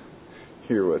want to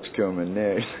hear what's coming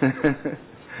next.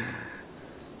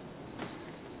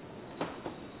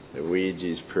 The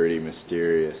Ouija's pretty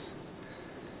mysterious.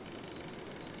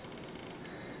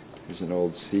 There's an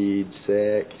old seed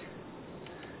sack.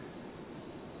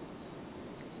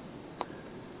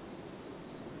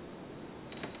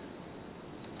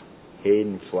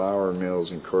 Hayden Flour Mills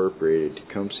Incorporated,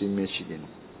 Tecumseh, Michigan.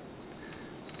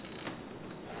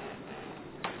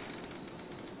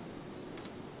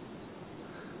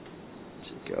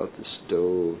 Check out the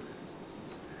stove.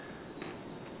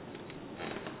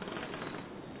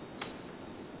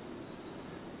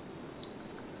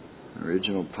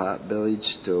 Original pot-bellied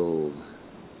stove.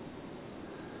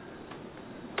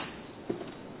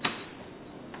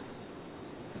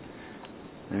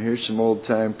 Now here's some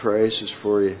old-time prices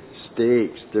for you.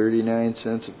 Steaks, 39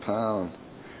 cents a pound.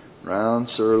 Round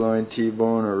sirloin,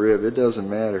 T-bone, or rib. It doesn't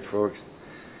matter, folks.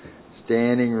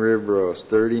 Standing rib roast,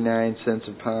 39 cents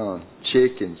a pound.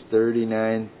 Chickens,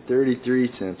 33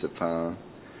 cents a pound.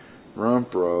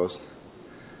 Rump roast.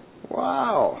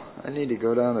 Wow! I need to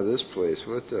go down to this place.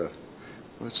 What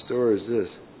store is this?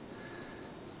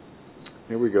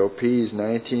 Here we go. Peas,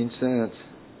 19 cents.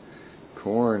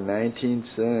 Corn, 19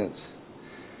 cents.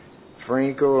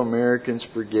 Franco American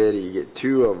spaghetti. You get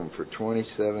 2 of them for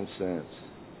 27 cents.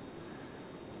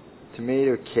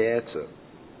 Tomato catsup,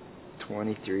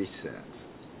 23 cents.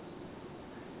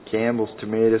 Campbell's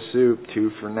tomato soup,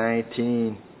 2 for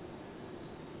 19.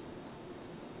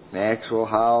 Maxwell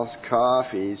House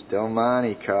coffees, Del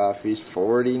Monte coffees,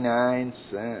 49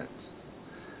 cents.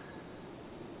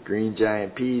 Green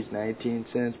Giant peas, 19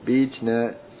 cents. Beech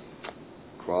nut,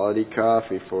 quality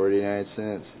coffee, 49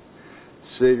 cents.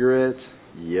 Cigarettes,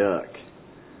 yuck.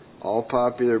 All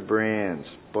popular brands,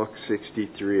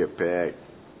 $1.63 a pack.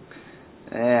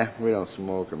 We don't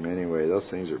smoke them anyway. Those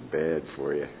things are bad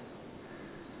for you.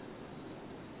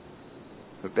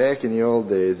 But back in the old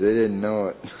days, they didn't know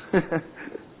it.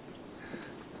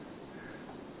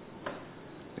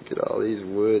 Look at all these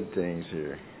wood things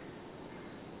here.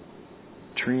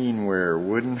 Treenware,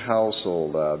 wooden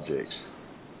household objects.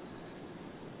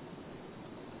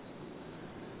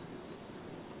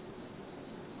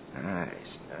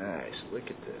 Nice. Look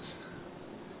at this.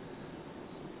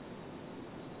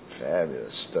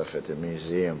 Fabulous stuff at the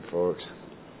museum, folks.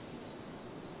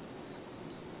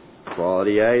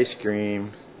 Quality ice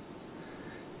cream.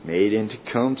 Made in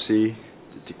Tecumseh.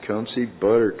 The Tecumseh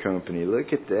Butter Company.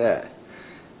 Look at that.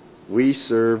 We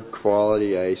serve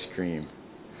quality ice cream.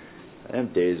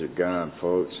 Them days are gone,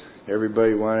 folks.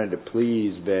 Everybody wanted to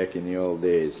please back in the old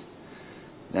days.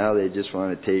 Now they just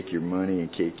want to take your money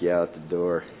and kick you out the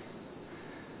door.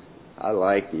 I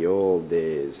like the old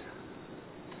days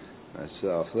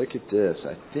myself. Look at this.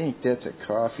 I think that's a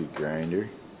coffee grinder.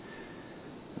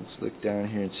 Let's look down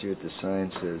here and see what the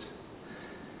sign says.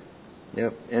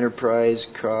 Yep, Enterprise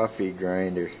Coffee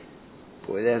Grinder.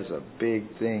 Boy, that's a big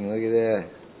thing. Look at that.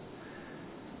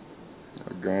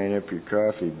 I'll grind up your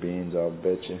coffee beans, I'll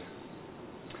bet you.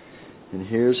 And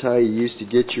here's how you used to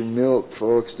get your milk,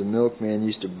 folks. The milkman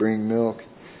used to bring milk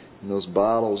in those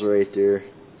bottles right there.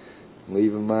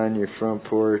 Leave them on your front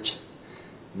porch.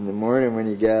 In the morning when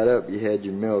you got up, you had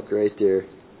your milk right there.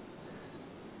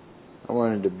 I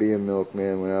wanted to be a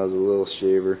milkman when I was a little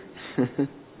shaver.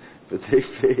 But they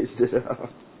phased it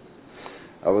out.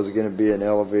 I was going to be an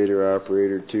elevator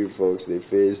operator too, folks. They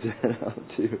phased that out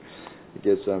too. I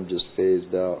guess I'm just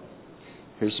phased out.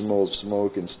 Here's some old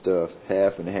smoking stuff.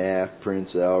 Half and half,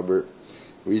 Prince Albert.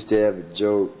 We used to have a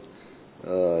joke.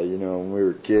 When we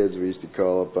were kids, we used to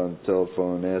call up on the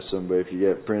telephone and ask somebody, if you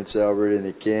got Prince Albert in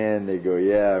a can, they go,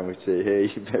 yeah. And we'd say, hey,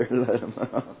 you better let him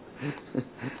out.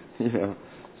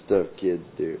 Stuff kids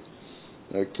do.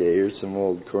 Okay, here's some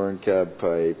old corncob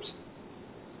pipes.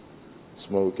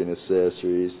 Smoking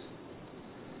accessories.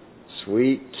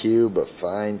 Sweet cube of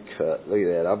fine cut. Look at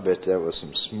that. I bet that was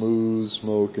some smooth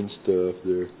smoking stuff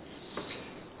there.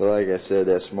 But like I said,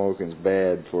 that smoking's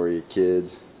bad for you kids.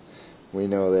 We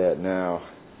know that now.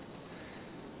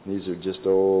 These are just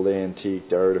old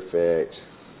antiqued artifacts.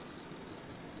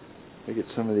 Look at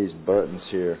some of these buttons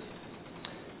here.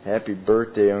 Happy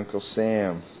birthday, Uncle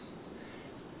Sam.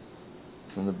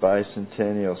 From the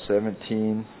bicentennial,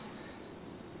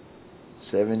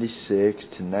 1776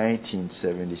 to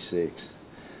 1976.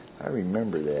 I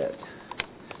remember that.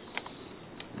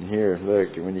 And here,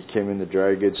 look, when you came in the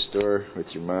dry goods store with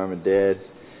your mom and dad,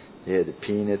 you had the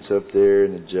peanuts up there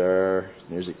in the jar.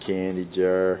 There's a candy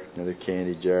jar, another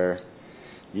candy jar.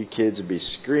 You kids would be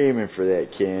screaming for that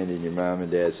candy, and your mom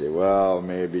and dad say, well,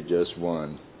 maybe just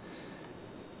one.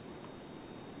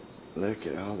 Look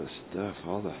at all the stuff,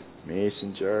 all the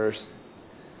mason jars.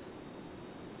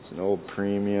 It's an old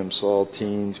premium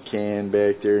saltines can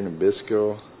back there in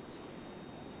Nabisco.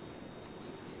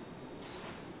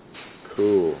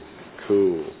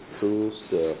 Cool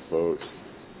stuff, folks.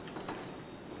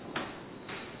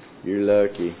 You're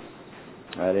lucky.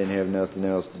 I didn't have nothing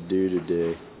else to do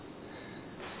today.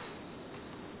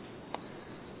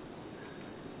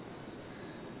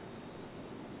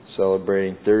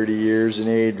 Celebrating 30 years in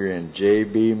Adrian,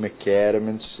 J.B. McAdam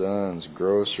and Sons,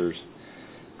 grocers,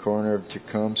 corner of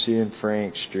Tecumseh and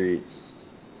Frank Street.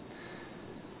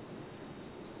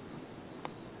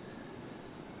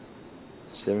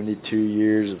 "72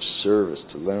 years of service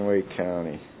to Lenawee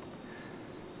County."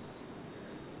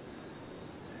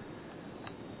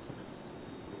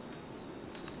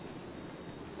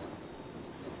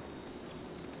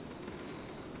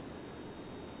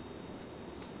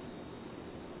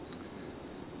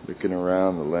 Looking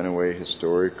around the Lenawee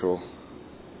Historical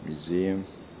Museum.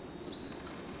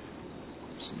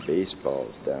 Some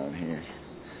baseballs down here.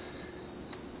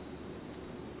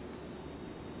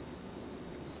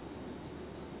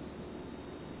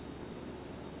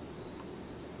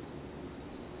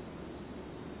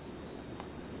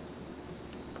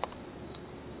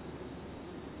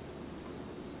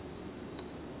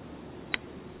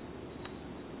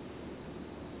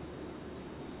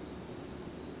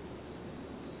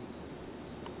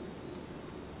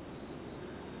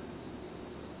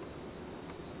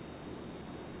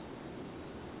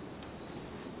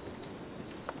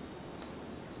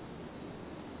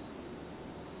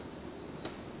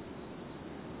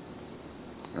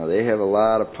 Now they have a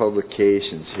lot of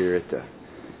publications here at the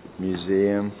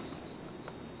museum.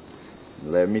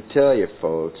 Let me tell you,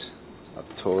 folks,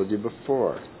 I've told you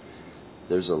before,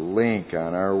 there's a link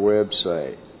on our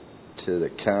website to the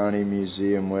county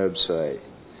museum website.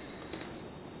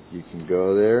 You can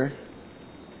go there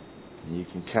and you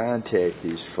can contact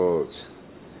these folks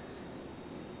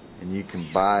and you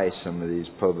can buy some of these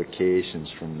publications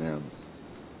from them.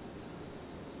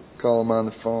 Call them on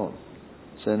the phone.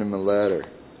 Send them a letter.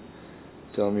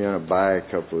 Tell them you want to buy a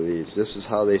couple of these. This is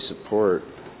how they support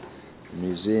the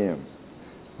museum.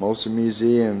 Most of the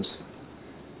museums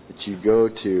that you go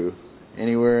to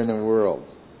anywhere in the world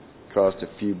cost a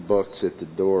few bucks at the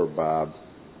door, Bob.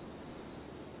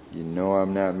 You know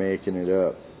I'm not making it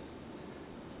up.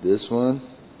 This one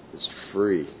is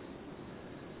free.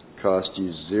 Cost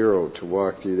you $0 to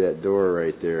walk through that door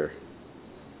right there.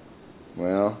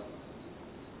 Well,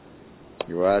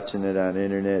 you're watching it on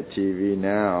internet TV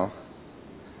now.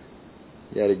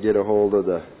 You got to get a hold of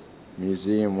the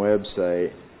museum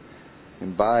website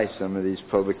and buy some of these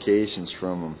publications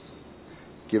from them.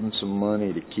 Give them some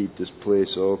money to keep this place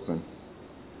open.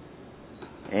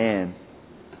 And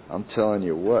I'm telling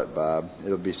you what, Bob,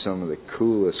 it'll be some of the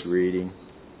coolest reading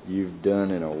you've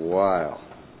done in a while.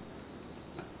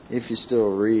 If you still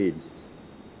read.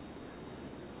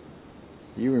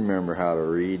 You remember how to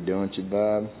read, don't you,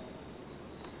 Bob?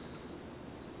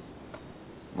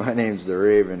 My name's the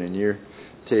Raven, and you're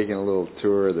taking a little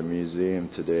tour of the museum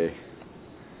today.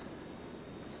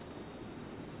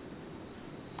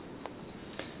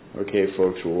 Okay,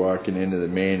 folks, we're walking into the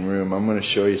main room. I'm going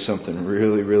to show you something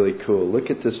really, really cool. Look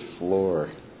at this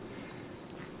floor.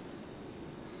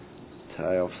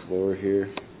 Tile floor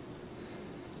here.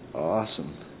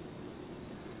 Awesome.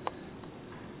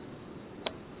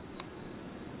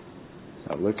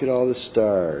 Now look at all the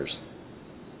stars.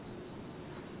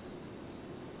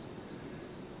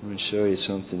 I'm going to show you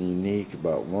something unique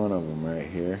about one of them right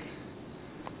here.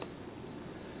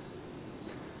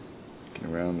 Looking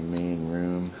around the main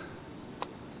room.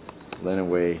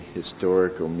 Lenawee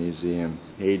Historical Museum,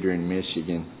 Adrian,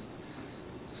 Michigan.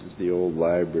 This is the old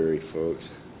library, folks.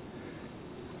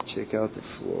 Check out the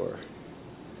floor.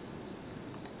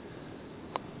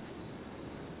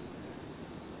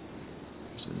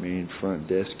 There's the main front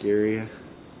desk area.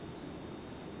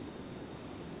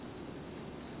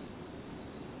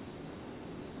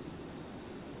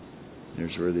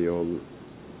 There's where the old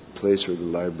place where the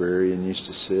librarian used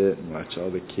to sit and watch all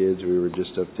the kids. We were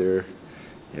just up there.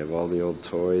 You have all the old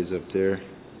toys up there.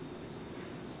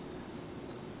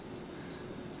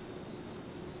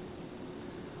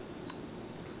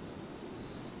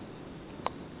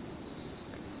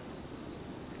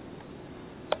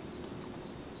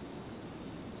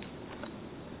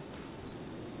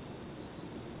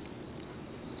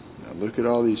 Now look at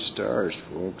all these stars,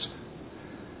 folks.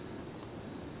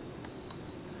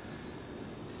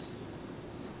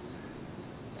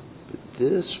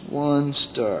 this one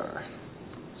star.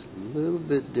 It's a little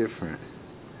bit different.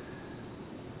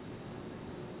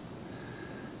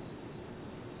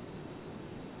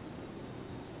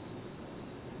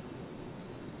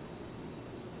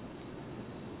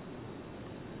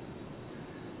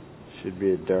 Should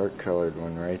be a dark colored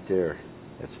one right there.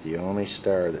 That's the only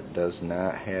star that does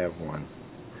not have one.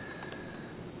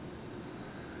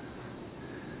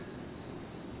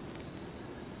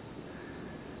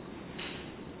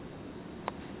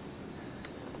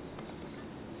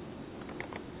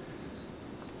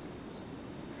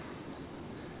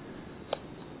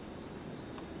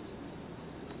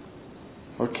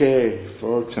 Okay,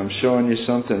 folks, I'm showing you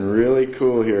something really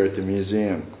cool here at the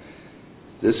museum.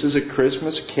 This is a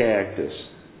Christmas cactus,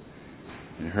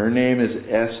 and her name is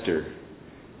Esther,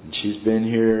 and she's been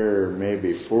here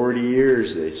maybe 40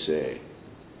 years, they say.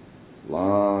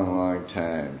 Long, long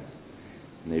time.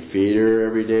 And they feed her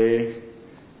every day,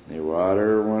 and they water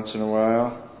her once in a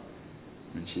while,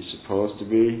 when she's supposed to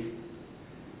be.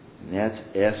 And that's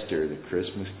Esther, the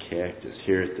Christmas cactus,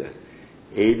 here at the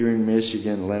Adrian,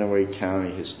 Michigan, Lenawee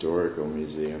County Historical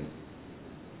Museum.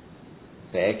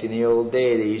 Back in the old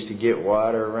day, they used to get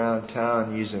water around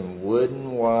town using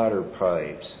wooden water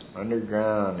pipes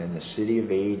underground in the city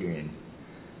of Adrian.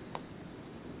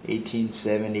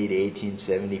 1870 to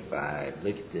 1875.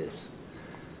 Look at this.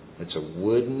 It's a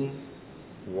wooden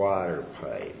water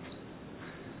pipe.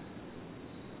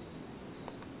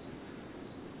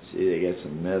 See, they got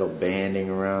some metal banding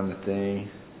around the thing.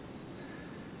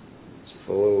 It's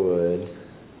full of wood.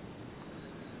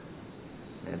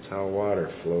 That's how water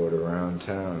flowed around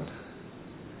town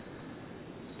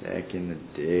back in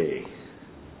the day.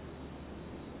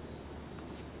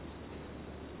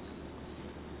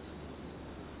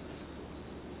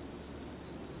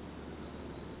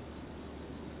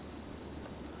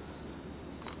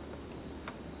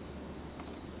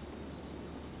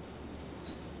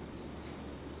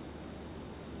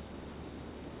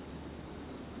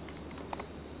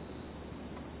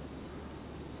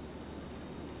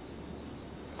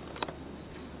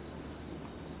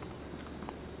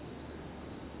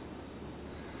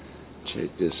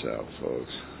 Check this out,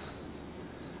 folks.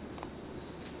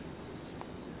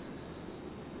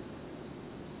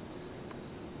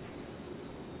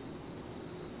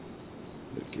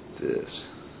 Look at this.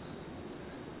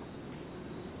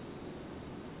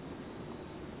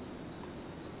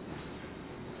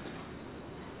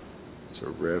 It's a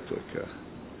replica.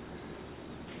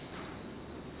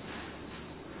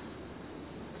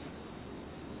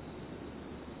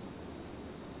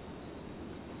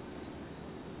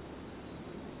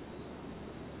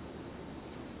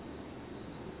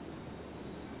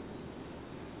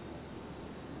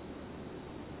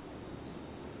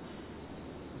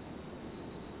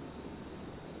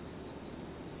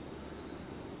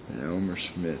 An Elmer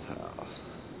Smith house.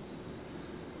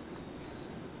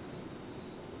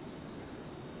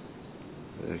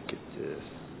 Look at this.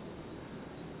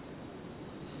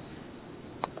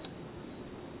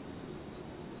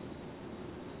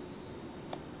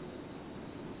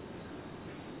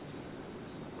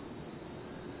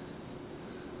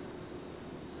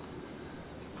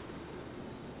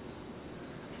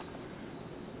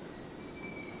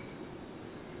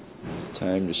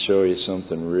 Time to show you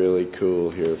something really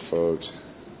cool here, folks.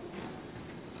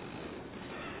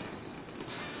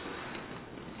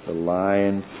 The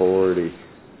Lion 40.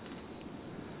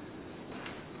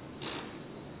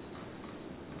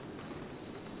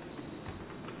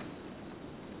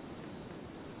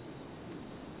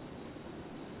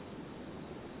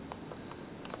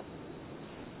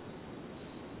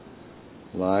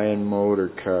 Lion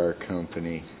Motor Car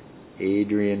Company,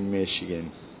 Adrian,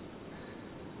 Michigan.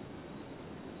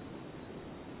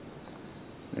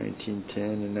 1910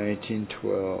 and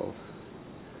 1912.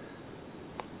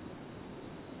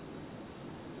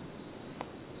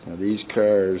 Now these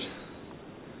cars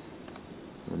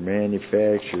were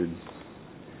manufactured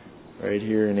right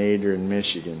here in Adrian,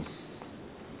 Michigan.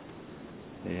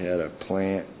 They had a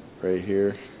plant right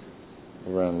here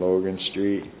over on Logan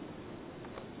Street.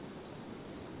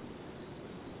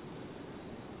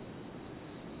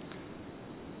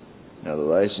 Now the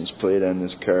license plate on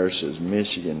this car says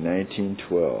Michigan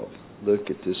 1912.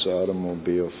 Look at this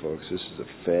automobile, folks. This is a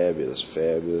fabulous,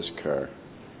 fabulous car.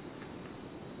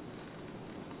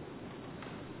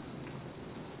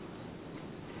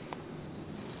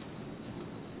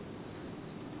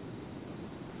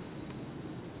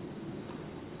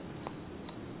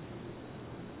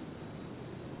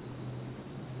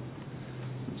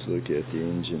 Let's look at the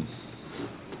engine.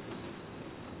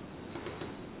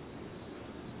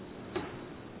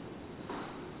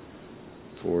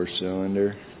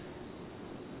 4-cylinder.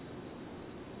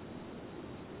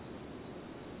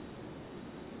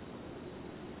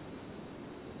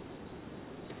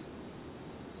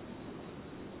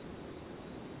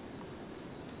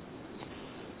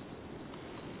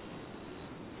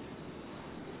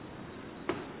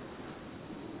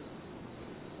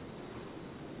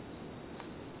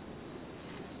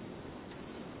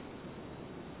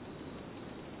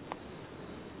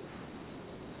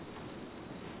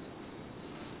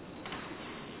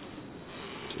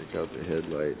 Check out the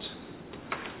headlights.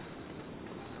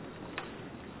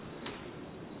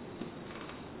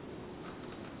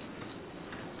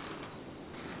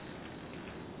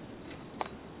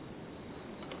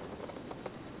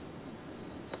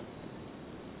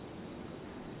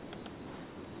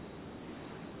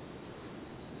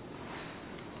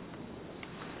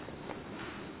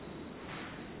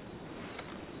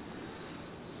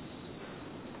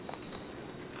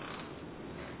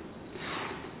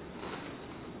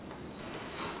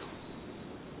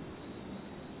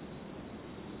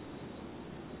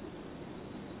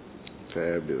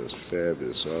 Fabulous,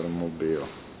 fabulous automobile.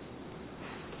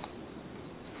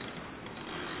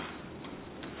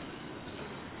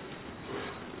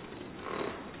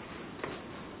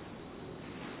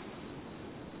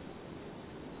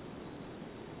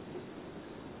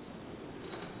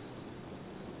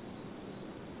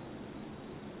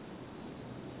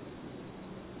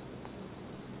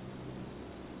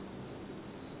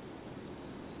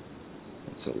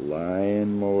 It's a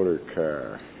Lion motor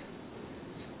car.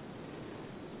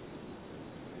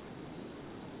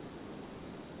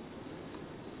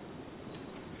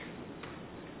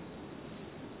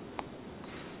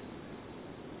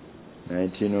 In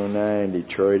 1909,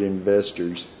 Detroit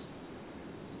investors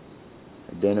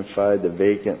identified the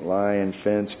vacant Lion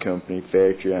Fence Company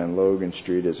factory on Logan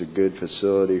Street as a good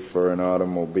facility for an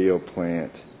automobile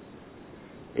plant.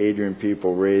 Adrian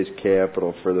people raised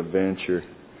capital for the venture.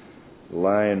 The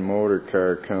Lion Motor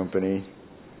Car Company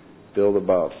built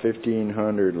about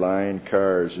 1,500 Lion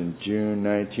cars. In June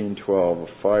 1912,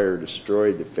 a fire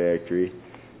destroyed the factory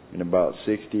and about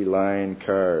 60 Lion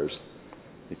cars.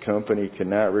 The company could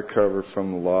not recover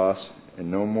from the loss,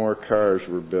 and no more cars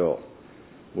were built.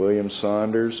 William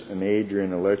Saunders, an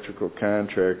Adrian electrical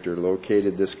contractor,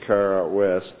 located this car out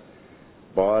west,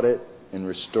 bought it, and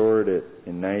restored it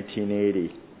in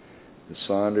 1980. The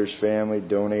Saunders family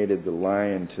donated the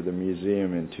Lion to the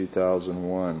museum in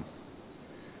 2001,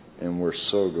 and we're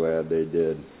so glad they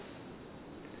did.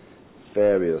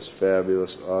 Fabulous,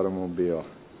 fabulous automobile.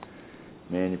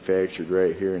 Manufactured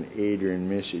right here in Adrian,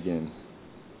 Michigan.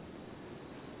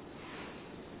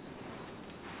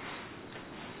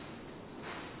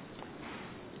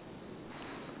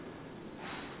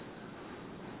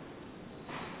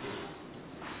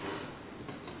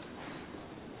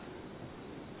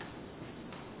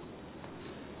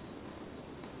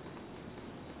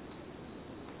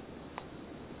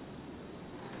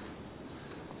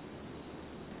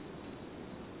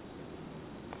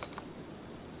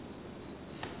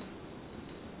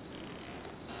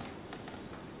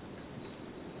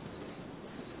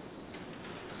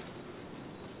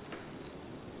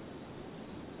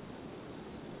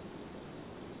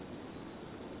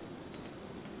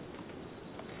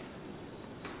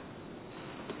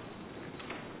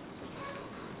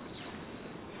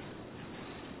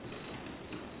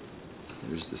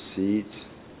 There's the seats,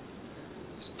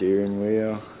 steering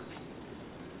wheel,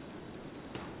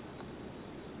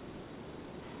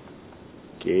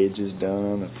 gauges down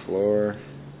on the floor,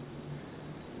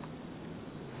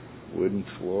 wooden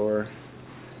floor.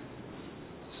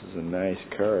 This is a nice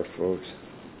car, folks.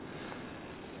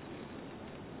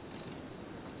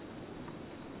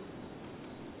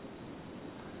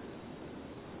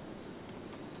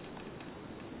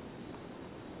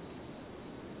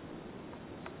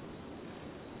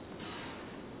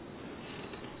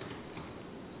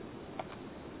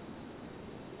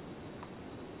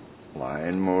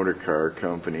 Lion Motor Car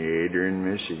Company, Adrian,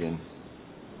 Michigan.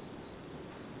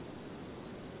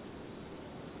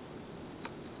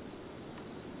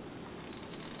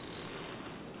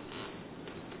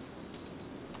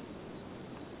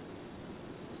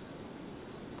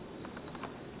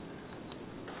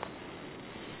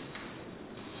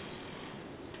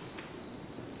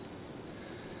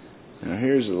 Now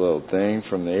here's a little thing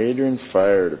from the Adrian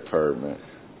Fire Department.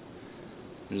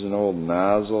 There's an old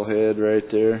nozzle head right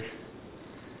there.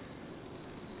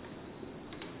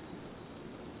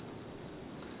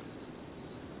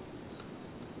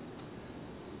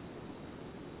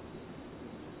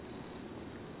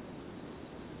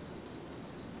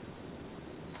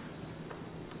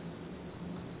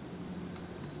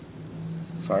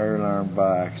 Fire alarm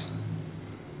box.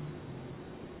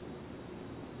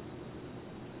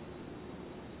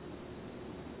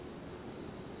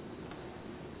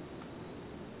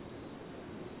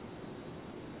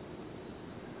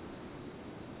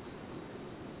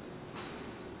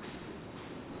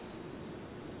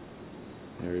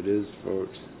 There it is,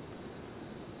 folks.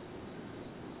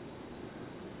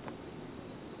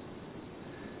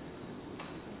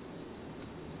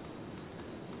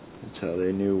 That's how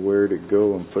they knew where to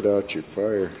go and put out your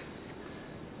fire.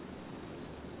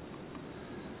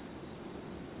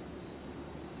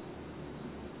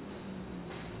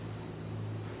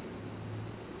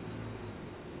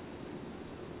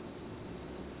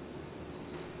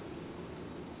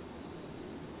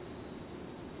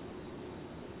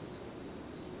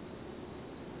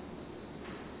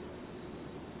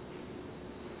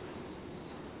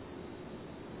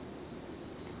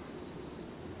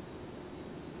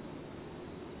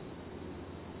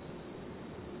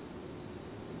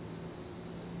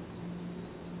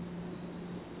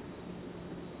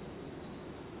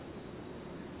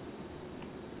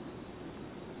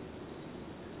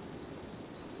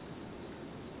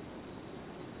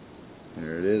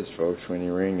 There it is, folks. When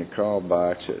you ring the call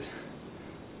box, it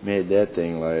made that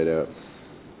thing light up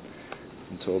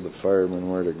and told the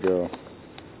firemen where to go.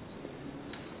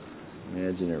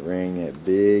 Imagine it rang that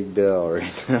big bell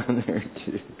right down there,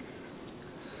 too.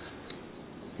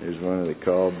 There's one of the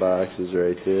call boxes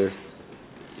right there.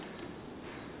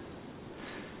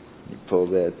 You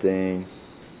pull that thing,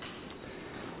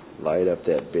 light up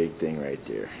that big thing right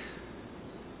there.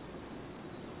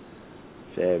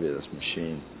 Fabulous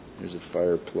machine. There's a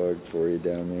fire plug for you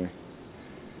down there.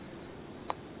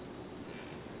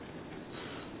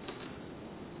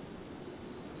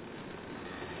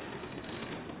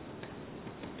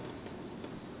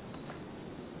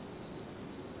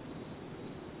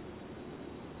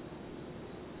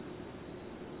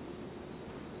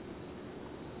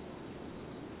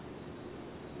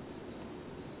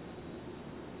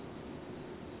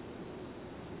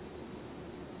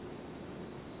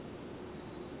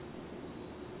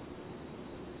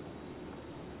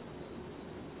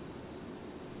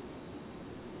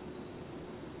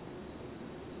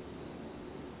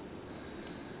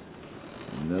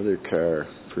 Another car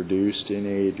produced in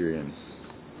Adrian,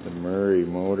 the Murray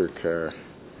motor car,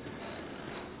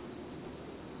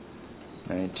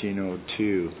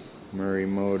 1902 Murray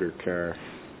motor car.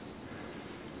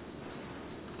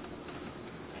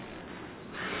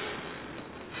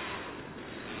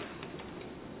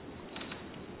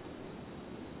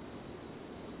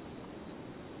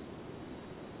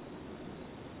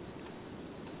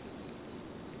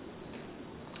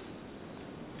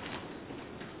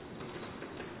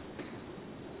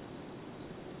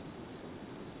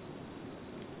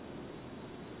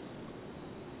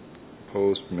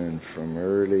 Postman from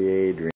early Adrian.